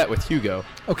have a bet with Hugo.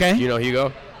 Okay. Do you know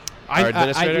Hugo? Our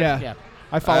administrator? Yeah.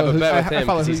 I follow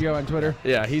him Hugo on Twitter.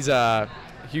 Yeah, he's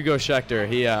Hugo Schechter.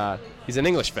 He's an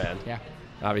English fan. Yeah.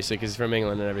 Obviously, because he's from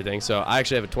England and everything. So I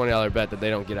actually have a $20 bet that they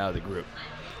don't get out of the group.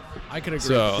 I could agree.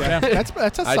 So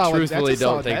that's a solid. I truthfully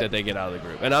don't think bet. that they get out of the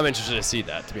group, and I'm interested to see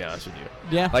that. To be honest with you.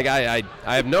 Yeah. Like I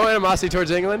have no animosity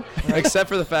towards England, except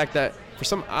for the fact that for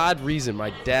some odd reason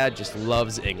my dad just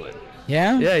loves England.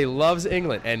 Yeah? Yeah, he loves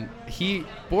England, and he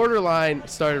borderline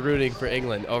started rooting for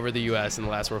England over the U.S. in the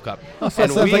last World Cup. Oh, so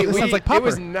and it sounds like Popper. it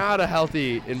was not a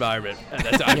healthy environment at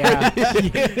that time.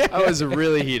 Yeah. I was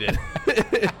really heated.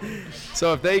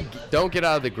 So if they don't get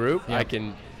out of the group, I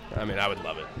would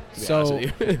love it. To be honest So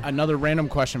with you. another random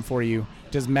question for you: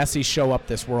 does Messi show up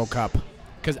this World Cup?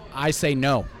 Because I say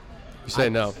no. You say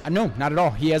no. No, not at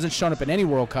all. He hasn't shown up in any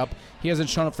World Cup. He hasn't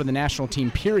shown up for the national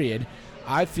team, period.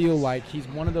 I feel like he's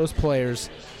one of those players,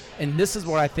 and this is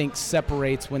what I think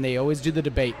separates when they always do the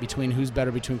debate between who's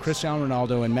better between Cristiano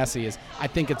Ronaldo and Messi is I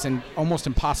think it's almost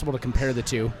impossible to compare the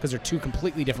two because they're two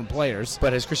completely different players.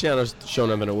 But has Cristiano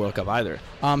shown up in a World Cup either?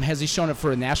 Has he shown up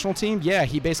for a national team? Yeah,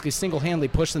 he basically single-handedly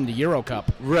pushed them to Euro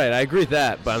Cup. Right, I agree with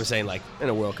that, but I'm saying like in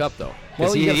a World Cup though.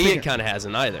 Because Well, he kind of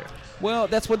hasn't either. Well,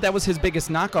 that was his biggest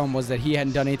knock on was that he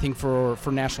hadn't done anything for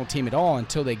national team at all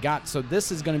until they got. So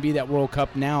this is going to be that World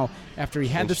Cup now after he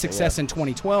had the success in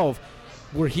 2012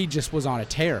 where he just was on a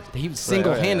tear. He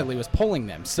single-handedly was pulling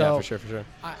them. So yeah, for sure.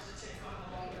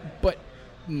 But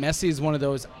Messi is one of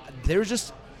those.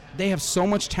 They have so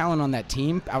much talent on that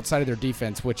team outside of their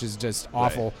defense, which is just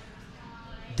awful. Right.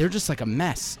 They're just like a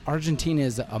mess. Argentina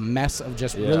is a mess of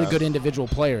just really good individual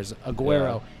players.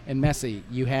 Aguero and Messi.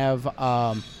 You have,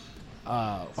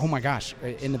 oh my gosh,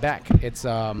 in the back, it's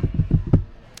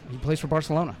he plays for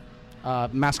Barcelona.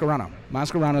 Mascherano.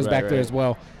 Mascherano's back there as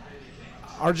well.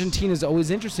 Argentina is always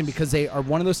interesting because they are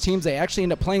one of those teams they actually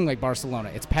end up playing like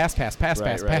Barcelona. It's pass,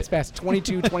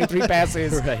 22, 23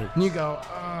 passes. Right. And you go,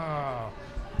 oh.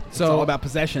 It's all about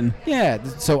possession. Yeah,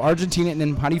 so Argentina, and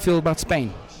then how do you feel about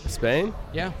Spain? Spain?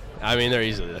 Yeah. I mean, they're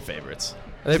easily the favorites.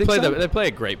 They play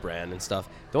a great brand and stuff.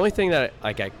 The only thing that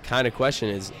I kind of question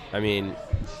is, I mean,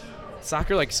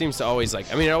 soccer seems to always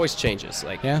it always changes.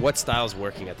 What style's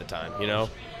working at the time, you know?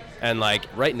 And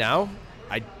right now,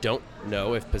 I don't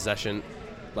know if possession,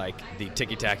 the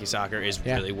ticky-tacky soccer is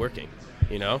really working,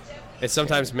 you know? It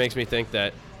sometimes makes me think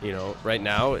that, right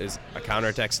now is a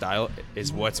counterattack style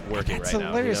is what's working right now. That's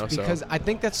hilarious because I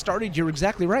think that started, you're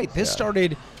exactly right. This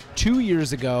started 2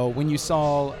 years ago when you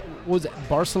saw,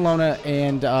 Barcelona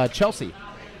and Chelsea.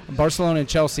 Barcelona and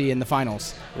Chelsea in the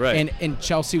finals. Right. And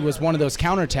Chelsea was one of those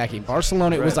counterattacking.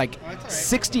 Barcelona, it was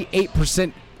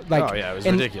 68%. Oh, yeah, it was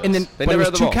ridiculous. And then they never never had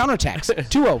had the two ball. counterattacks.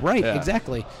 2-0, right, Yeah.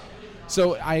 exactly.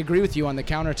 So I agree with you on the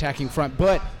counterattacking front,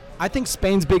 but I think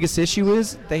Spain's biggest issue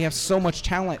is they have so much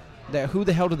talent that who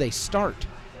the hell do they start?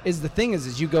 Is the thing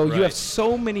is you go, you have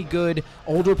so many good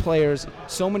older players,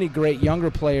 so many great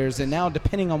younger players, and now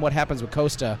depending on what happens with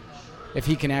Costa, if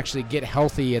he can actually get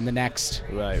healthy in the next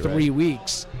 3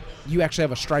 weeks, you actually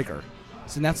have a striker.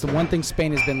 So that's the one thing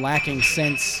Spain has been lacking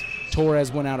since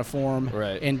Torres went out of form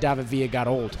and David Villa got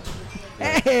old.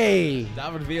 Hey!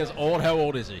 David Villa's old. How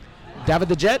old is he? David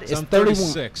the Jet is 31.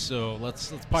 36, so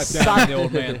let's pipe down the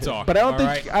old man talk. But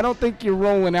I don't think you're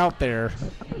rolling out there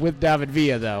with David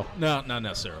Villa though. No, not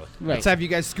necessarily. Right. Let's have you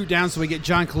guys scoot down so we get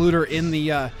John Kaluder in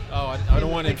the. I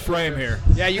don't want in frame here.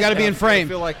 Yeah, you got to be in frame. I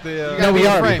feel like the. No, we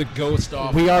are. The ghost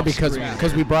off. We are off because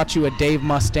screen. we brought you a Dave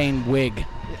Mustaine wig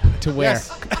to wear.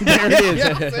 Yes. There it is.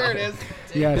 Yes, there it is.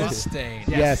 Yes. Mustaine.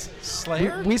 Yes.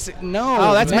 Slayer? No.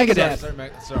 Oh, that's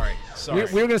Megadeth. Sorry. We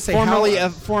were going to say formerly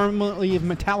of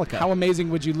Metallica. how amazing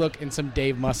would you look in some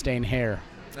Dave Mustaine hair?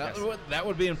 That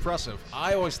would be impressive.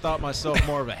 I always thought myself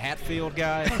more of a Hatfield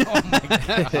guy. Oh my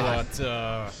God.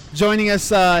 But Joining us,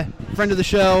 friend of the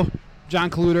show, John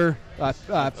Kaluder.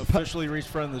 officially reached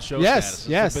friend of the show Yes, status.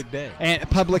 yes. It's a big day. And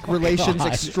public relations God.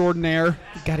 extraordinaire.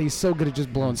 God, he's so good at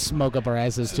just blowing smoke up our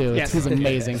asses too. Yes. He's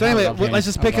amazing. So I anyway, love him. let's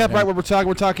just I pick love up right him. where we're talking.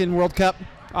 We're talking World Cup,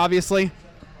 obviously.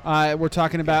 We're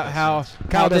talking about how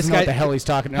Kyle this doesn't know guy what the hell he's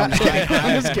talking about.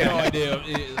 I'm just kidding. No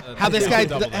idea. how this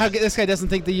guy doesn't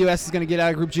think the U.S. is going to get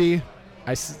out of Group G.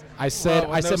 I said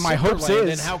my hopes Then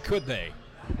is. how could they?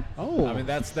 Oh, I mean,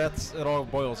 that's it. All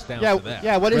boils down yeah, to that.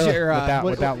 yeah. What is Really? your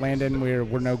without Landon, we're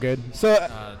no good. So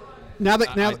now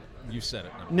that you said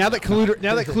it. Now that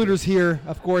Kluter's here,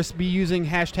 of course, be using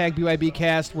hashtag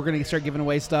BYBcast. We're going to start giving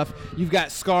away stuff. You've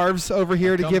got scarves over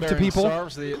here to give to people.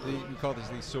 Scarves, we call these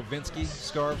the Sovinsky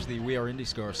scarves, the We Are Indie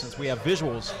scarves. Since we have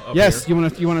visuals up yes, here.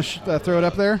 you want to throw it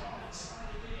up there?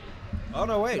 Oh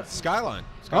no, wait, Skyline.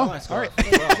 Oh, Scarf. all right.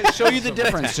 To show you the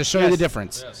difference. To show you the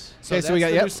difference. Yes. Okay, so we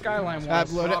got the new Skyline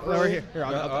one. load it over here. Here,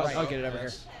 Right. I'll get it over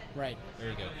here. Right. There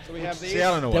you go. So we have these. See,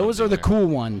 I don't know. Those are the cool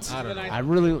ones. I don't know. I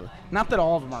really, not that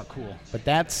all of them are cool, but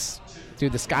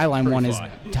the Skyline Pretty one fly.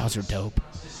 those are dope.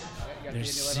 They're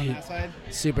on that side.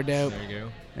 Super dope. There you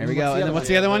go. There we go. And then what's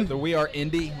the other one? The We Are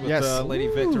Indie with Yes. Lady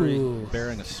Victory Ooh.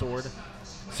 bearing a sword.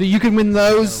 So you can win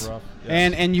those, Kinda rough,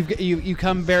 yes. and you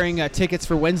come bearing tickets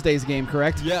for Wednesday's game,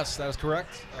 correct? Yes, that is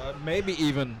correct. Maybe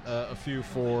even a few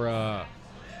for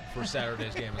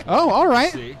Saturday's game. As well. Oh, all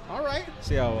right. See All right.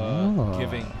 how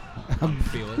giving I'm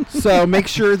feeling. So make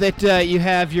sure that you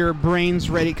have your brains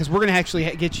ready, because we're going to actually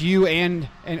get you and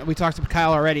we talked to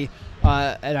Kyle already,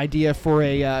 an idea for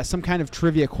some kind of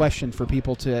trivia question for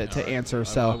people to answer. I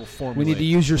So will we need to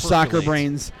use your soccer percolate.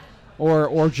 brains,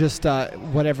 or just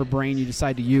whatever brain you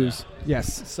decide to use.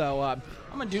 Yes. So I'm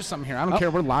gonna do something here. I don't care.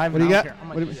 We're live. what do you I don't got? care. I'm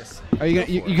What gonna do do we- this.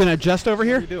 are you gonna adjust over What are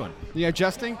here? you doing? You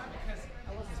adjusting?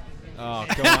 Oh,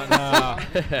 come on.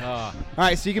 No. All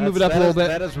right. So you can move it up a little bit.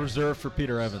 That is reserved for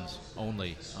Peter Evans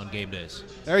only on game days.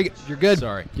 There you go. You're good.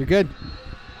 Sorry. You're good.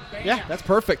 Yeah, that's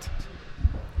perfect.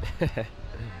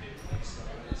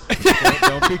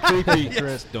 Don't be creepy,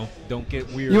 Chris. Don't get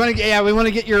weird. You want to? Yeah, we want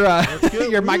to get your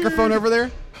your microphone over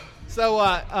there. So,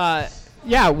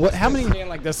 yeah. How many? Stand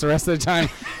like this the rest of the time.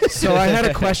 So I had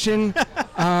a question.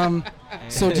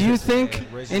 So do you think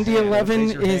Indy 11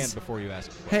 raise your hand is? before you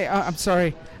ask? Hey, I'm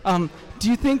sorry. Do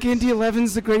you think Indy 11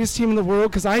 is the greatest team in the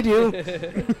world? Because I do.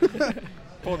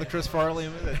 Pull the Chris Farley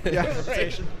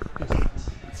invitation.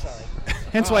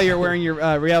 Hence why you're wearing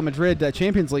your Real Madrid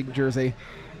Champions League jersey.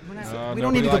 We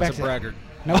don't need to go back to that. braggart.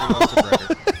 No. Nobody likes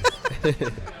a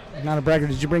braggart. Not a bragger.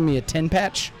 Did you bring me a 10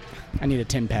 patch? I need a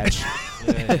 10 patch.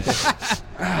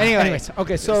 Anyways,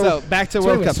 okay. So back to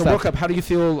World Cup So stuff. World Cup. How do you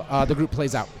feel the group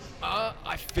plays out?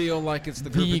 I feel like it's the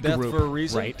group The of death group, for a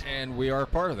reason, right. and we are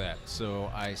part of that.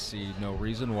 So I see no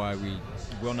reason why we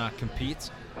will not compete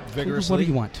vigorously. What do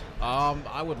you want?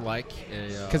 I would like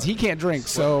a Because he can't drink,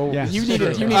 so Yes. you need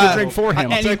Sure. to drink for him.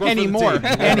 take one for the Anymore. team.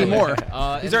 Anymore.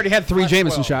 He's already had 3 Flash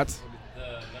Jameson 12. shots.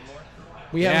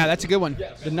 We Yeah, have that's a good one.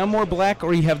 the Nummore Black,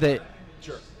 or you have the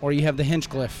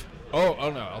Hinchcliffe. Oh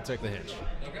no, I'll take the hinge.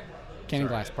 Canning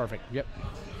glass, perfect. Yep.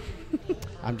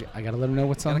 I gotta let him know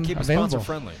what's Gotta on keep it available. sponsor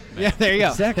friendly. Yeah, there you go.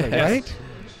 Exactly, right?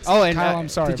 Oh, and Kyle, I'm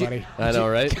sorry, did you- buddy. I know,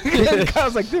 right?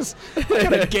 Kyle's like this. I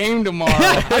got a game tomorrow.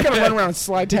 I gotta run around and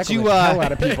slide tackle you, the hell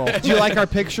out of people. Did you like our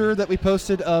picture that we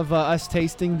posted of us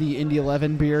tasting the Indy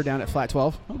 11 beer down at Flat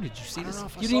 12? Oh, did you see this? if I You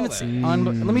saw didn't even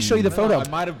that. see. Let me show you the No, photo. I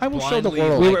might have I will show the blindly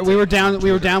world. liked We were it down. on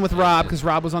We were Twitter. down with Rob because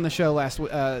Rob was on the show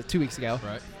 2 weeks ago,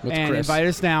 Right. With and Chris. invited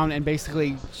us down and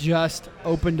basically just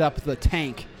opened up the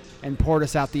tank and poured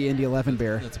us out the Indy 11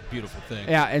 beer. That's a beautiful thing.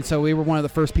 Yeah, and so we were one of the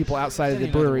first people outside of the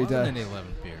brewery to. Indy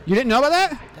 11 beer. You didn't know about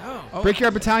that? No.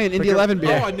 Brickyard Battalion Indy 11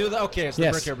 beer. Oh, I knew that. Okay, it's the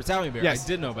Yes. Brickyard Battalion beer. Yes. I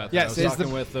did know about that. Yes, I was it's the-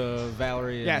 talking with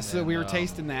Valerie. And, Yeah, so we were and,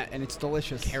 tasting that, and it's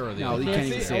delicious. Kara the no, other you day. can't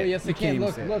even see it. Oh, yes, they You can't can. even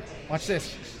Look, see it. look. Watch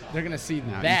this. They're going to see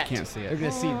No, you that. can't see it. They're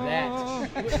going to see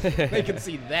that. They can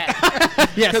see that.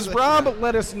 Yes. Because Rob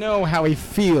let us know how he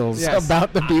feels Yes.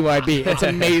 about the BYB. It's I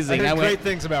amazing. heard I great went,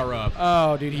 things about Rob.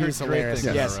 oh, dude, he Heard was great hilarious.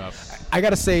 things Yes. about Rob. I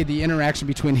got to say, the interaction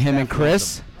between him and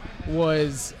Chris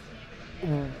was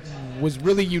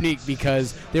really unique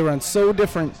because they were on so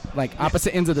different, like,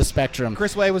 opposite ends of the spectrum.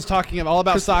 Chris Way was talking all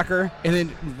about soccer. And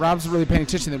then Rob's really paying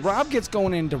attention. Then Rob gets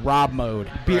going into Rob mode.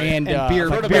 Beer- and beer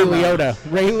Ray mode. Liotta.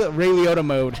 Ray Liotta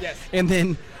mode. Yes. And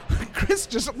then Chris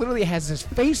just literally has his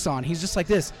face on. He's just like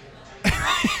this.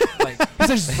 He's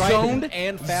just zoned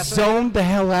the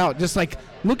hell out. Just like,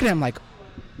 look at him like,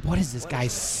 what is this guy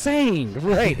saying?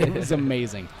 Right. It was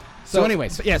amazing. So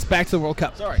anyways. yes, back to the World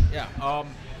Cup. Sorry. Yeah.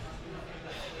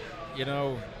 You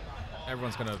know,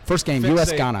 everyone's gonna. First game, fixate-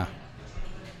 U.S.-Ghana.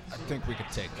 I think we could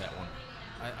take that one.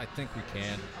 I think we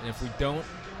can. And if we don't,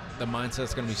 the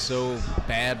mindset's going to be so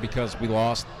bad because we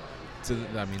lost to.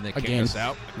 I mean, they kicked Again. us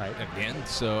out Right. again.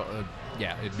 So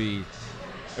yeah, it'd be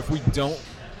if we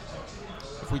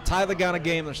if we tie the Ghana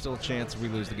game, there's still a chance we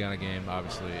lose the Ghana game.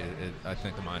 Obviously, I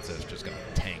think the mindset is just going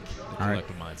to tank the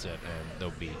collective mindset, and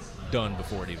they'll be done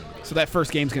before it even begins. So that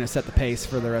first game's going to set the pace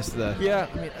for the rest of the. Yeah,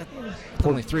 I mean,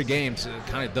 only 3 games. It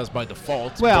kind of does by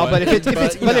default. Well, but if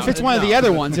it's one of the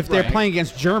other ones, if they're Right. playing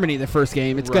against Germany the first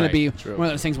game, it's going to be one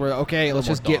of those things where let's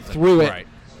just get daunting. through it Right.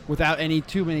 without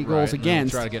too many goals Right, and then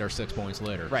against. try to get our 6 points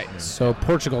later. Right. Yeah. So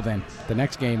Portugal then, the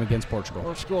next game against Portugal.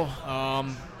 Portugal.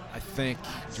 I think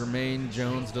Jermaine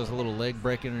Jones does a little leg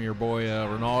breaking on your boy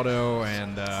Ronaldo,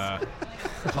 and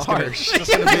Harsh. it's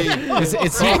going to be. Is he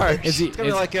It's gonna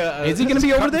be like a. is he going to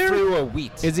be over cutting there? Through a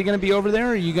wheat. Is he going to be over there,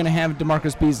 or are you going to have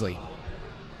DeMarcus Beasley?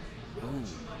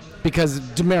 Because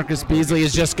DeMarcus Beasley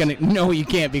is just going to. No, you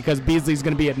can't, because Beasley's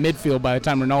going to be at midfield by the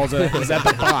time Ronaldo is at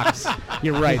the box.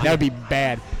 You're right. That would be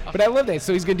bad. But I love that.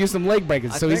 So he's going to do some leg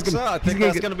breakers. I So think he's going. so. I think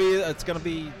that's going to be. It's going to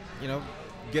be.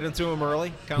 Get into him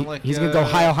early, kind of like he's gonna go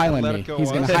Heil Highland let me. it go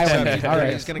He's on. gonna Highland me. He's All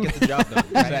right. He's going to get the job done.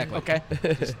 Exactly. Okay.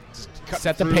 Just cut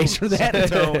Set the through, pace for set that.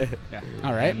 the tone.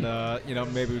 All right.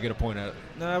 And maybe we get a point at it.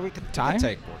 No, we could Tie?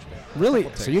 take Portugal. Really? We'll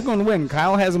take So you're going to win.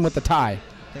 Kyle has him with the tie.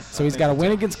 So he's got to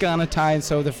win against Ghana, tie, and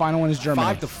so the final one is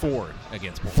Germany. 5-4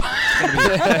 against Portugal.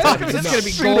 It's going to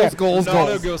be goals.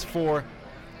 Ronaldo goes 4,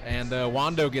 and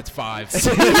Wando gets 5. So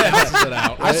he balances it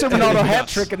out. I said It- Ronaldo it- hat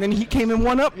trick, and then he came and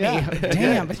won up me. Yeah.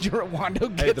 Damn, but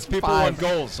Wando Hey, gets the people 5. want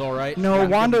goals, all right? No, You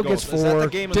gotta Wando give them gets goals. Is that 4. the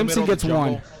game in the Dempsey middle of gets the 1.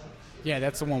 jungle? Yeah,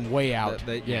 that's the one way out.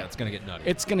 Yeah, it's going to get nutty.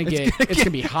 It's gonna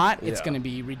be hot. It's gonna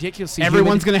be ridiculously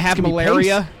Everyone's humid. going to have It's gonna be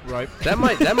malaria. right. That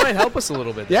might help us a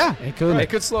little bit. Yeah. It could. It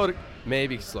could slow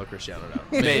Cristiano down.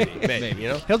 Maybe.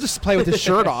 He'll just play with his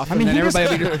shirt off, I mean, and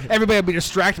then he everybody will be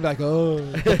distracted, like, oh.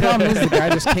 The problem is the guy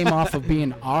just came off of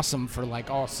being awesome for like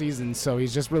all season, so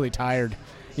he's just really tired.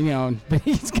 But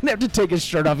he's going to have to take his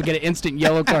shirt off and get an instant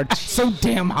yellow card. So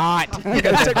damn hot. I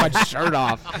got to take my shirt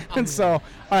off. And so, all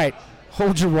right,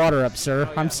 hold your water up, sir.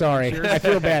 I'm sorry. I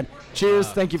feel bad. Cheers.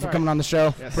 Thank you for coming on the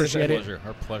show. Appreciate it.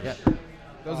 Our pleasure.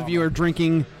 Those of you who are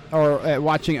drinking or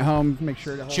watching at home, make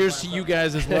sure to hold Cheers to you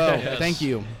guys as well. Yes. Thank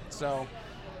you. So,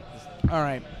 all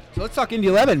right. So let's talk Indy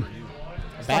 11.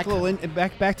 Let's Back- talk a little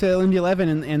back to Indy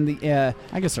 11 and the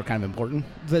I guess they're kind of important.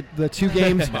 the two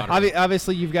games. Moderate.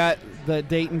 Obviously, you've got the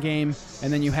Dayton game,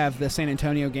 and then you have the San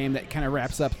Antonio game that kind of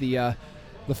wraps up the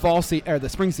the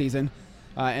spring season,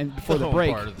 and before the home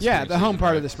break. part of the Yeah, spring the home season, part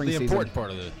right. of the spring the season. important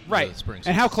part of the Right. the spring And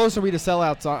season. how close are we to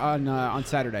sellouts on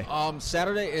Saturday?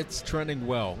 Saturday, it's trending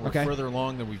well. We're Okay. further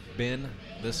along than we've been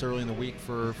this early in the week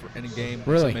for any game.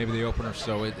 Really? except maybe the opener.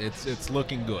 So it's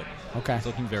looking good. Okay. It's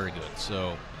looking very good.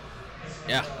 So,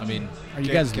 yeah, I mean, Are you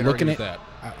can't- guys can't looking argue at with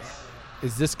that?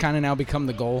 Is this kind of now become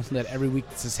the goal that every week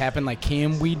this has happened? Like,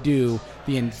 can we do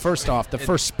first off, the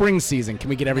first spring season, can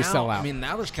we get every now, sellout? I mean,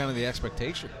 now there's kind of the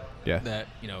expectation that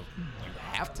you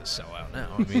have to sell out now.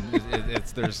 I mean,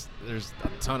 there's a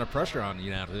ton of pressure on you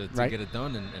now to Right. get it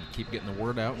done and keep getting the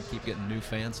word out and keep getting new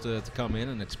fans to come in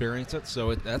and experience it.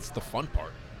 So that's the fun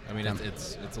part. I mean,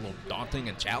 it's a little daunting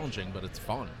and challenging, but it's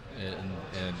fun. And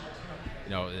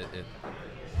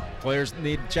players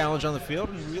need a challenge on the field,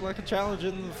 and we like a challenge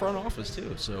in the front office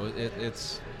too. So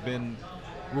it's been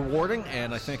rewarding,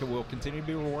 and I think it will continue to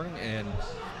be rewarding. And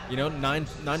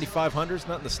 9,500 is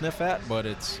nothing to sniff at, but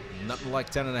it's nothing like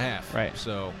 10.5. Right.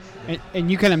 So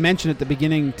And you kind of mentioned at the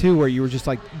beginning too, where you were just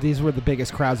like, these were the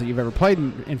biggest crowds that you've ever played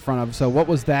in front of. So what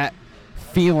was that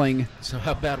feeling? So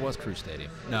how bad was Crew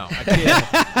Stadium? No, I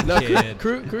kid.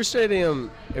 Crew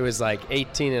Stadium, it was like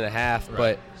 18.5,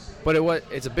 Right. but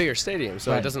it's a bigger stadium,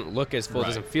 so Right. it doesn't look as full, Right.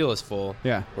 it doesn't feel as full.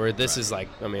 Yeah. Where this is like,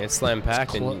 I mean, it's slam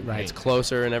packed and right. it's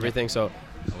closer and everything, so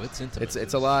Oh, it's intimate.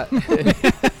 it's a lot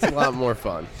it's a lot more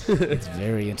fun. It's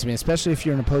very intimate, especially if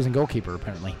you're an opposing goalkeeper,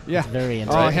 apparently. Yeah. It's very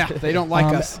intimate. Oh yeah, they don't like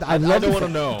us. I I love don't the want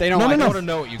to know. They don't No, like no, I no. want to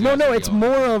know what you guys No, are it's yelling.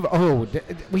 more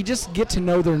of, we just get to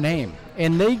know their name.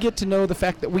 And they get to know the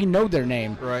fact that we know their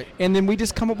name. Right. And then we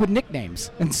just come up with nicknames.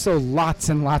 And so lots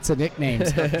and lots of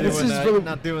nicknames. This is really...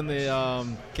 not doing the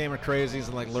camera crazies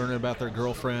and like learning about their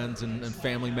girlfriends and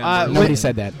family members. Nobody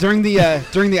said that. During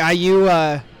the IU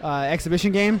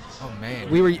exhibition game. Oh man,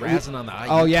 We were razzing on the IU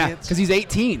Oh yeah, kids? because he's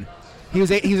 18. He was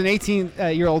an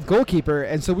 18-year-old goalkeeper,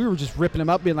 and so we were just ripping him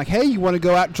up, being like, "Hey, you want to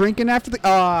go out drinking after the?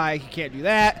 Oh, I can't do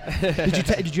that.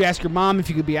 Did you ask your mom if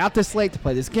you could be out this late to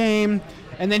play this game?"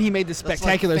 And then he made this That's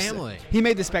like spectacular. family. He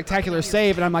made this spectacular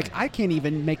save, and I'm like, I can't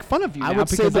even make fun of you I now would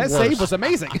say because the that save worst. was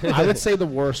amazing. I would say the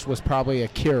worst was probably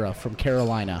Akira from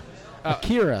Carolina.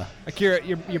 Akira. Akira,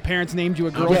 your parents named you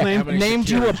a girl's Yeah, name. how many named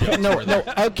you a Shakira jokes no were there?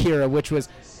 Akira, which was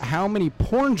how many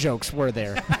porn jokes were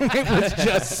there? It was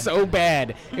just so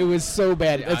bad. It was so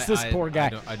bad. It's this poor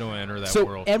guy. I don't enter that So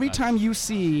world. every time you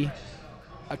see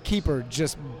a keeper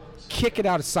just kick it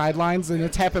out of sidelines, and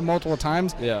it's happened multiple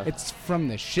times. Yeah. It's from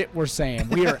the shit we're saying.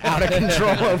 We are out of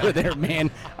control over there,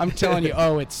 man. I'm telling you.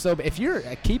 Oh, it's so. If you're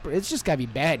a keeper, it's just gotta be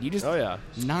bad. You just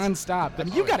nonstop. I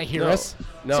mean, you gotta hear us.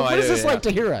 No, so what I is do, this like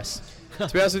to hear us? To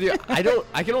be honest with you,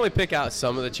 I can only pick out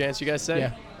some of the chants you guys say.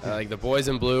 Yeah. Like the boys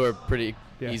in blue are pretty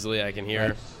Yeah. easily I can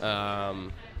hear.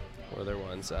 What other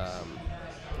ones?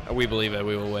 We believe it,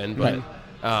 we will win. But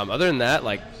other than that,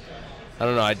 like, I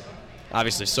don't know. I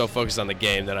obviously so focused on the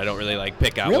game that I don't really like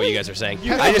pick out what you guys are saying.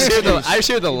 I just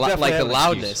hear the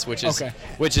loudness, which is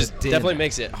definitely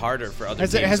makes it harder for other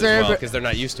teams as well because they're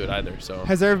not used to it either. So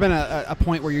has there ever been a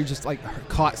point where you just like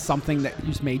caught something that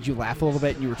just made you laugh a little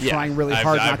bit and you were trying really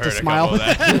hard not to smile?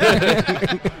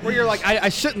 Where you're like, I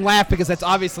shouldn't laugh because that's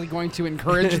obviously going to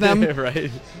encourage them.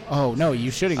 Right. Oh no,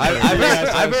 you shouldn't.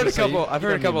 I've heard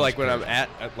a couple like when I'm at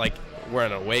like we're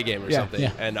in an away game or something,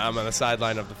 and I'm on the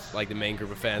sideline of the main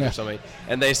group of fans or something,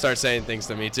 and they start saying things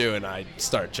to me too, and I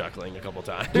start chuckling a couple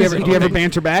times. Do you ever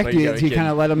banter back? Do you kind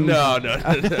of let them? No.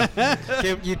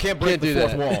 You can't break the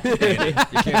fourth wall, Andy.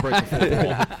 You can't break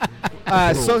the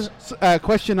fourth wall.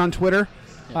 Question on Twitter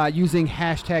using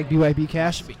hashtag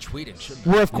BYBcast. Be tweeting, shouldn't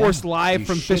We're of course live you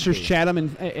from should Fishers be. Chatham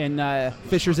in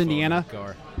Fishers, Indiana,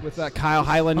 with Kyle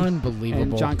Highland Unbelievable.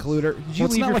 and John Kaluder. Did you Well,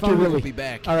 it's leave not your like phone? you're really be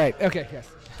back. All right. Okay. Yes.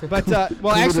 But well,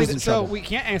 Kaluder's actually, in so trouble. we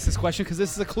can't answer this question because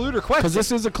this is a Kaluder question. Because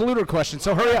this is a Kaluder question.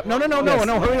 So hurry up. No,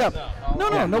 hurry up.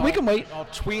 No, we can wait. I'll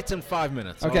tweet in 5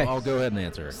 minutes. Okay. I'll go ahead and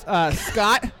answer it.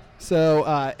 Scott.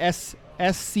 So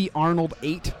SC Arnold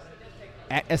 8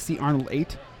 at SC Arnold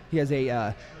 8. He has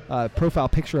a profile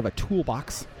picture of a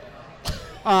toolbox.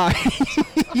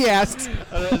 Yes.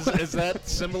 Is that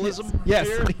symbolism? Yes.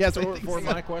 Here Yes, I For, think for so.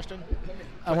 my question?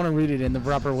 I want to read it in the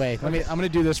proper way. I'm going to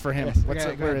do this for him. Yes. What's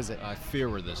Okay, it? go Where ahead. is it? I fear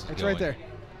where this is It's going. right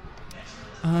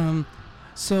there.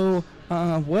 So,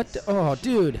 what? Oh,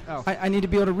 dude. Oh. I need to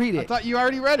be able to read I it. thought you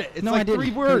already read it. It's No, like I didn't. 3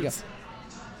 Here we go. words.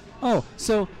 Oh,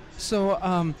 so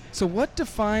what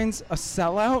defines a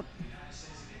sellout?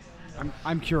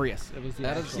 I'm curious. It was the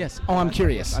That is- actual- Yes. Oh, I'm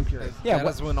curious. I'm curious. Yeah. That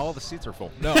what- is when all the seats are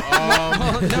full. No,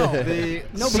 the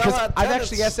No, because sellout- I've that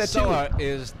actually is- asked that too. sellout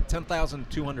is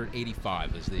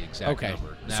 10,285 is the exact Okay.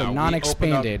 number. So Now, we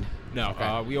non-expanded. opened up- No,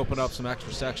 Okay. we opened up some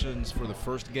extra sections for the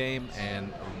first game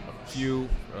and a few,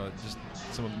 just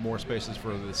some more spaces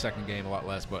for the second game, a lot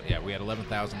less. But yeah, we had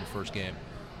 11,000 the first game.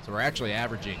 So we're actually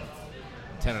averaging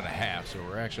 10.5. So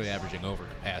we're actually averaging over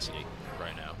capacity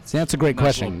right now. See, that's a great Nice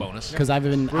question. little bonus. Because I've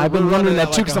been We're wondering running that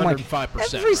at too. like Because I'm like,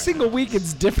 105% every right single week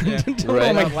it's different. Yeah. Until Right.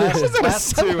 I'm like, last, this isn't a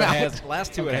last two it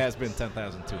sellout. has been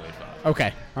 10,285.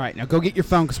 Okay. All right, now go get your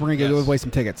phone because we're gonna give Yes. away some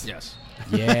tickets. Yes.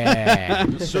 Yeah.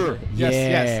 Sure. Yeah.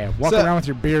 yes. Walk So- Uh, around with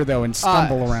your beer though and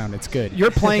stumble around. It's good. Your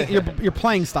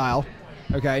playing style,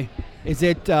 okay? Is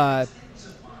it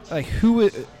like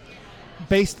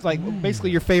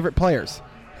basically your favorite players?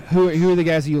 Who are the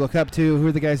guys that you look up to? Who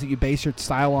are the guys that you base your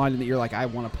style on, and that you're like, I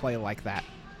want to play like that?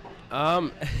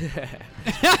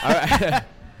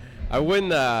 I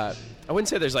wouldn't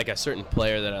say there's like a certain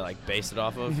player that I like base it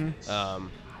off of.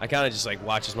 I kind of just like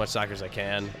watch as much soccer as I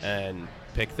can and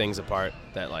pick things apart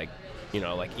that like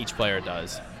each player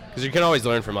does, because you can always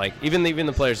learn from like even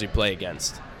the players you play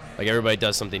against. Like everybody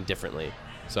does something differently,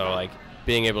 so like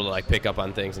being able to like pick up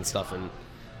on things and stuff and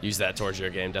use that towards your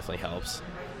game definitely helps.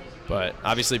 But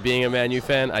obviously, being a Man U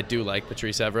fan, I do like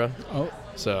Patrice Evra. Oh,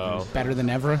 So better than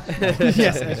ever.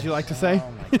 Yes, as you like to say.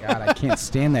 Oh my God, I can't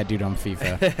stand that dude on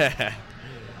FIFA.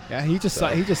 Yeah, he just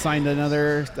signed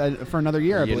another for another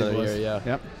year. I believe another it was. year, yeah.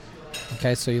 Yep.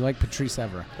 Okay, so you like Patrice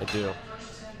Evra? I do.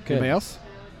 Good. Anybody else?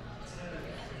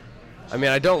 I mean,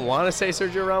 I don't want to say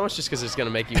Sergio Ramos just because it's going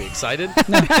to make you excited.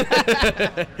 I'm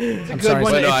good sorry,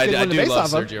 one But sir. no, It's I good one to do base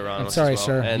love off of. Sergio Ramos. sorry, as well.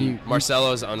 sir. And You-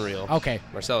 Marcelo's unreal. Okay.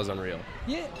 Marcelo's unreal.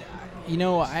 Yeah,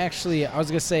 I was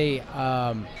gonna say,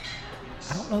 I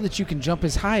don't know that you can jump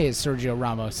as high as Sergio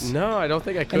Ramos. No, I don't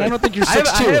think I could. And I don't think you're I have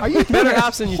 6'2". Are you better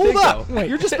hops than you Hold think, up. though. Wait,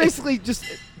 you're just basically just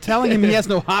telling him he has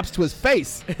no hops to his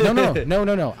face.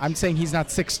 No. I'm saying he's not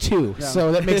 6'2", Yeah.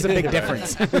 so that makes a big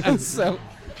difference. So,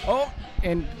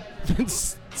 and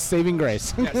saving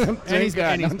grace. Thank he's-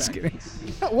 God. and No, he's I'm just back. kidding.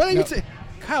 What are you No. saying?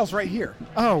 Kyle's right here.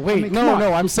 Oh wait, I mean, come on.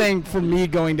 no. I'm saying for me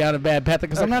going down a bad path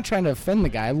because I'm not trying to offend the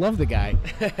guy. I love the guy.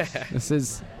 This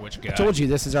is. Which guy? I told you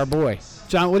this is our boy.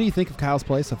 John, what do you think of Kyle's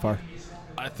play so far?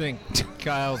 I think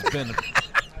Kyle's been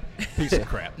a piece of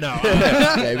crap. No.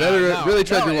 Okay, better really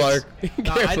tread your water.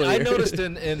 No, Carefully I here. noticed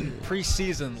in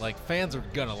preseason, like fans are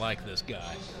gonna like this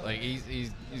guy. Like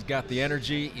he's got the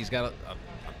energy. He's got a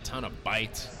ton of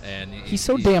bite, and He's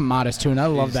so damn modest too, and I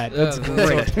love that. That's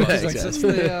great.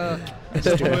 It's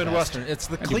the Midwestern. It's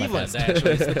the do my Cleveland best.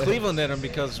 actually. It's the Cleveland in him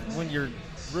because when you're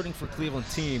rooting for Cleveland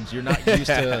teams, you're not used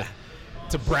to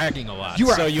bragging a lot. You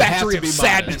are so a you have factory to be of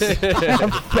sadness.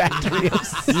 Factory of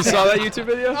You saw that YouTube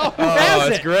video? Oh, who has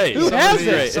it's it? great. Who has It's it?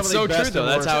 great. Some It's of the so true, best though. and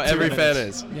That's worst how every fan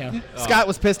minutes. is. Yeah. Scott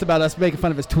was pissed about us making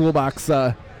fun of his toolbox.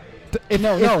 No,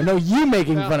 you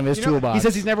making fun of his toolbox. He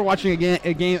says he's never watching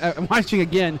watching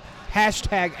again.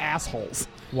 Hashtag assholes.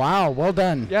 Wow, well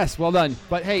done. Yes, well done.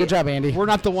 But hey, Good job, Andy. We're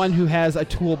not the one who has a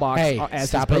toolbox Hey, as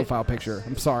stop his it. profile picture.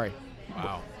 I'm sorry.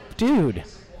 Wow. Dude.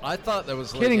 I thought that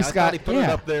was Kidding, I Scott. thought he put it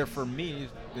Yeah. up there for me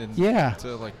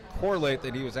to correlate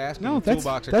that he was asking No, the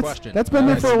toolbox a that's question. that's been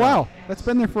there for a That's while. That's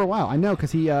been there for a while. I know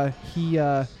because he a he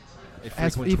frequent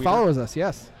tweeter. follows us.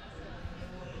 Yes.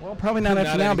 Well, probably not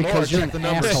after now anymore. because you're Check an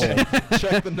the numbers. asshole.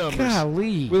 Check the numbers.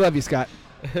 Golly. We love you, Scott.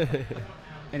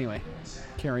 Anyway,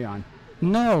 carry on.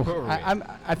 No, Who are we?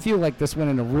 I feel like this went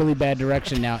in a really bad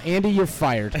direction now. Andy, you're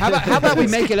fired. How about we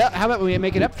make it up? How about we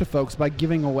make it up to folks by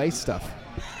giving away stuff?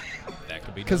 That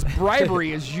could be Because done.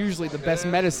 bribery is usually the best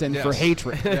medicine for Yes.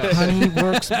 hatred. Yes. Honey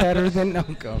works better than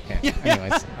okay.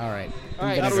 Anyways, all right. All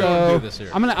right, How do we so wanna do this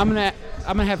here? I'm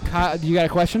gonna have Kyle. Do you got a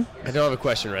question? I don't have a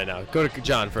question right now. Go to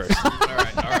John first. all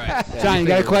right. John, you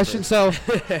got a think question? So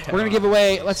we're gonna give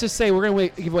away. Let's just say we're gonna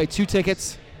give away 2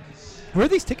 tickets. Where are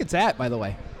these tickets at, by the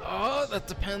way? Oh, that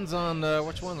depends on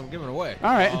which ones I'm giving away.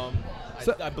 All right.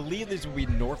 So- I believe these will be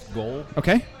North Goal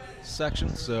Okay.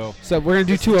 section. So So we're gonna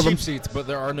do it's 2 the of them. cheap seats, but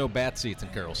there are no bad seats in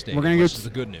Carroll Stadium. We're gonna go which t- is the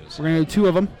good news. We're gonna do 2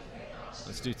 of them.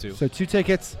 Let's do 2. So 2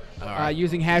 tickets All right.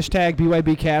 using hashtag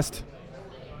BYBcast.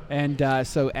 And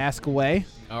so ask away.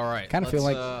 All right. Kind of feel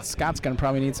like let's, Scott's gonna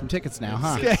probably need some tickets now,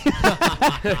 huh?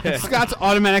 Scott's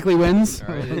automatically wins.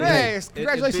 All right. Hey, It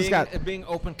congratulations, being, Scott. It being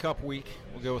Open Cup week,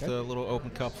 we'll go with a little Open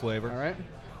Cup flavor. All right.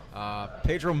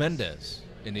 Pedro Mendez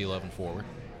in the 11 forward,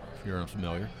 if you're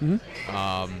unfamiliar. And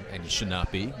you should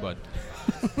not be, but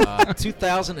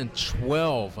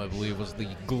 2012, I believe, was the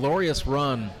glorious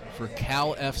run for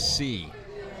Cal FC.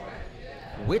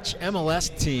 Which MLS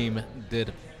team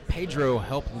did Pedro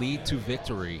help lead to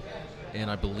victory? And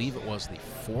I believe it was the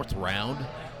 4th round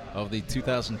of the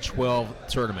 2012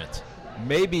 tournament,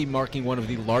 maybe marking one of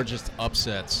the largest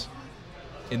upsets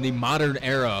in the modern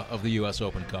era of the U.S.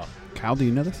 Open Cup. Kyle, do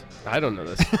you know this? I don't know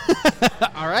this.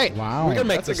 All right. Wow. We're gonna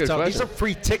make That's a this good tough. These question. are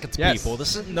free tickets, Yes. people.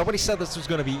 This is nobody said this was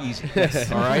gonna be easy.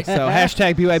 All right. So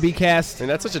hashtag BYBcast. And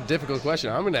that's such a difficult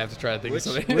question. I'm going to have to try to think of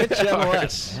something. Which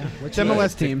MLS? Which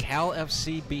MLS did team? Cal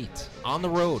FC beat on the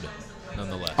road,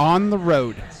 nonetheless. On the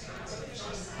road.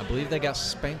 I believe they got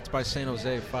spanked by San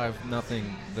Jose 5-0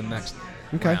 the next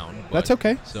Okay. round. but- That's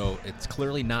okay. So it's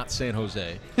clearly not San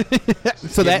Jose.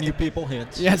 So Giving that you people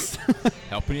hints. yes.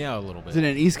 Helping you out a little bit. Is it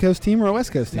an East Coast team or a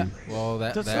West Coast team? Well,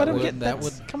 that Just let him would get that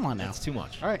that's- would come on now. That's too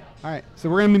much. All right. All right. So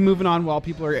we're gonna be moving on while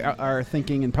people are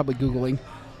thinking and probably Googling.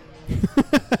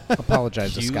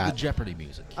 Apologize to Cue the Scott. Jeopardy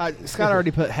music. Scott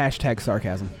already put hashtag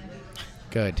sarcasm.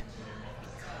 Good.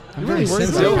 I'm really very worried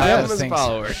sensitive about about that. Have him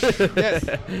those as a things. follower. Yes.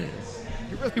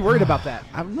 You're really worried about that.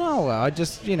 No, I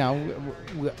just,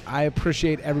 I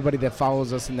appreciate everybody that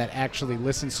follows us and that actually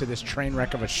listens to this train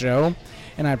wreck of a show.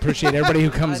 And I appreciate everybody who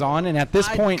comes on. And at this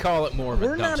I'd point, call it more of a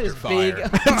we're not dumpster as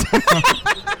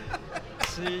fire.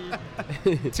 See,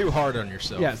 too hard on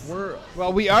yourself. Yes.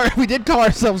 We did call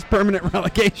ourselves permanent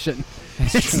relegation.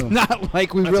 It's true. not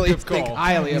like we That's a really good think call.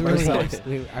 highly of really ourselves.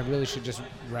 I really should just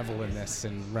revel in this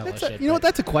and relish it. You know what? but-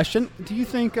 That's a question. Do you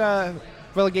think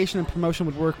relegation and promotion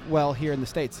would work well here in the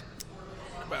States?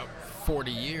 About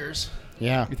 40 years.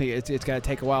 Yeah. You think it's got to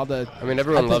take a while to? I mean,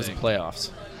 everyone I loves think-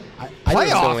 playoffs. I That's the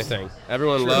Playoffs? only thing.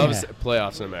 Everyone Sure. loves Yeah.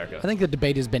 playoffs in America. I think the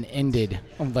debate has been ended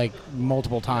like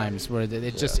multiple times where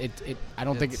it just it I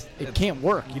don't think it can't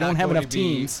work. You don't have enough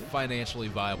teams. Financially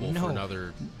viable No. for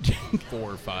another 4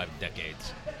 or 5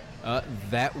 decades.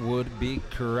 That would be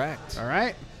correct. All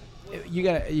right. You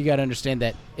gotta understand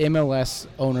that MLS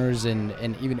owners and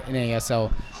even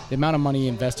NASL, the amount of money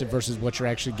invested versus what you're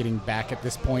actually getting back at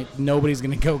this point, nobody's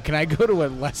gonna go, can I go to a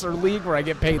lesser league where I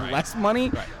get paid Right. less money?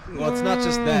 Right. Well, it's not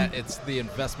just that. It's the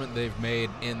investment they've made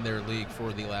in their league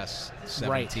for the last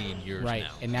 17 years Right. now.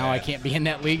 And now I can't be in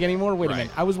that league anymore? Wait a Right.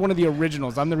 minute. I was one of the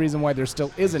originals. I'm the reason why there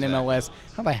still is an MLS.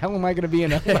 How the hell am I going to be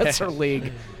in a lesser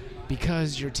league?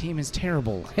 Because your team is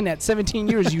terrible. And at 17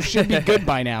 years, you should be good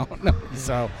by now. No.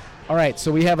 So, all right.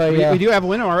 So we have a... We do have a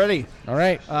winner already. All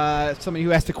right. Somebody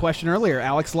who asked a question earlier,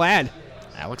 Alex Ladd.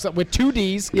 Alex with 2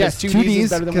 Ds. 'cause Yes, 2 2 Ds is Ds,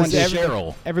 better than 1 'cause D.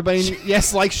 Cheryl. Everybody,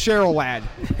 yes, like Cheryl Ladd.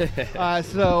 I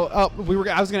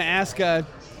was going to ask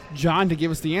John to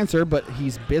give us the answer, but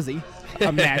he's busy.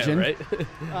 Imagine. right?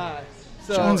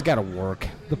 So John's got to work.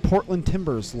 the Portland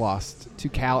Timbers lost to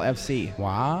Cal FC.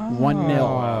 Wow. 1-0.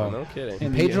 Oh, no kidding.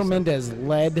 And Pedro the- Mendez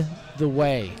led the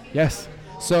way. Yes.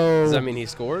 So Does that mean he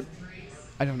scored?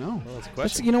 I don't know. Well, that's a let's,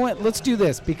 question. you know what? Let's do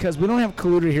this because we don't have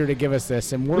Kaluta here to give us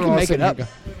this, and we're We can all make it sitting here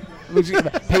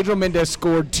up. go- Pedro Mendez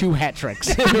scored 2 hat tricks.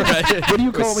 Right. What do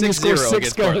you call it when you score 6-0 6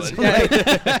 against goals?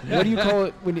 Portland. What do you call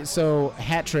it when so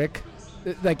hat trick?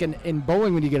 Like in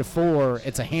bowling, when you get a 4,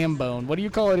 it's a ham bone. What do you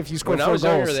call it if you score When 4 I was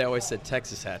goals? younger, they always said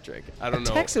Texas hat trick. I don't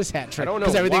know. Texas hat trick. I don't know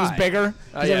because everything's why. bigger.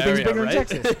 Because everything's bigger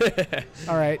right? in Texas.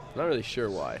 All right, I'm not really sure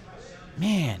why.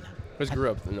 man. I just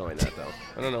grew up knowing that, though.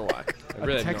 I don't know why. I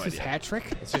really have no Texas idea. hat trick?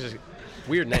 It's just a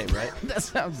weird name, right? That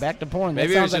sounds back to porn.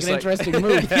 Maybe that it was sounds like an just interesting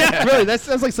move. Yeah, really. That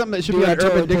sounds like something that should be on Dude, I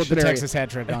Urban totally pulled the Dictionary. Texas hat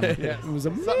trick on it. It was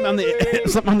a Something on the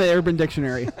something on the Urban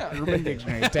Dictionary. Urban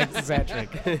Dictionary. Texas hat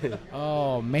trick.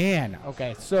 Oh man.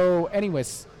 Okay. So,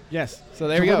 anyways, Yes. So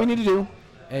there we what go. we need to do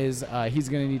is he's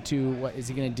going to need to. What is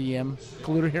he going to DM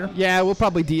Kaluta here? Yeah, we'll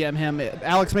probably DM him.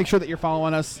 Alex, make sure that you're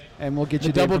following us, and we'll get The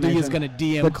you double D is information. going to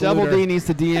DM The Kaluta. double D needs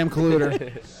to DM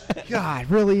Kaluta. God,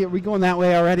 really? Are we going that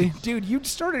way already? Dude, you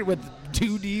started with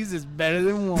 2 D's is better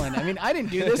than 1. I mean, I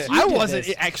didn't do this. You I did wasn't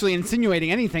this. actually insinuating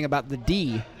anything about the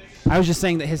D. I was just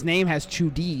saying that his name has 2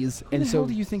 D's, Who and the so hell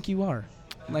do you think you are?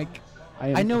 Like,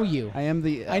 am, I know you. I am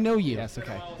the. I know you. Yes.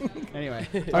 Okay. Anyway.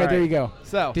 All right, there you go.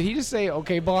 So Did he just say,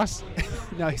 "Okay, boss"?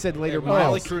 no, he said later. Miley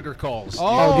Miles. Kruger calls.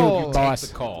 Oh, you dude, take boss.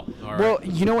 the call. All right. Well,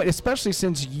 you know what? Especially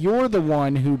since you're the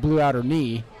one who blew out her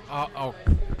knee. oh,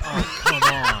 come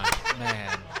on,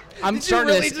 man. I'm Did you starting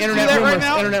really this just do internet that right rumors.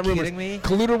 now? Internet rumors. Kidding me?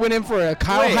 Kaluta went in for a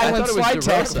Kyle Wait, I Highland thought it was slide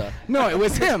test. DeRosa. No, it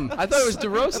was him. I thought it was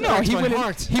DeRosa. No, he my went,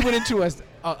 heart. he went into a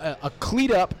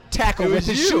cleat up tackle It with was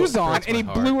his you. shoes on, Hurts and he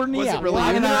my blew heart. her knee Was it out. really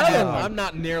live you? in I Ireland. don't I'm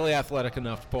not nearly athletic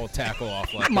enough to pull a tackle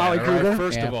off like Molly that. all right? Kruger?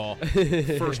 First Yeah. of all, It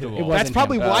That's wasn't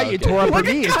probably him. why Oh, you okay. tore up her Look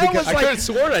at knee. is Kyle because was I could have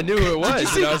sworn I knew who it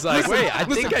was. And I was like, wait, I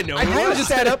think I know who it Kyle was.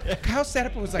 sat up. Kyle sat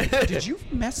up and was like, "Did you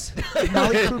mess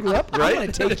Molly Kruger up? Right? I'm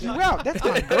gonna take you out. That's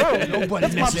my girl.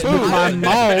 That's my messes boo. with my mom.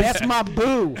 That's my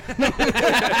boo."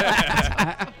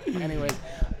 Anyways,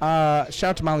 shout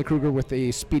out to Molly Kruger with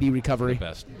the speedy recovery. The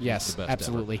best. Yes, The best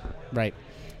absolutely. Right.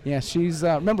 Yeah, she's.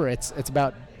 Remember, it's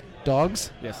about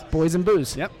dogs, Yes. boys, and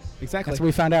booze. Yep. Exactly. That's what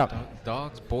we found out.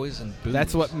 Dogs, boys, and booze.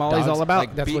 That's what Molly's Dogs, all about.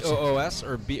 Like That's what she- BOOS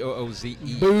or BOOZE?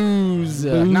 Booze.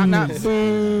 Booze. Not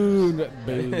food.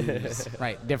 Booze.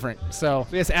 Right, different. So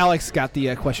Yes, Alex got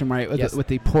the question right with, Yes. with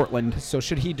the Portland. so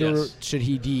should he do Yes. should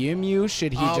he DM you?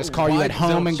 Should he just call you at home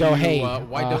don't and go, you, "Hey,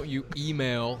 why don't you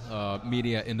email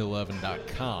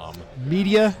media@indie11.com?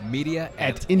 Media Media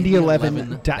At at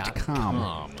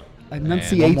indie11.com.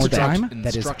 Enunciate One more that. time? That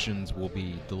is- Instructions will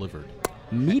be delivered.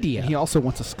 media"? He also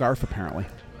wants a scarf, apparently.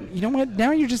 You know what?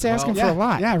 Now you're just asking yeah, for a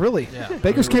lot. Yeah, really. Yeah.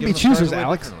 Bakers We're can't be giving the stars choosers, away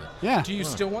Alex. differently. Yeah. Do you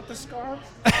still want the scarf?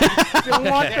 Still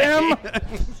want them?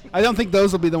 I don't think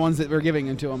those will be the ones that we're giving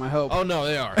them to him, I hope. Oh no,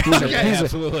 they are. These They are-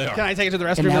 absolutely are. Can I take it to the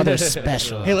restroom? And now then? they're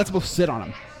special. Hey, let's both sit on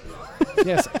them.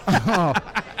 Yes. Oh,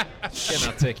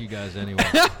 Cannot take you guys anywhere.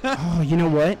 oh, you know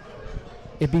what?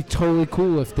 It'd be totally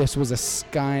cool if this was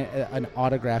an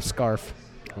autographed scarf.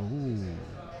 Ooh.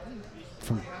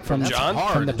 From John?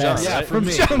 From the John, best. right? For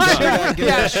me. John. Give me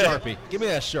that Sharpie. Give me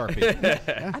that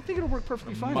Sharpie. I think it'll work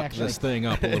perfectly fine, Muck actually. this thing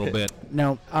up a little bit.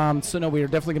 No, so no, we are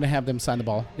definitely going to have them sign the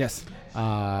ball. Yes.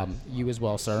 You as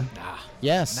well, sir.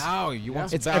 Yes. Now you want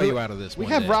some It's value every- out of this. We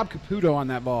one have day. Rob Caputo on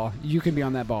that ball. You can be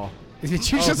on that ball. You Oh,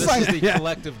 should this sign. is the Yeah.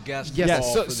 collective guest. Yes.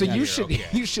 ball So, for so the you year. should Okay.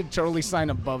 you should totally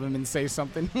sign above him and say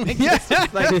something. Ray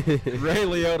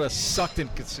Liotta sucked in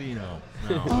Casino.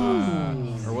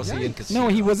 No. Or was he in Casino? No,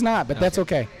 he was not, but that's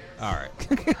okay. All right.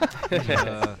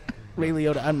 Ray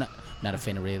Liotta. I'm not a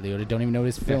fan of Ray Liotta. Don't even know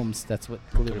his films. That's what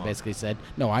Kaluta on. basically said.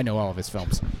 No, I know all of his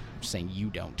films. I'm just saying you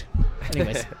don't.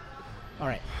 Anyways. All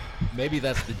right. Maybe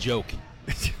that's the joke.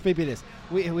 Maybe it is.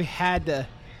 We had to.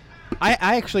 I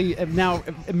actually am now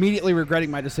immediately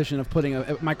regretting my decision of putting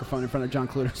a microphone in front of John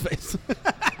Kaluter's face.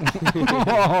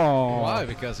 Oh. Why?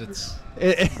 Because it's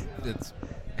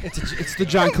It's the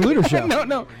John Kaluter show.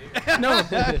 No.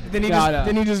 Then he No.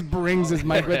 then he just brings his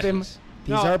mic with him. These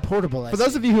No. are portable. For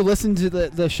those of you who listened to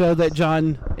the show that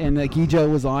John and Guijo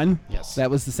was on, Yes.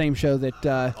 that was the same show that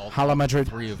all Hala Madrid.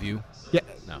 three of you. yeah,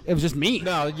 No. it was just me.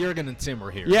 No, Jurgen and Tim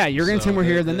were here. Yeah, Jurgen and So Tim were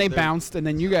here. they're- Then they they're- bounced, and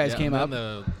then you guys yeah, came and up.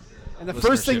 then And the listenership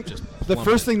first thing, just the first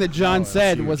plummeted. thing that John that's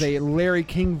said huge. was a Larry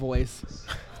King voice.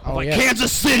 Oh, Like, yeah.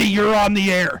 Kansas City, you're on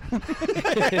the air.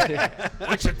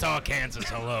 Wichita, Kansas.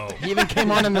 Hello. He even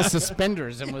came on in the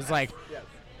suspenders and was like,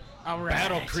 all right.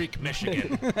 Battle Creek,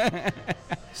 Michigan.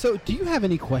 So, do you have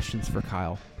any questions for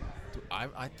Kyle?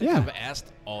 I think Yeah. I've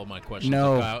asked all my questions.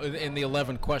 No. Kyle, in the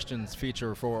 11 questions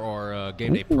feature for our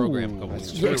game day program. a couple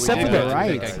weeks true. ago. Except I for think the I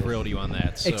rights. grilled you on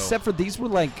that. So. Except for these were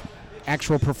like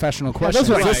actual professional Yeah, questions.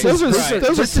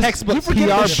 those are textbook PR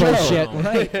bullshit.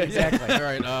 Right, exactly. All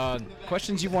right.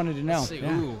 Questions you wanted to know. Let's see.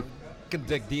 Ooh, can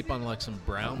dig deep on like some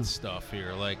Brown stuff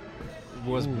here. Like,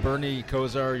 was Bernie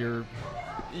Kosar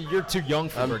you're too young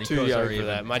for Bernie Kosar? I'm too young for even.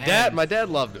 that. My dad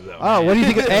loved him though. Oh, what do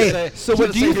you think? Hey, so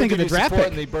what do you think of the draft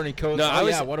pick? The Bernie Kosar.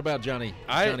 No, What about Johnny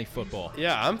Football?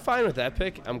 Yeah, I'm fine with that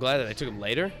pick. I'm glad that I took him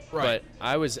later. Right. But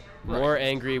I was more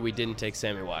angry we didn't take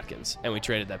Sammy Watkins and we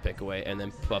traded that pick away, and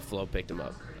then Buffalo picked him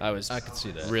up. I could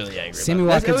see that. Really angry. Sammy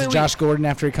about Watkins and Josh Gordon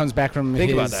after he comes back from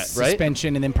his about that, right?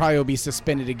 suspension, and then probably will be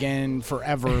suspended again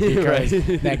forever because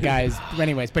that guy's.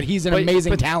 Anyways, but he's an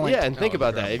amazing talent. Yeah, and think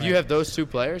about that. If you have those two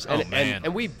players,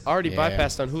 and we already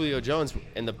bypassed on Julio Jones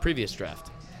in the previous draft,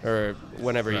 or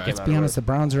whenever he came out. Let's be honest, the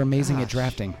Browns are amazing at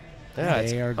drafting. Yeah,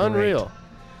 they are unreal. Great.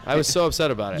 I was so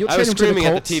upset about it. You'll I was trade him to the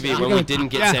screaming at the Colts? TV when we didn't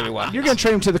get Sammy Watkins. You're going to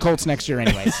trade him to the Colts next year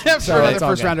anyways. For another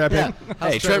first round draft pick.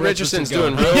 Hey, Trent Richardson's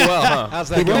doing real well, huh? How's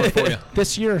that going for you?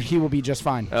 This year, he will be just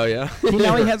fine. Oh, yeah?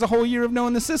 Now he has a whole year of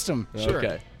knowing the system. Sure.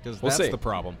 Okay. Because We'll that's see. the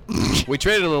problem. We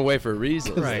traded him away for a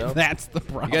reason. Right. You know? That's the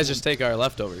problem. You guys just take our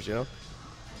leftovers, you know?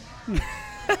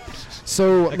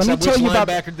 So let me tell you about.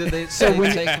 Did they So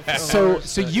when, take so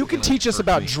you can teach us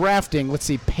about drafting. Let's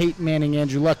see, Peyton Manning,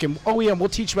 Andrew Luck, and we'll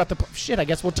teach you about the shit. I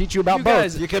guess we'll teach you about You both.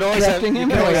 guys- You could always have Drafting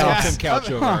and Tim playoffs. Couch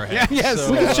over our head. Yes,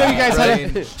 So, we can show you guys how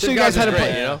to Tim show you guys how to Couch is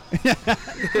play. great, you know?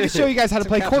 We can show you guys how to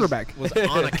play Couch quarterback. was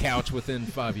on a couch within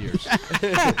 5 years.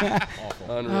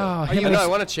 Awful. Unreal. Oh, him and I his-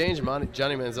 want to change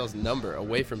Johnny Manziel's number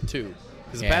away from 2.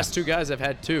 Because Yeah. the past 2 guys I've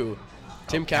had 2,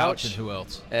 Tim And Couch who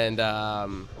else? and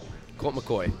Colt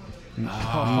McCoy.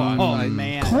 Oh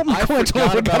man. Colt I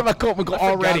McCoy. forgot About Colt McCoy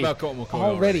already. about Colt McCoy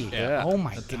Already. Yeah. Oh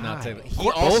my I did god. not say that. He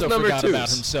Both also number forgot about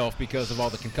twos. himself because of all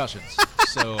the concussions.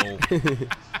 So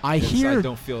I I hear.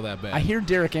 don't feel that bad. I hear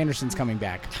Derek Anderson's coming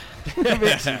back.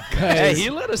 Hey, he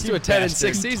led us to a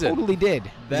 10-6 season. Totally did.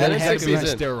 that Ten had and to six be on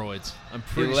season. steroids. I'm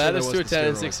He pretty led sure us that to a was the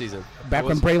 10-6 steroids. season. Back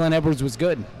when Braylon Edwards was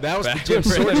good. That was Back the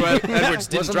Jim when Sorgi. Edwards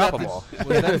didn't Wasn't drop that a ball.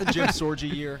 Was that the Jim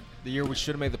Sorgi year? The year we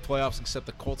should have made the playoffs, except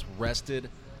the Colts rested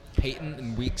Peyton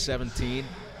in Week 17,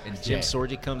 and Jim Yeah.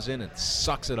 Sorgi comes in and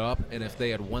sucks it up. And if they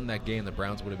had won that game, the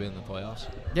Browns would have been in the playoffs.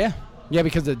 Yeah. Yeah,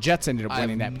 because the Jets ended up I've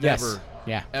winning that. never, Yes.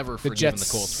 Yeah. ever The forgiven Jets.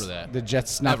 the Colts for that. The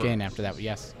Jets snuck Ever. in after that.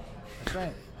 Yes. That's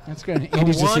right. That's good. The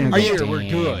Andy's just one here. year we're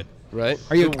good. Right?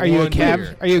 Are you The a one Cavs?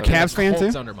 year. Are you a Okay. Cavs fan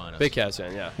Colts too? undermine us. Big Cavs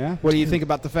fan, yeah. Yeah. What do you think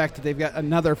about the fact that they've got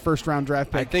another first round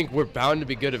draft I pick? think we're bound to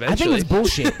be good I eventually. think it's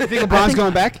bullshit. You think LeBron's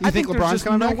coming back? You I think there's LeBron's just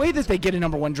coming no back? way that they get a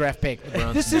number 1 draft pick.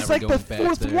 LeBron's This is never like the going back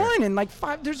 4th there. one in like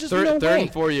 5. There's just Third no way.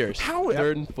 and 4 years. How?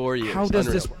 Third and 4 years. How does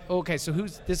Unreal. this? Okay, so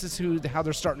this is how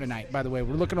they're starting tonight. By the way,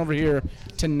 we're looking over here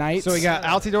tonight. So we got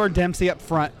Altidore, Dempsey up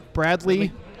front,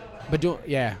 Bradley,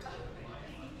 yeah.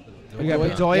 we got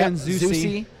Bedoya and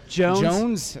Zusi,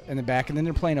 Jones in the back, and then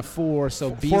they're playing a 4.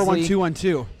 So Beasley.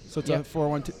 4-1-2-1-2. So it's Yep. a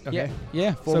 4-1-2. Okay.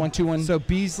 Yeah. 4-1-2-1. So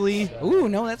Beasley. Ooh,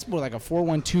 no, that's more like a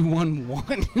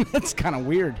 4-1-2-1-1. That's kind of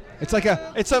weird. It's a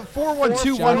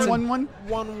 4-1-2-1-1-1.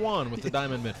 1-1 with the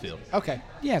diamond midfield. Okay.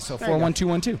 Yeah, so There you go.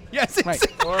 4-1-2-1-2. Yes. It's, Right.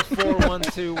 Or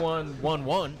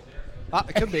 4-1-2-1-1-1.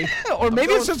 it could be. Or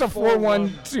maybe it's going just a 4-1.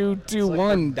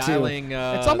 4-1-2-2-1. Dialing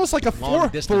It's almost like a long 4.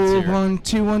 distance here.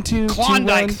 4-1-2-1-2.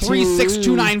 Klondike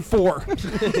 36294.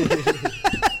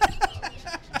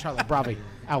 Charlie Bravo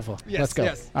Alpha. Yes, Let's go.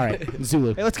 yes. All right,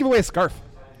 Zulu. Hey, let's give away a scarf.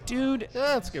 Dude,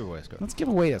 Let's give away a score. let's give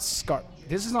away a scarf.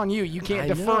 This is on you. You can't I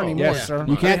defer know. anymore, Yeah. sir.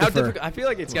 You can't how defer. difficult? I feel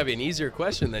like it's got to be an easier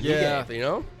question than Yeah. you gave, you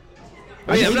know?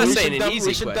 I mean, I'm not we saying should an dumb- easy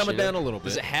we should dumb question. it down a little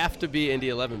Does bit. it have to be Indy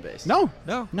 11 based? No.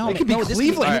 No. No, It could be no, this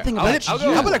Cleveland. Could be anything All right, about I'll you.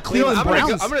 go- How about a Cleveland I'm gonna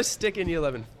Browns? I'm going to stick Indy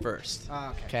 11 first.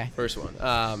 Okay. First one.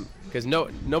 Because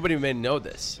nobody may know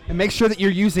this. And make sure that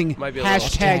you're using Might be a little-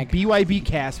 hashtag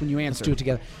BYBcast when you answer. Let's do it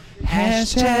together.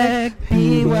 Hashtag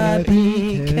BYBcast.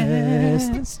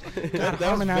 That was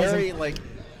harmonizing. very, like,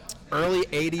 early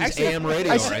 80s Actually, AM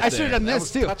radio I right should have done there. this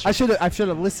That too. was I should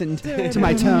have listened to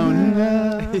my tone.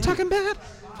 Talking about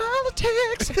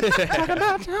politics. Talking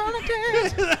about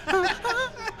politics.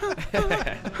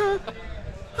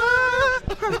 All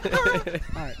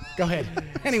right, go ahead.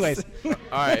 Anyways, All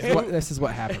right. This is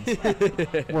what happens.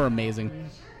 we're amazing.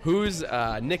 Whose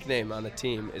nickname on the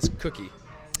team is Cookie?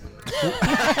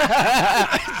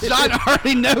 John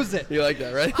already knows it. You like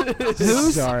that, right?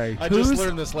 Sorry. I just Who's-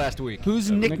 learned this last week.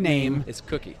 Whose nickname It's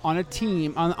Cookie. on a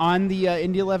team on the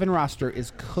Indy 11 roster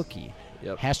is Cookie?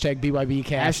 Yep. Hashtag BYBcast.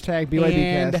 Hashtag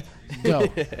BYBcast. And go.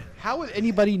 How would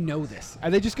anybody know this?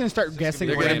 Are they just going to start guessing?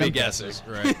 They're going to be random? guessing.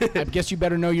 Right. I guess you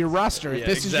better know your roster. Yeah, If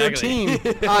this exactly. is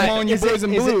your team, come on, you boys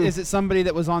in blue. Is it somebody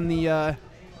that was on the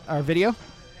our video?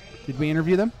 Did we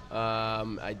interview them?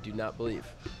 I do not believe.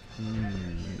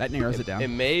 That narrows it down. It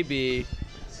may be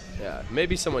Yeah,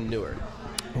 maybe someone newer.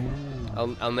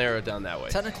 I'll narrow it down that way.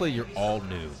 Technically, you're all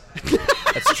new.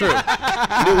 That's true. Newer,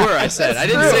 I said. I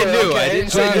didn't say new. I didn't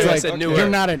say new. I said newer. You're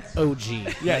not an OG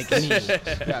like me.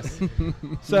 Yes.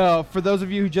 So, for those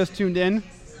of you who just tuned in,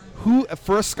 who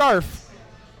for a scarf,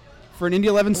 for an Indy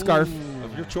 11 scarf,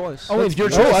 Of your choice. of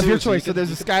your choice. So there's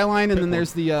the Skyline, and then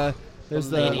there's the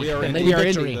Lady. We are in Lady Lady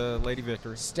Victory. The Lady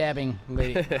Victory. Stabbing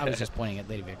Lady. I was just pointing at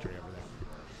Lady Victory over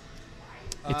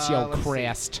there. It's your let's see.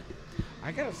 crest.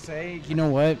 I gotta say, you know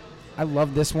what? I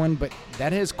love this one, but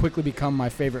that has quickly become my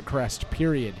favorite crest,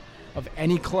 period, of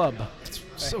any club. It's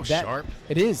so That- sharp.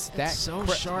 It is. That So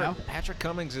cre- sharp. no? Patrick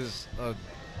Cummings is a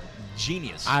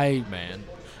genius. Man.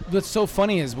 What's so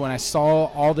funny is when I saw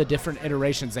all the different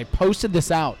iterations, they posted this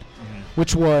out,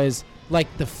 which was like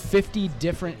the 50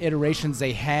 different iterations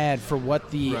they had for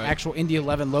what the Right. actual Indy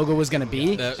 11 logo was going to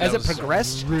be That as it was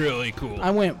progressed. really cool.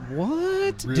 I went,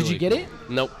 what? Did Really you get it?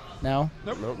 Nope. No?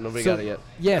 Nope. Nobody So- got it yet.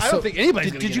 Yeah. I don't think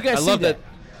anybody's Did, gonna did you get it. guys I see love that?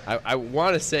 I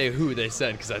want to say who they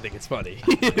said because I think it's funny.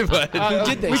 But Who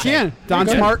did they We say? can. Don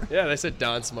Okay. Smart. yeah, they said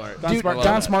Don Smart. Don Dude, Smart.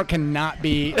 Don Smart cannot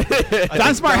be.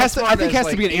 Don Smart has to. I think has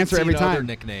to be an answer every Other time.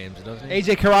 nicknames, doesn't he?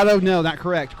 AJ Corrado, no, not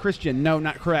correct. Christian, no,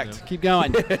 not correct. Keep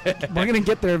going. We're gonna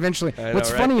get there eventually. I know,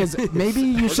 What's right? funny is maybe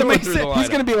you should. going through the He's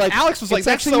lineup. gonna be like Alex was like, "It's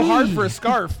 "That's actually so hard me." for a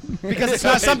scarf because it's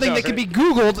not something know, that can be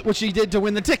Googled, which he did to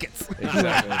win the tickets."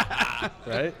 Exactly.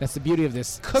 Right? That's the beauty of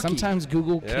this. Cookie. Sometimes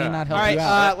Google Yeah. cannot All help right, you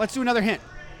out. let's do another hint.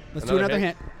 Let's do Another another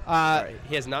hint? hint. All right.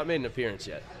 He has not made an appearance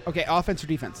yet. Okay, offense or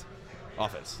defense?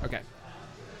 Offense. Okay.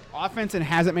 Offense and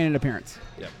hasn't made an appearance.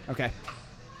 Yep. Okay.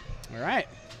 All right.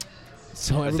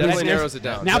 So That everybody's definitely there. narrows it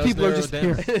down. Now Does people are narrow just it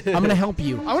down. here. I'm gonna help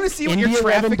you. I want to see what your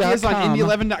traffic is on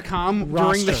Indy11.com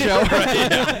during the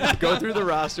roster. show. Go through the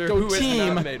roster. Go Who has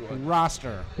team not made one?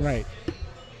 roster. Right.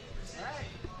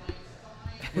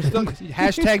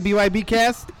 Hashtag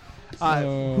BYBcast.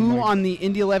 Oh, Who my- on the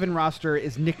Indy 11 roster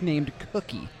is nicknamed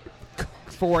Cookie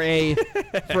for a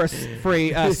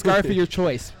scarf of your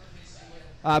choice?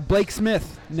 Blake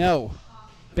Smith, no.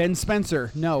 Ben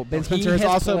Spencer, no. Ben He Spencer has has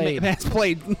also played. has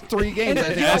played 3 games. I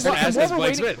think. As While has we're Blake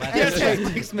waiting- Smith. Hashtag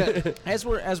Blake Smith.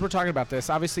 As we're talking about this,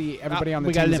 obviously everybody on the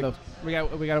we got team. a is limbo.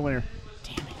 We got a winner.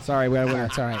 Damn it. Sorry, we got a winner.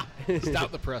 It's all right.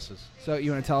 Stop the presses. So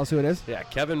you want to tell us who it is? Yeah,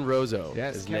 Kevin Rozo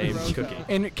Yes, is Kevin named Rozo. Cookie.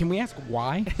 And can we ask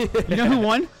why? You know who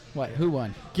won? What? Who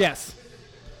won? Guess.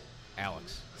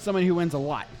 Alex. Someone who wins a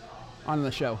lot on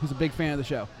the show. Who's a big fan of the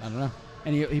show, I don't know.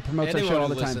 and he promotes our Anyone show all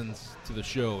who the time. listens to the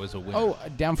show is a winner. Oh,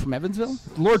 down from Evansville.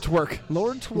 Lord Twerk.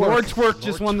 Lord Twerk. Lord Twerk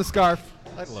just won the scarf.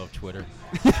 I love Twitter.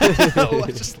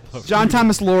 John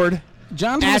Thomas Lord.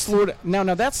 John Thomas Lord. No,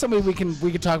 that's somebody we can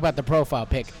talk about the profile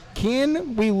pic.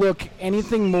 Can we look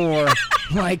anything more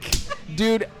like,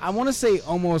 dude? I want to say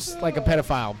almost like a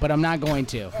pedophile, but I'm not going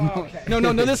to.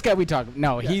 No. This guy we talk.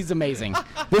 No, he's amazing.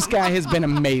 This guy has been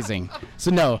amazing.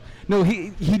 So no,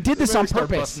 he did this on Start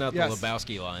purpose. busting out Yes. the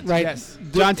Lebowski lines. Right. Yes.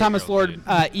 John Thomas Lord.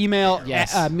 Email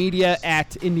Yes. media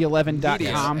at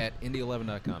indy11.com. At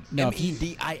indy11.com. No, if you-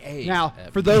 MEDIA. Now,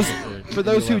 at for those Indy11. for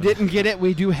those who didn't get it,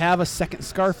 we do have a second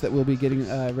scarf that we'll be getting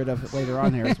rid of later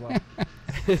on here as well.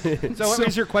 So what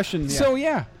was your question? So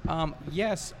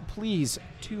yes, please,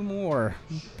 2 more.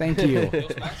 Thank you.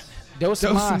 Dos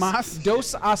Dos más. más?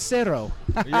 Dos a cero.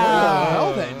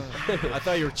 well then. I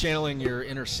thought you were channeling your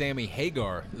inner Sammy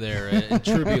Hagar there in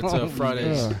tribute to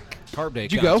Friday's yeah. Carb Day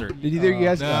Did you go? concert. Did either of you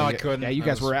guys? No, I couldn't. Yeah, you I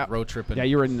guys was were out road tripping. Yeah,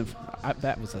 you were in the.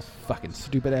 That was a fucking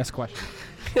stupid ass question.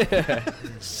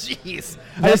 Jeez.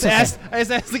 I just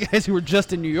asked the guys who were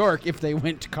just in New York if they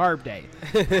went to Carb Day.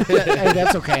 Hey,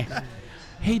 that's okay.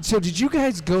 Hey, so did you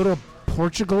guys go to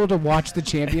Portugal to watch the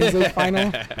Champions League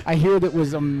final? I hear that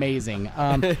was amazing.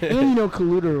 And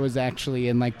Kaluder was actually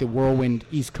in like the Whirlwind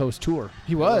East Coast tour.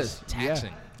 He was.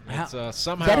 taxing. It's,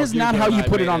 somehow That is not how Hugo you and I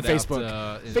put it made on out,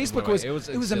 Facebook. in Facebook a way. was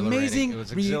it was amazing, It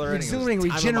was exhilarating. exhilarating,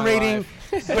 It was the time of my regenerating.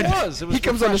 life. It was. It was He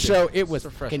comes on the refreshing. show. It was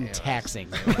Refreshing. fucking taxing.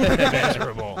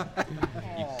 Miserable.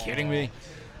 You kidding me?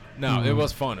 No, it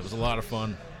was fun. It was a lot of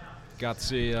fun. Got to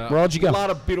see Where'd you go? a lot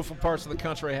of beautiful parts of the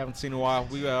country I haven't seen in a while.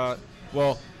 We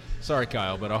sorry,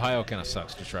 Kyle, but Ohio kind of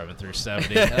sucks just driving through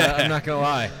 70. I'm not gonna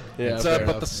lie. Yeah, It's, fair but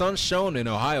enough. the sun shone in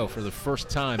Ohio for the first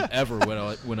time ever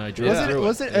when I drove Yeah. through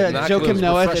Was it Not Joakim close.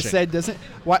 Noah that Refreshing. said, "Doesn't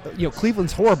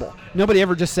Cleveland's horrible. Nobody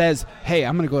ever just says, hey,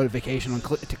 I'm going to go to vacation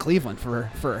to Cleveland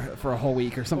for a whole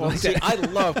week or something Well, like see, that." I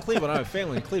love Cleveland. I have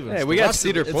family in Cleveland. Hey, It's we the got rest of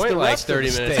Cedar it's Point the like rest of 30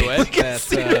 the minutes state away.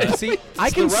 that, see, I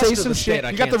it's can the rest say of some the shit. state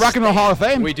I You got the can't Rock and Roll stand. Hall of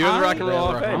Fame. We do have the Rock and Roll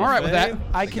Hall of Fame. I'm all right with that.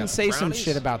 I They can got say some brownies.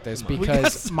 shit about this Come on.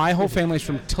 because my whole family's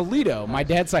from Toledo. Toledo. My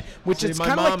dad's side, which See, is my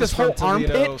kind of like this whole mom's from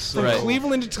Toledo, armpit so- from Right.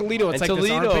 Cleveland to Toledo. It's And like this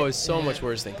Toledo armpit. is so much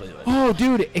worse than Cleveland. Oh,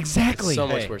 dude, exactly. So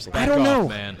much worse than I Cleveland. don't Back know. off,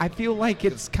 man. I feel like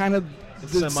it's kind of the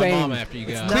Send my same. mom after you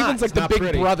guys. Cleveland's like It's the not big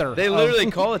pretty. brother. They of-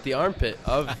 literally call it the armpit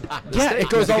of the Yeah, state. it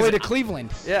goes all the way to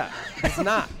Cleveland. Yeah, it's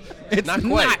not. It's not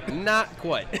quite. Not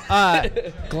quite.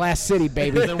 Glass City,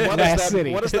 baby. Then what Glass does, City.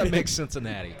 that, what does that make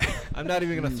Cincinnati? I'm not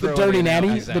even going to throw The Dirty any Natty.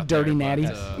 analogies The out there, Dirty but, Natty.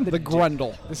 The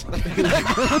Grundle.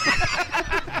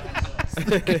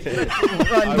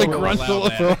 I The will allow Grundle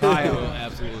that. of I will Ohio.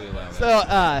 absolutely allow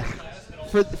that.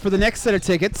 So, for the next set of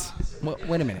tickets,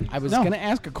 Wait a minute. I was No. going to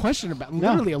ask a question about, No.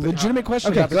 literally a legitimate question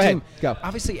Okay, about the go ahead. team. Go.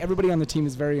 Obviously, everybody on the team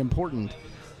is very important.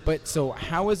 But so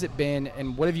how has it been,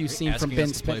 and what have you seen from Asking Ben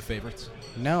us to play Spencer? favorites.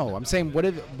 No, I'm saying what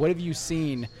have you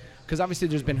seen? Because obviously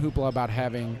there's been hoopla about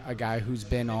having a guy who's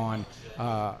been on,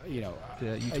 The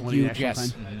U20 you- national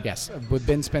yes, team. yes, with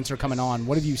Ben Spencer coming on.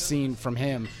 What have you seen from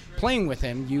him playing with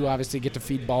him? You obviously get to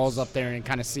feed balls up there and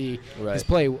kind of see his Right.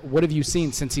 play. What have you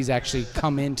seen since he's actually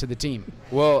come into the team?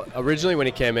 Well, originally when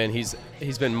he came in, he's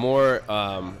been more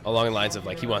along the lines of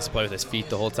like he wants to play with his feet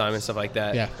the whole time and stuff like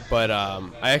that. Yeah. But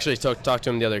I actually talked to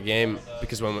him the other game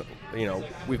because when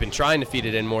we've been trying to feed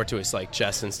it in more to his like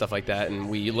chest and stuff like that, and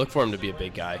we look for him to be a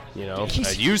big guy.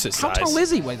 Use his How size. tall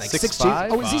is he? What, like 6'2"? 6'5"?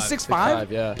 Oh, is he 6'5"?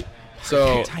 6'5", yeah.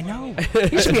 So I know.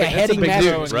 He should be a heading big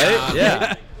master. dude, right?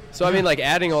 Yeah. So I mean, like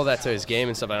adding all that to his game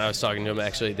and stuff. And I was talking to him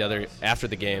actually after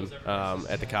the game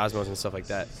at the Cosmos and stuff like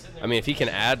that. I mean, if he can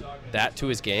add that to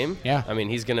his game, Yeah. I mean,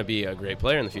 he's going to be a great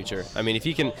player in the future. I mean, if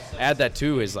he can add that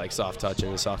to his like soft touch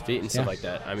and his soft feet and stuff Yeah. like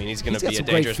that, I mean, he's going He's to got be a some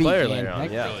great dangerous feet, player man. later on.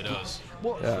 That Yeah. Really does.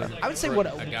 Well, I would say For what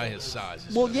a guy his size.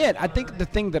 Well, yeah, I think the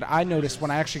thing that I noticed when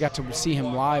I actually got to see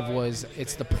him live was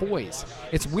it's the poise.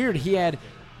 It's weird. He had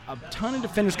a ton of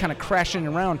defenders kind of crashing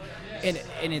around, and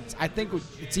I think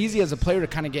it's easy as a player to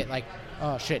kind of get like,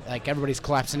 oh shit, like everybody's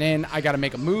collapsing in. I got to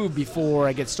make a move before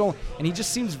I get stolen, and he just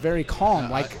seems very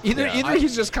calm. Like either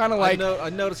he's just kind of like, I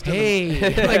noticed. hey,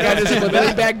 like I just a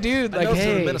laid back dude. I Like noticed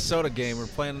in hey, the Minnesota game, we're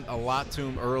playing a lot to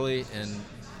him early and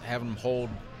having him hold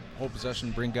possession,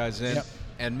 bring guys in. Yep.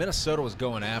 And Minnesota was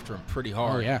going after him pretty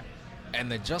hard. Oh yeah,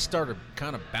 And they just started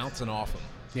kind of bouncing off him.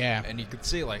 yeah. And you could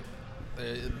see like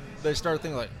they started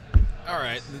thinking like, all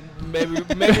right, maybe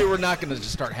we're not going to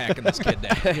just start hacking this kid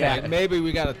down. Yeah. Like, maybe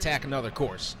we got to attack another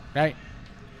course. Right.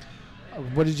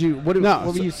 What did you? What, No, what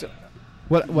were so- you?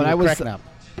 What you were I was cracking up.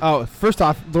 Oh, first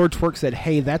off, Lord Twerk said,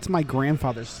 "Hey, that's my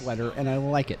grandfather's sweater, and I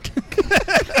like it."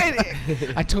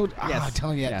 I told. Yes. I'm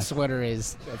telling you, Yes. that sweater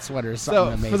is something So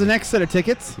amazing. for the next set of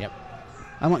tickets, Yep.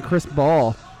 I want Chris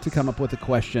Ball to come up with a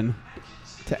question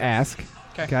to ask.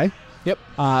 Okay. Yep.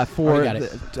 For Already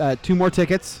got 2 more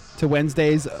tickets to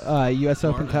Wednesday's U.S.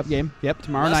 Open night. Cup game. Yep,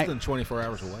 tomorrow Less night. than 24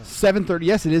 hours away. 7:30.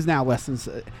 Yes, it is now less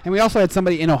than. And we also had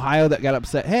somebody in Ohio that got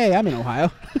upset. Hey, I'm in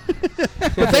Ohio.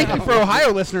 But thank you for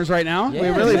Ohio listeners right now. we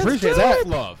Yeah, really that's appreciate true.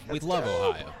 that. We love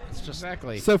Ohio. It's just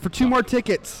Exactly. So for 2 more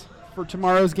tickets for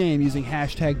tomorrow's game using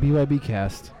hashtag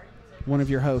BYBcast, one of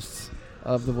your hosts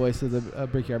of the Voice of the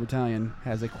Brickyard Battalion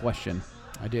has a question.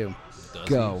 I do.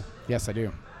 Go. Yes, I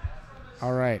do.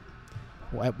 All right.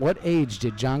 At what age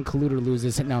did John Kaluter lose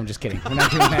his? No, I'm just kidding. We're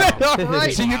not doing that. All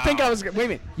right. So you think I was? Wait a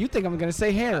minute. You think I'm going to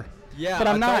say hair? Yeah, but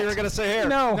I'm I not. thought you were going to say hair.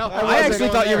 No, No, I I wasn't. actually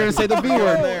thought you were going to say the V We're word.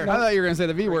 going there. I thought you were going to say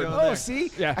the V word. going Oh, there.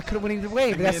 see? Yeah. I could have went either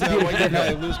way, but that's the You know, beauty. what,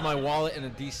 I lose my wallet in a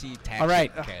DC taxi All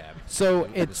right. cab. So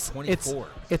It was it's 24.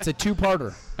 it's a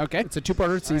two-parter. Okay. It's a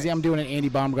two-parter. It's easy. I'm doing an Andy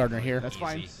Baumgartner here. That's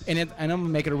fine. And I'm going to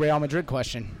make it a Real Madrid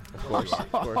question. Of course.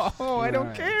 Of course. Oh, I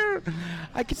don't care.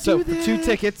 I could So do for this. 2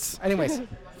 tickets Anyways,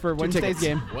 for Wednesday's tickets.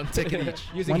 game One ticket each.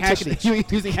 using One ticket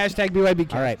using hashtag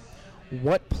BYBcast. all right.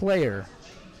 What player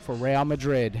for Real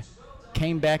Madrid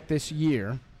came back this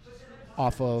year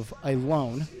off of a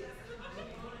loan?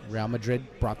 Real Madrid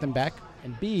brought them back.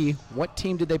 And B, what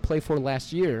team did they play for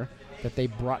last year that they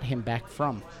brought him back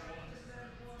from?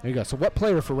 There you go. So what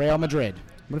player for Real Madrid?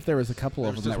 What if there was a couple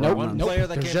of There's them just that were one on? nope. player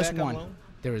that There's came just back on one. loan?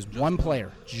 There is one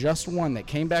player, just one that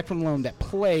came back from loan that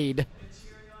played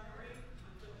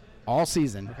all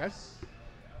season. Okay.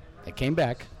 That came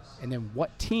back, and then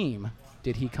what team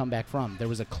did he come back from? There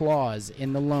was a clause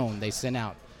in the loan they sent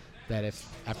out that if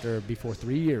before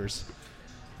 3 years,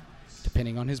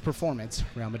 depending on his performance,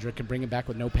 Real Madrid can bring him back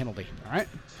with no penalty. All right.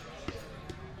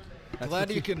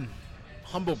 Glad you can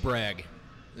humble brag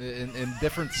in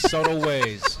different subtle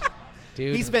ways.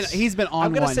 Dude, He's been on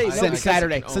I'm gonna one say no, since because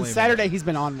Saturday. I can Since only Saturday, he's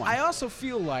been on one. I also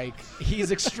feel like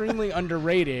he's extremely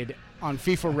underrated on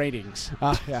FIFA ratings.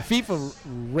 Yeah. FIFA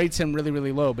rates him really,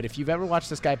 really low, but if you've ever watched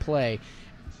this guy play,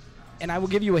 and I will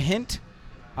give you a hint,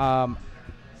 I'd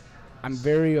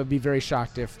be very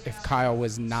shocked if Kyle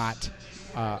was not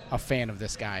a fan of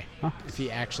this guy if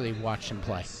he actually watched him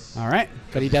play. All right.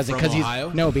 But he doesn't From because he's Ohio?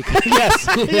 no because yes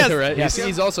Yeah, right. Yes.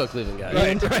 He's also a Cleveland guy.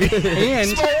 and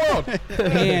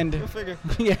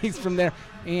yeah, he's from there.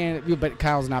 But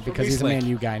Kyle's not because he's a Eastlake. Man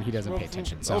U guy and he doesn't pay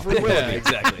attention. So Yeah,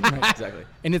 exactly. Exactly.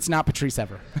 and it's not Patrice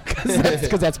Ever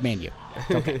because that's Man U.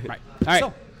 Okay. Right. All right.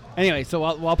 So- Anyway, so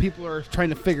while people are trying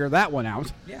to figure that one out,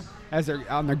 as they're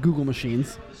on their Google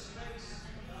machines,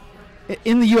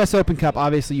 in the U.S. Open Cup,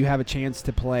 obviously you have a chance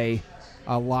to play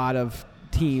a lot of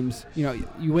teams. You know,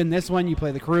 you win this one, you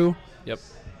play the Crew. Yep.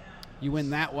 You win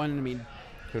that one. I mean,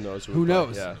 Who knows? who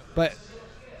knows? Yeah. But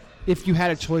if you had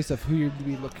a choice of who you'd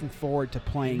be looking forward to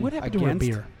playing What happened against,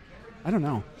 to our beer? I don't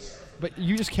know. But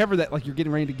you just covered that like you're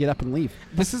getting ready to get up and leave.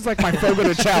 This is like my Fogo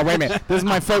de Chao. Wait a minute. This is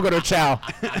my Fogo de Chao,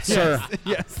 sir.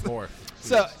 Yes. 4.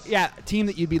 So, yeah, team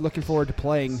that you'd be looking forward to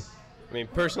playing I mean,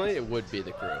 personally, it would be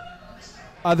the Crew.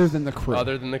 other than the Crew.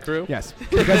 Other than the Crew? Yes.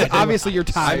 Because obviously you're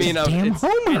tied. I mean, Damn it's-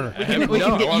 homer. we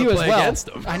can get I wanna you as play well. against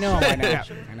them. I know. I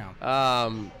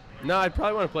know. No, I'd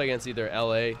probably want to play against either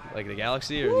LA, like the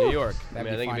Galaxy, or New York. I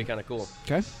That'd mean, I be think it'd be fun. kind of cool.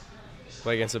 Okay.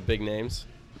 Play against some big names.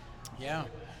 Yeah.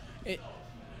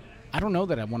 I don't know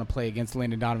that I want to play against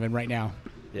Landon Donovan right now.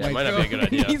 Yeah, it might not be a good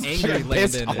idea. He's Angry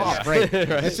pissed Landon off, is right.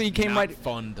 That's so he came Not right.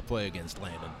 fun to play against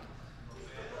Landon.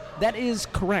 That is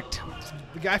correct.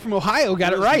 The guy from Ohio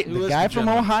got it right. Who The is guy the from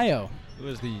gentleman? Ohio. Who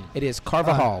is the It is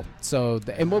Carvajal. So,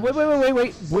 and wait.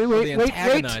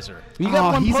 antagonizer? You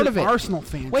got one he's part an of it. Arsenal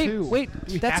fan, too. Wait.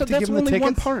 Do we That's have to that's give him the only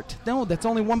one tickets? part. No, that's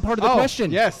only one part of the Oh, question.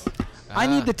 yes. I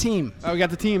need the team. Oh, we got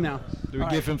the team now. Do we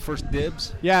give him first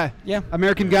dibs? Yeah. Yeah.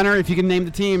 American Gunner, if you can name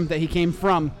the team that he came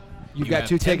from, you've You got have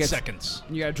 2 10 tickets. seconds.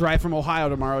 You got to drive from Ohio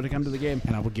tomorrow to come to the game.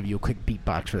 And I will give you a quick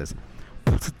beatbox for this.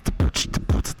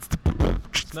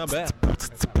 It's not bad.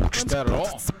 Not bad at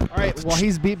all. All right, while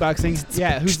he's beatboxing,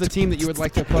 yeah, who's the team that you would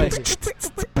like to play? It's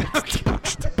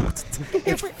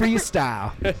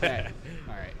freestyle.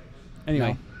 All right.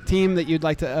 Anyway, team that you'd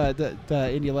like to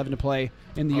the Indy 11 to play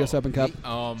in the U.S. Open Cup.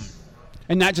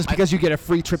 And not just because you get a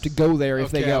free trip to go there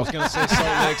if they I go. was going to say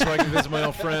Salt Lake so I can visit my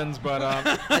old friends, but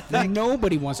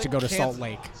Nobody wants to go to Salt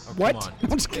Lake. oh, What?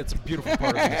 Come on. It's a beautiful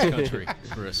part of this country,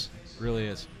 Chris. Really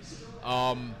is.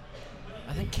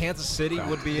 I think Kansas City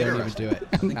would be Don't even interesting. do it.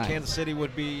 I think Nice. Kansas City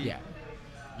would be. Yeah.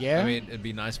 Yeah. I mean, it'd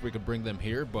be nice if we could bring them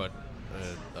here, but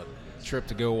a trip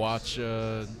to go watch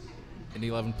Indy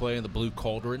 11 play in the Blue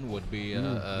Cauldron would be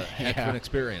a heck of an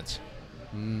experience.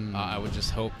 I would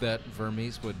just hope that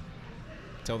Vermes would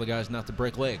tell the guys not to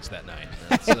break legs that night.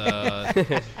 That's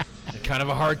they're kind of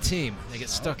a hard team. They get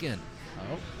stuck in.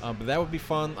 But that would be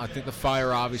fun. I think the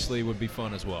Fire obviously would be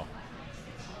fun as well.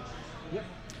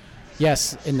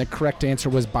 Yes, and the correct answer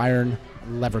was Bayern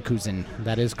Leverkusen.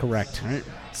 That is correct. Right.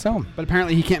 So, But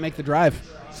apparently he can't make the drive,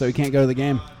 so he can't go to the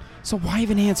game. so why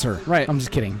even answer? Right. I'm just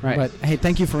kidding. Right. But hey,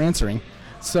 thank you for answering.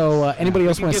 So, anybody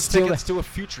else He can want to get steal tickets that? to a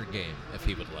future game if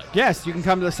he would like. Yes, you can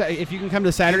come to if you can come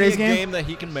to Saturday's Give me a game. that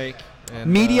he can make.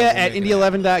 And, Media we'll at make it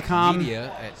Indy11.com,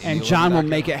 Media at and John will Indy11.com.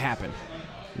 make it happen.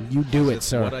 You do it, That's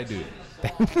sir. what I do.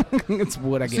 It's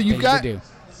what I get So you've paid got to do.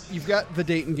 You've got the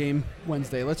Dayton game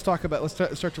Wednesday. Let's start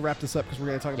to wrap this up because we're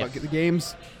going to talk about the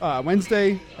games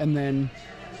Wednesday and then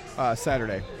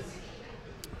Saturday.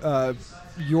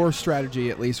 Your strategy,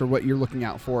 at least, or what you're looking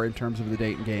out for in terms of the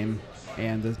Dayton game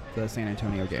and the San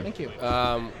Antonio game. Thank you.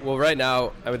 Well, right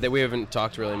now, we haven't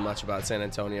talked really much about San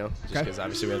Antonio, just Okay. because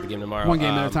obviously we have the game tomorrow. One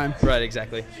game at a time. Right,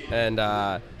 exactly. And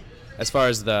as far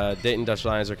as the Dayton Dutch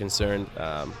Lions are concerned,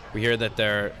 we hear that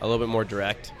they're a little bit more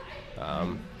direct.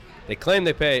 They claim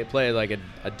they play like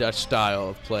a Dutch style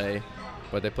of play,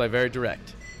 but they play very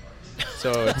direct.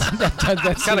 So it's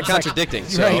That's kind of contradicting.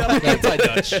 So,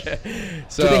 Right.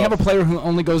 so Do they have a player who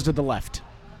only goes to the left?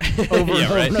 Over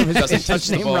Yeah, right. and over. Doesn't It's touch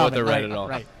the named ball with Robin. the right at all.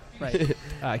 Right.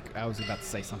 I was about to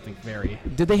say something very.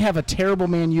 Did they have a terrible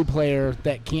Man U player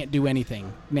that can't do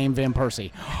anything named Van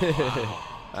Persie?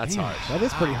 That's harsh. That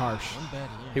is pretty harsh.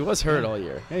 He was hurt all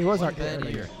year. Yeah, he was hard.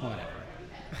 Whatever.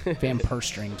 Van Purse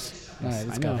strings. All right,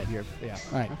 let's I go. know. Yeah.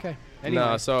 All right. Okay. No,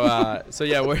 Anyway. so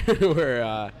yeah,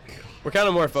 we're kind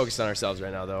of more focused on ourselves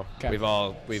right now, though. Okay. We've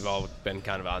all been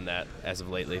kind of on that as of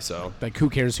lately. So Like, who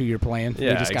cares who you're playing?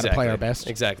 yeah, we just got to play our best.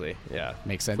 Exactly. Yeah.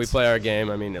 Makes sense. If we play our game,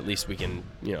 I mean, at least we can,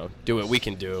 do what we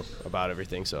can do about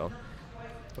everything. So.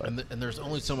 And there's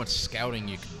only so much scouting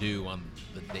you can do on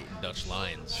the Dayton Dutch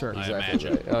Lions. Sure. I Exactly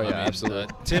imagine. right. Oh, yeah, I mean,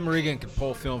 absolutely. Tim Regan can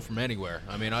pull film from anywhere.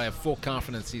 I mean, I have full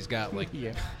confidence he's got like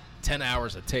Yeah. 10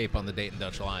 hours of tape on the Dayton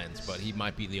Dutch Lions, but he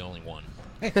might be the only one.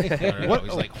 I don't know, What-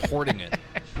 he's like hoarding it.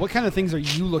 What kind of things are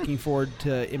you looking forward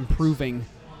to improving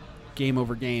game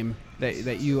over game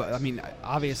that you, I mean,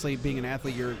 obviously being an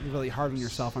athlete, you're really hard on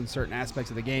yourself on certain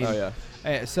aspects of the game. Oh,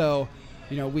 yeah. So,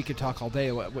 we could talk all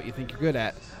day what you think you're good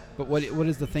at, but what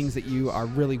is the things that you are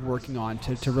really working on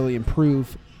to really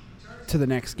improve to the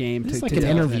next game? This is like to an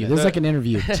develop interview. it? This is like an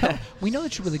interview. We know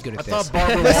that you're really good at I this. thought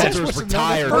Barbara Walters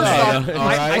retired. First off, All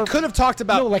right. I could have talked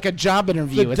about No, like a job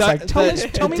interview. the It's like,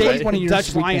 tell me what one of your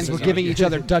Dutch Lions weaknesses were are. giving each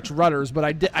other Dutch rudders, but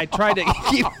I tried to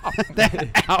keep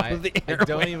that out of the I air.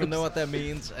 don't even know what that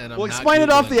means, and I'm We'll not explain it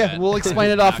off the Googling air. that. We'll explain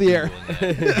it I'm off the not air.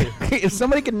 Googling that. If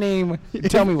somebody can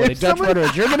tell me what a Dutch rudder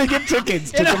is, you're going to get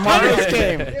tickets to tomorrow's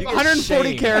game.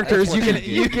 140 characters. You can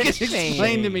get explain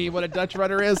shamed. to me what a Dutch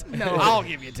rudder is. No. I'll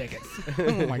give you tickets.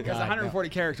 Oh my Because God. 140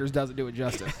 characters doesn't do it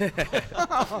justice.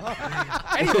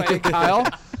 Anyway, Kyle,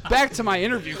 back to my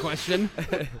interview question.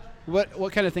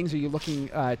 What kind of things are you looking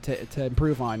to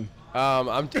improve on?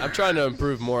 I'm trying to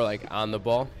improve more like on the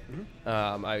ball.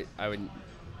 I would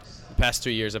the past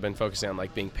 2 years I've been focusing on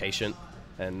like being patient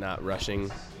and not rushing,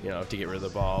 to get rid of the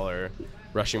ball or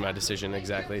rushing my decision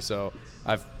exactly. So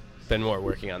I've been more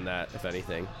working on that, if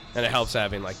anything, and it helps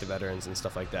having like the veterans and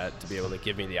stuff like that to be able to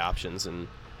give me the options and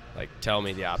like tell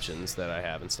me the options that I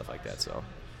have and stuff like that. So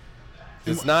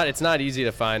it's not easy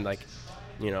to find like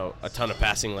a ton of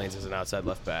passing lanes as an outside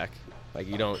left back. Like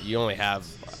you only have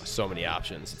so many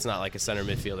options. It's not like a center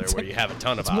midfielder where you have a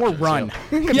ton of options. More run.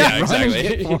 Yeah,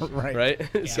 exactly. Right. Right?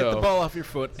 Get the ball off your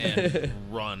foot and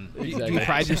run. Do you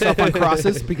pride yourself on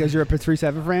crosses because you're a Patrice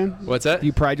Evra fan? What's that? Do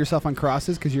you pride yourself on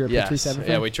crosses because you're a Patrice Evra fan?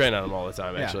 Yeah, we train on them all the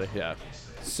time, Yeah. actually. Yeah.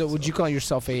 So would you call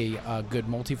yourself a good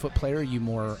multi-foot player? Are you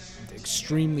more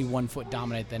extremely one-foot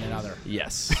dominant than another?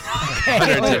 Yes.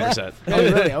 110%. Oh,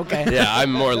 really? Okay. Yeah,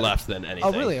 I'm more left than anything.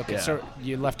 Oh, really? Okay. Yeah. So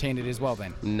you're left-handed as well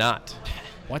then? Not.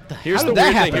 What the Here's How the did that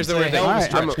weird thing. happen? Here's the weird thing. All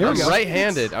right, I'm here we go.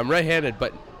 right-handed. I'm right-handed,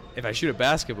 but if I shoot a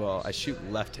basketball, I shoot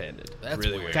left-handed. That's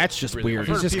really weird. That's just Really weird.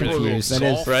 He's just People who confused. go That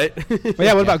is. golf Right? But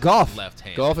yeah, what about golf?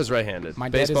 left-handed. Golf is right-handed. My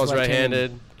dad is Baseball's left-handed.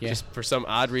 right-handed. Yeah. Just for some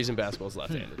odd reason, basketball's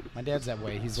left-handed. My dad's that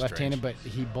way. He's Strange. left-handed, but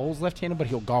he bowls left-handed, but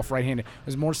he'll golf right-handed. It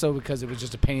was more so because it was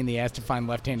just a pain in the ass to find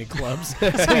left-handed clubs.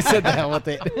 So he said the hell with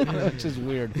it, which is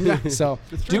weird. So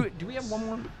do we have one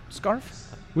more scarf?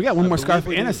 We got one more believe scarf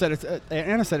we and a do. set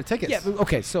of tickets. Yeah.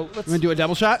 Okay. So let's. You want to do a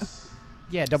double shot?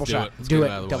 Yeah, double do shot. it. Let's Do get it.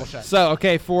 it out of the Double way. shot. So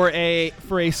okay, for a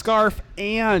scarf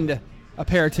and a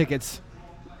pair of tickets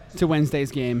to Wednesday's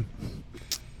game.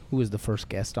 Who is the first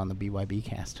guest on the BYB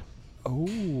cast? Oh,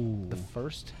 The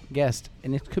first guest,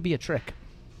 and it could be a trick.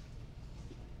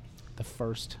 The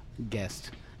first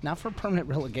guest, not for permanent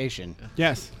relegation.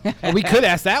 yes. We could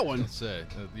ask that one. Let's say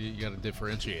you got to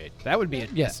differentiate. That would be it.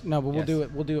 Yes. No, but we'll Yes. do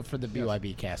it. We'll do it for the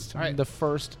BYB cast. All right. The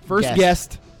first First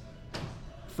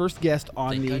guest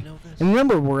on Think the. I know this? And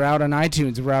remember, we're out on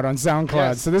iTunes. We're out on SoundCloud.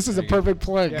 Yes. So this is a There you go. perfect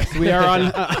plug. Yes, we are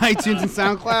on iTunes and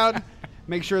SoundCloud.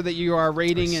 Make sure that you are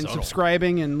rating Very and subtle.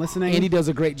 subscribing and listening. Andy does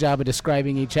a great job of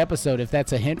describing each episode, if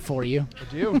that's a hint for you.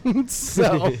 I do.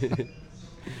 So,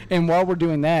 and while we're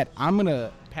doing that, I'm going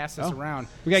to pass this around.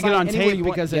 We gotta get it Sign on anywhere tape you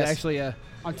want- because yes. it actually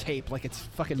on tape, like it's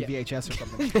fucking Yeah. VHS or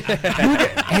something.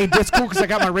 Hey, that's cool because I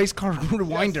got my race car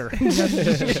rewinder.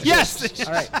 Yes.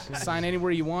 All right. Sign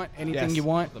anywhere you want, anything Yes. you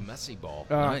want. The messy ball.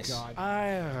 Oh Nice. God.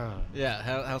 Yeah.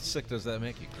 How sick does that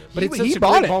make you, Chris? But it's He such a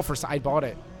bought great it. ball for I bought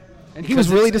it. And he was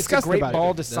Because really it's disgusted a great about ball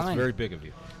it. to That's sign. very big of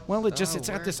you. Well, it's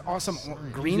got this awesome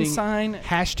green Using sign.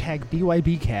 Hashtag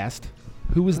BYBcast.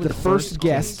 Who was the first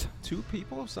guest? Two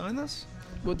people have signed this?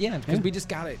 Well, yeah, because we just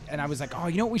got it, and I was like, oh,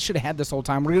 you know what we should have had this whole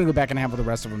time? We're gonna go back and have the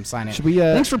rest of them sign it. Should we?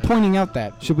 Thanks for pointing out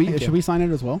that. Should we? Thank Should you. we sign it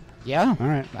as well? Yeah. All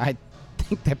right. I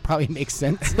think that probably makes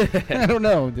sense. I don't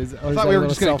know. I thought we were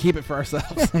just going to keep it for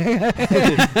ourselves.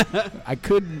 I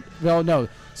could. Well, no.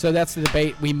 So that's the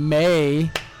debate. We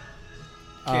may.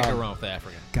 Can't go wrong with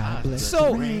Africa. God bless.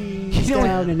 So, Raised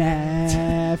out in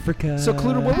Africa. So,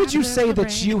 Cluter, what would you say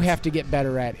that you have to get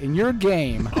better at in your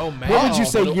game? Oh man! What would you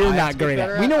say What do you're I have not to get great at?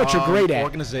 better We know what you're great at.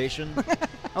 Organization.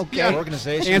 Okay.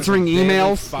 Organization. Answering is a daily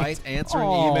emails. Fight. Answering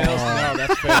Aw. emails. No,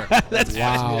 that's fair. That's Wow.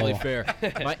 absolutely fair.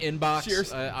 My inbox.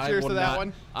 Cheers. I Cheers will to that not,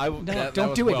 one. I w- No, that don't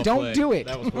was do it. well Don't played. do it.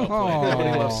 That was well played. Aw.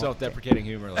 Nobody loves self-deprecating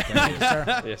humor like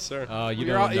that. Yes, sir. You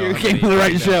You're don't all- know you how came many to the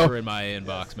right emails show. are in my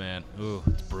inbox, man. Ooh,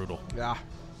 it's brutal. Yeah.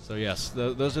 So yes,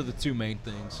 those are the two main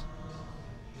things.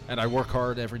 And I work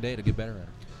hard every day to get better at it.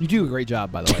 You do a great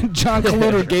job, by the way. John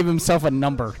Cluter gave himself a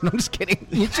number. No, I'm just kidding.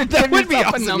 You should give would be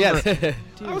yourself awesome, a number. yes.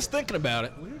 I was thinking about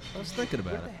it. I was thinking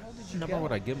about it. Number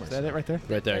would I give Is myself? that it right there?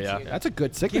 Right there, yeah. That's a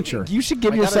good signature. You should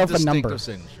give I got yourself a distinctive number.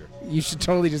 signature. You should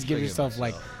totally just give Should give yourself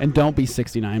like. myself. And don't be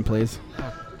 69, please.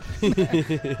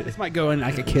 This might go in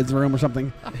like a kid's room or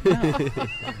something.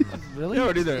 Really? You know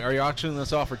what are you doing? Are you auctioning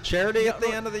this off for charity at the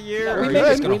end of the year? No, or we are you made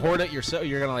just it. going to hoard it yourself?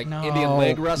 You're going to No, Indian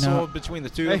leg wrestle no. between the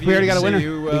two Hey, of you? we already got a and winner. see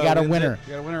who, We got a wins winner. it?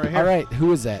 You got a winner right here. All right,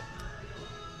 who is that?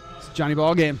 It's Johnny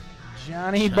Ballgame.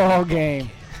 Johnny Ballgame.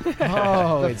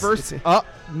 Oh, The first.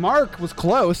 Mark was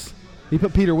close. He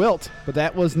put Peter Wilt, but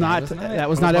that was not. was not it. That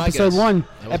was That not was my episode guess. 1. That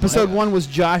was my Episode guess. 1 was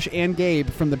Josh and Gabe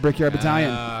from the Brickyard Battalion.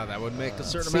 That would make a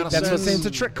certain See, amount of that's what I'm sense. saying. It's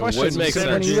a trick question. would make You could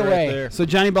win sense. either way. Right there. So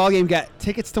Johnny Ballgame got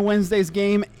tickets to Wednesday's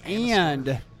game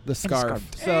and the scarf.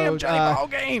 Damn, So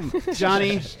Johnny Ballgame.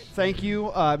 Johnny, thank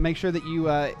you. Make sure that you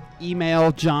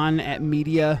email John at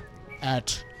media.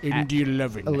 At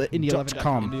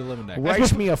Indie11.com. Indie11.com.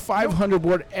 Write me a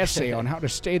 500-word essay on how to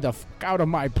stay the fuck out of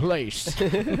my place.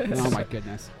 Oh my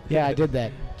goodness. Yeah, I did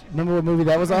that. Remember what movie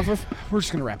that was off of? We're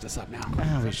just gonna wrap this up now.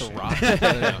 Oh, The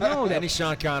Rock. No, Any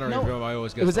Sean Connery no. film, I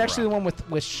always get It was The actually the Rock. one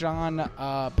with Sean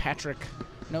Patrick.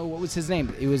 No, what was his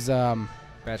name? It was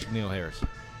Patrick Neil Harris.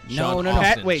 No, Sean no, no.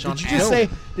 Austin. Wait, Sean did you just Astin.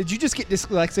 say? Did you just get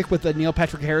dyslexic with the Neil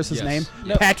Patrick Harris's Yes. name?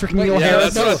 No. Patrick Wait, Neil Yeah,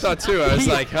 Harris. that's what I thought too. I was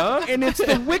like, huh? and it's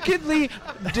the wickedly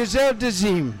Giselle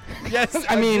Dazim. Yes,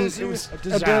 I mean, it was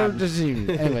Adele Dazim.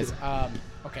 Anyways,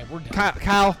 okay, we're done.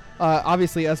 Kyle,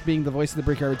 obviously us being the voice of the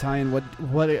Brickyard Battalion,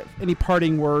 what any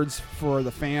parting words for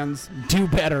the fans? Do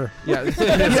better. Yeah,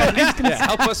 Yeah,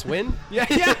 help us win. yeah.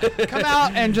 Come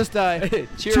out and just Cheer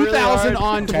 2,000 really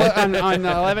on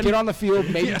 11. Get on the field,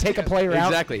 maybe take a player out.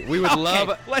 Exactly. We would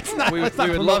love. let's not. We let's would not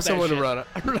promote love that someone to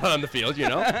shit. run on the field. You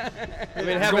know. I mean,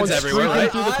 it happens Going everywhere, streaking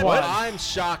right? through the quad. I'm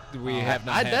shocked we have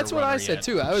not had That's a what I runner said yet.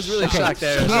 too. I was really Okay, shocked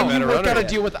there. so was not you a work runner out a yet.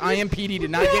 deal with IMPD to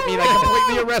not get me like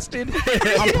completely arrested.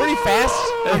 I'm pretty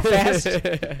fast. I'm fast.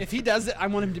 If he does it, I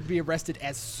want him to be arrested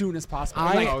as soon as possible.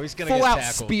 I- Oh, he's gonna full get out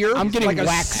tackled. spear. I'm getting like a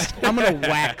waxed. I'm gonna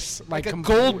wax like a com-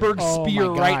 Goldberg Oh spear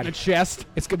my right God. in the chest.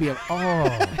 It's gonna be a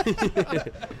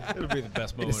It'll be the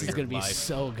best moment This is of gonna your be life.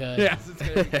 so good. Yes. It's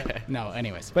gonna be No,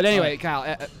 anyways. But anyway,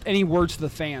 Kyle, any words to the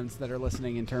fans that are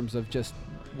listening in terms of just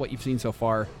what you've seen so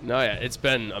far? No, yeah, it's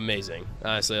been amazing.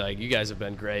 Honestly, like you guys have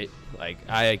been great. Like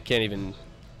I can't even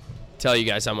tell you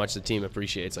guys how much the team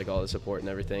appreciates like all the support and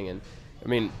everything. And I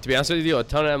mean, to be honest with you, a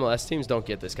ton of MLS teams don't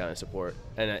get this kind of support.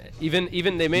 And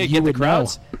even they may You get the would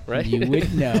crowds, know. right? You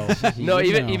would know. You No, would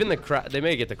even know. even the crowd, they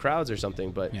may get the crowds or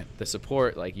something, but Yeah. the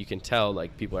support, like you can tell,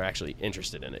 like people are actually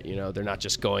interested in it. You know, they're not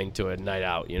just going to a night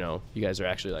out. You know, you guys are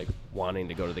actually like wanting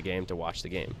to go to the game to watch the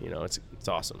game. You know, it's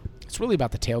awesome. It's really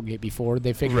about the tailgate before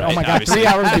they figured. Right, Oh my God! obviously. 3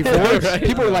 hours before, Right.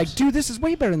 people were like, "Dude, this is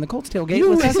way better than the Colts tailgate." You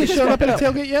Let's hasn't just showed up step at a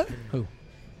it tailgate yet? Who?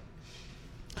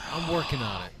 I'm working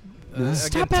on it. Stop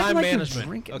Again, acting time like you're management.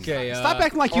 drinking. Okay. Stop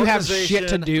acting like you have shit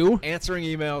to organization, do. Answering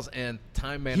emails and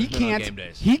time He management on game can't.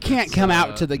 days. He can't It's, come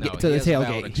out to the no, to he the has a valid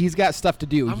tailgate. excuse. He's got stuff to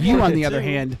do. I'm You, on working the other too.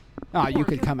 hand, you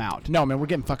could come out. No, man, we're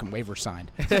getting fucking waivers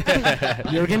signed.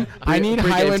 Jurgen, I need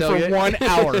Pre-game Highland for tailgate. 1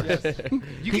 hour.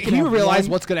 You, He can you have realize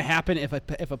one- what's going to happen if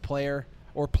a player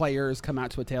or players come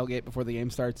out to a tailgate before the game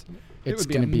starts? It It's would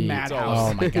be gonna a be. madhouse.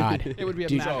 Oh my God! It would be a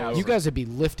Dude, madhouse. you guys would be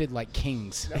lifted like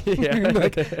kings. Yeah.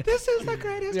 This is the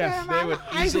greatest Yeah, game They of would my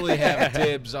life. easily have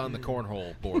dibs on the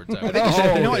cornhole boards. I I would think it should,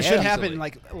 Oh, you know what yeah. should happen? Easily.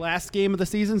 Like last game of the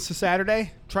season, so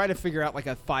Saturday, try to figure out like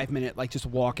a 5-minute, like just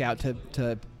walk out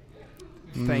to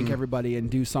thank everybody and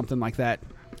do something like that.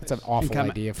 That's an awful come-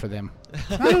 idea for them.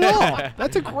 Not at all.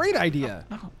 That's a great idea.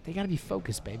 No, they got to be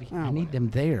focused, baby. Oh, I need them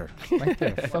there, right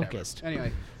there, focused.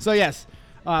 Anyway, so yes,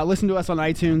 listen to us on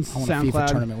iTunes, I want a FIFA SoundCloud.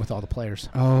 tournament with all the players.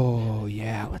 Oh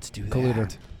yeah, let's do that.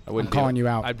 Colluder. I wouldn't I'm calling be, you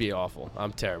out. I'd be awful.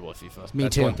 I'm terrible at FIFA. Me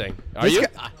That's too. one thing. Are This you?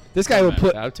 guy- This guy will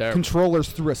put I'm terrible. controllers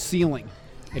through a ceiling.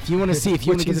 If you want to see, if you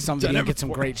want to get he's this on done video it and get some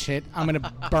before. great shit, I'm gonna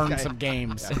burn Okay. some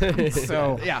games.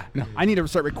 So Yeah, I need to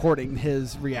start recording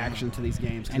his reaction to these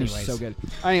games. 'Cause they're Anyways. so good.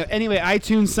 Anyway,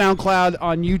 iTunes, SoundCloud,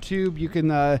 on YouTube. You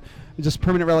can just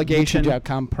permanent relegation.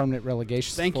 YouTube.com permanent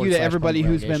relegation. Thank you / to everybody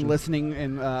who's been relegation. listening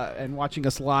and watching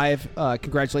us live.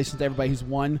 Congratulations to everybody who's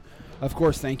won. Of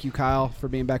course, thank you, Kyle, for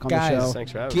being back on Guys, the show.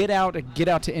 Thanks for having me. Get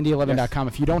out to indie11.com.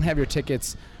 If you don't have your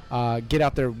tickets, get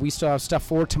out there. We still have stuff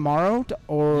for tomorrow,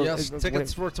 or Yes,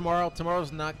 tickets for tomorrow.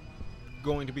 Tomorrow's not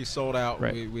going to be sold out.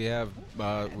 Right. We have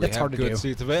That's hard to good do.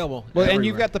 seats available. Well, and everywhere.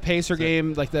 you've got the Pacer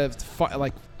game, like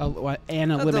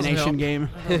an elimination help. game.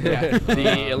 Yeah,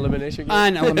 the elimination game?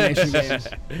 An elimination game.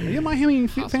 Are you a Miami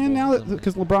fan now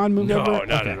because LeBron moved No, over?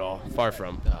 not Okay. at all. Far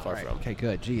from. Far from. Okay,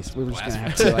 good. Jeez, we were just gonna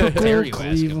have Blasphemy. to. Like, How dare you ask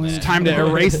him Cleveland. that? time to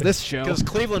erase this show. Because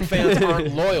Cleveland fans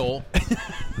aren't loyal.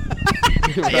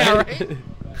 Yeah, right.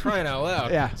 Crying out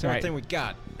loud. Yeah, it's the only right. thing we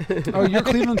got. Oh, you're a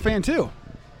Cleveland fan too.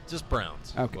 Just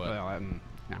Browns. Okay. But Well,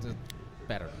 no.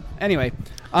 better. Anyway,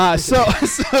 so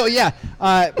yeah,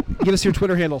 give us your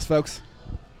Twitter handles, folks.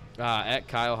 At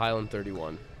Kyle Highland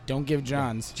 31. Don't give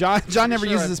John's. John never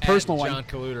uses his personal John one.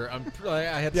 Kaluder.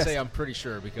 I had to say I'm pretty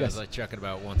sure because I check it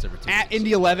about once every 2 weeks. At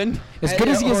Indy11. As good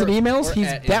as he is at emails, he's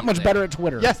at that much anything. better at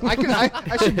Twitter. Yes,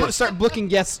 I should start booking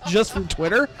guests just from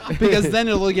Twitter because then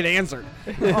it'll get answered.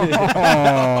 You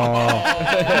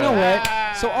know what?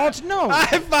 So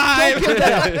High five. You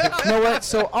know what?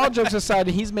 So all jokes aside,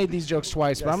 he's made these jokes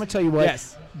twice, but I'm gonna tell you what.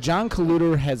 Yes. John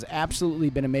Kaluder has absolutely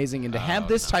been amazing, and to have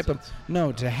this type of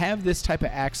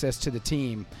access to the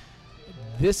team,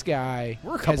 this guy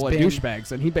We're a couple of has been,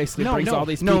 douchebags, and he basically brings all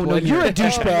these no, people in you're here. a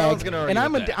douchebag, one's gonna argue and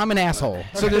I'm with that. I'm an asshole.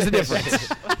 So there's a difference.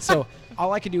 So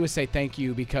all I can do is say thank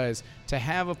you because to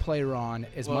have a player on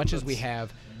as Well, much as we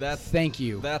have, thank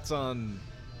you. That's on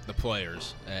the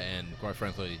players, and quite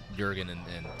frankly, Jurgen and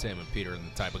Tim and Peter and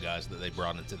the type of guys that they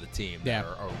brought into the team that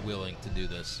are willing to do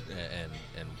this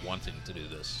and wanting to do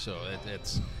this. So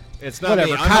it's not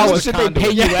Whatever. me. How I'm should just they conduit.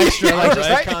 pay you extra? I'm Like, just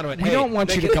right? conduit. We Hey, don't want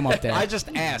they you to can- come up there. I just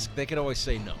ask. They can always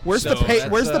say no. Where's So the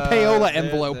payola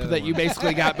envelope they're that you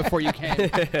basically got before you came?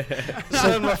 This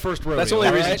is my first rodeo. That's the only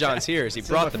all reason right? John's here is he This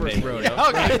brought is the my first paper. rodeo.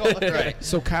 Okay, cool. Right.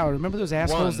 So Kyle, remember those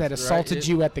assholes Ones, that right? assaulted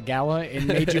you at the gala and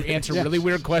made you answer really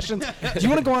weird questions? Do you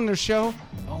want to go on their show?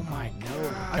 Oh my god!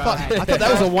 I thought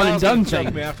that was a one and done Kyle's gonna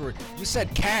thing. me afterward. You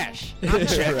said cash, not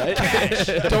check. Right? Cash.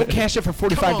 Don't cash it for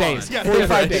 45 Come on. days. Yeah,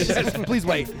 45 days. Please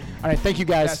wait. All right, thank you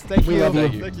guys. Yes, thank we you. love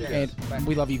Thank you. you. And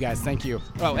we love you guys. Thank you.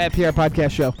 Oh, at PR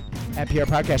Podcast Show. At PR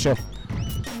Podcast Show.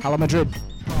 Hala Madrid.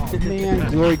 Oh, man,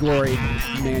 glory,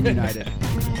 Man United.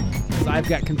 'Cause I've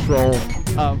got control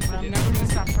of. I'm never going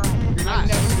to stop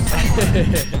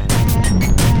trying.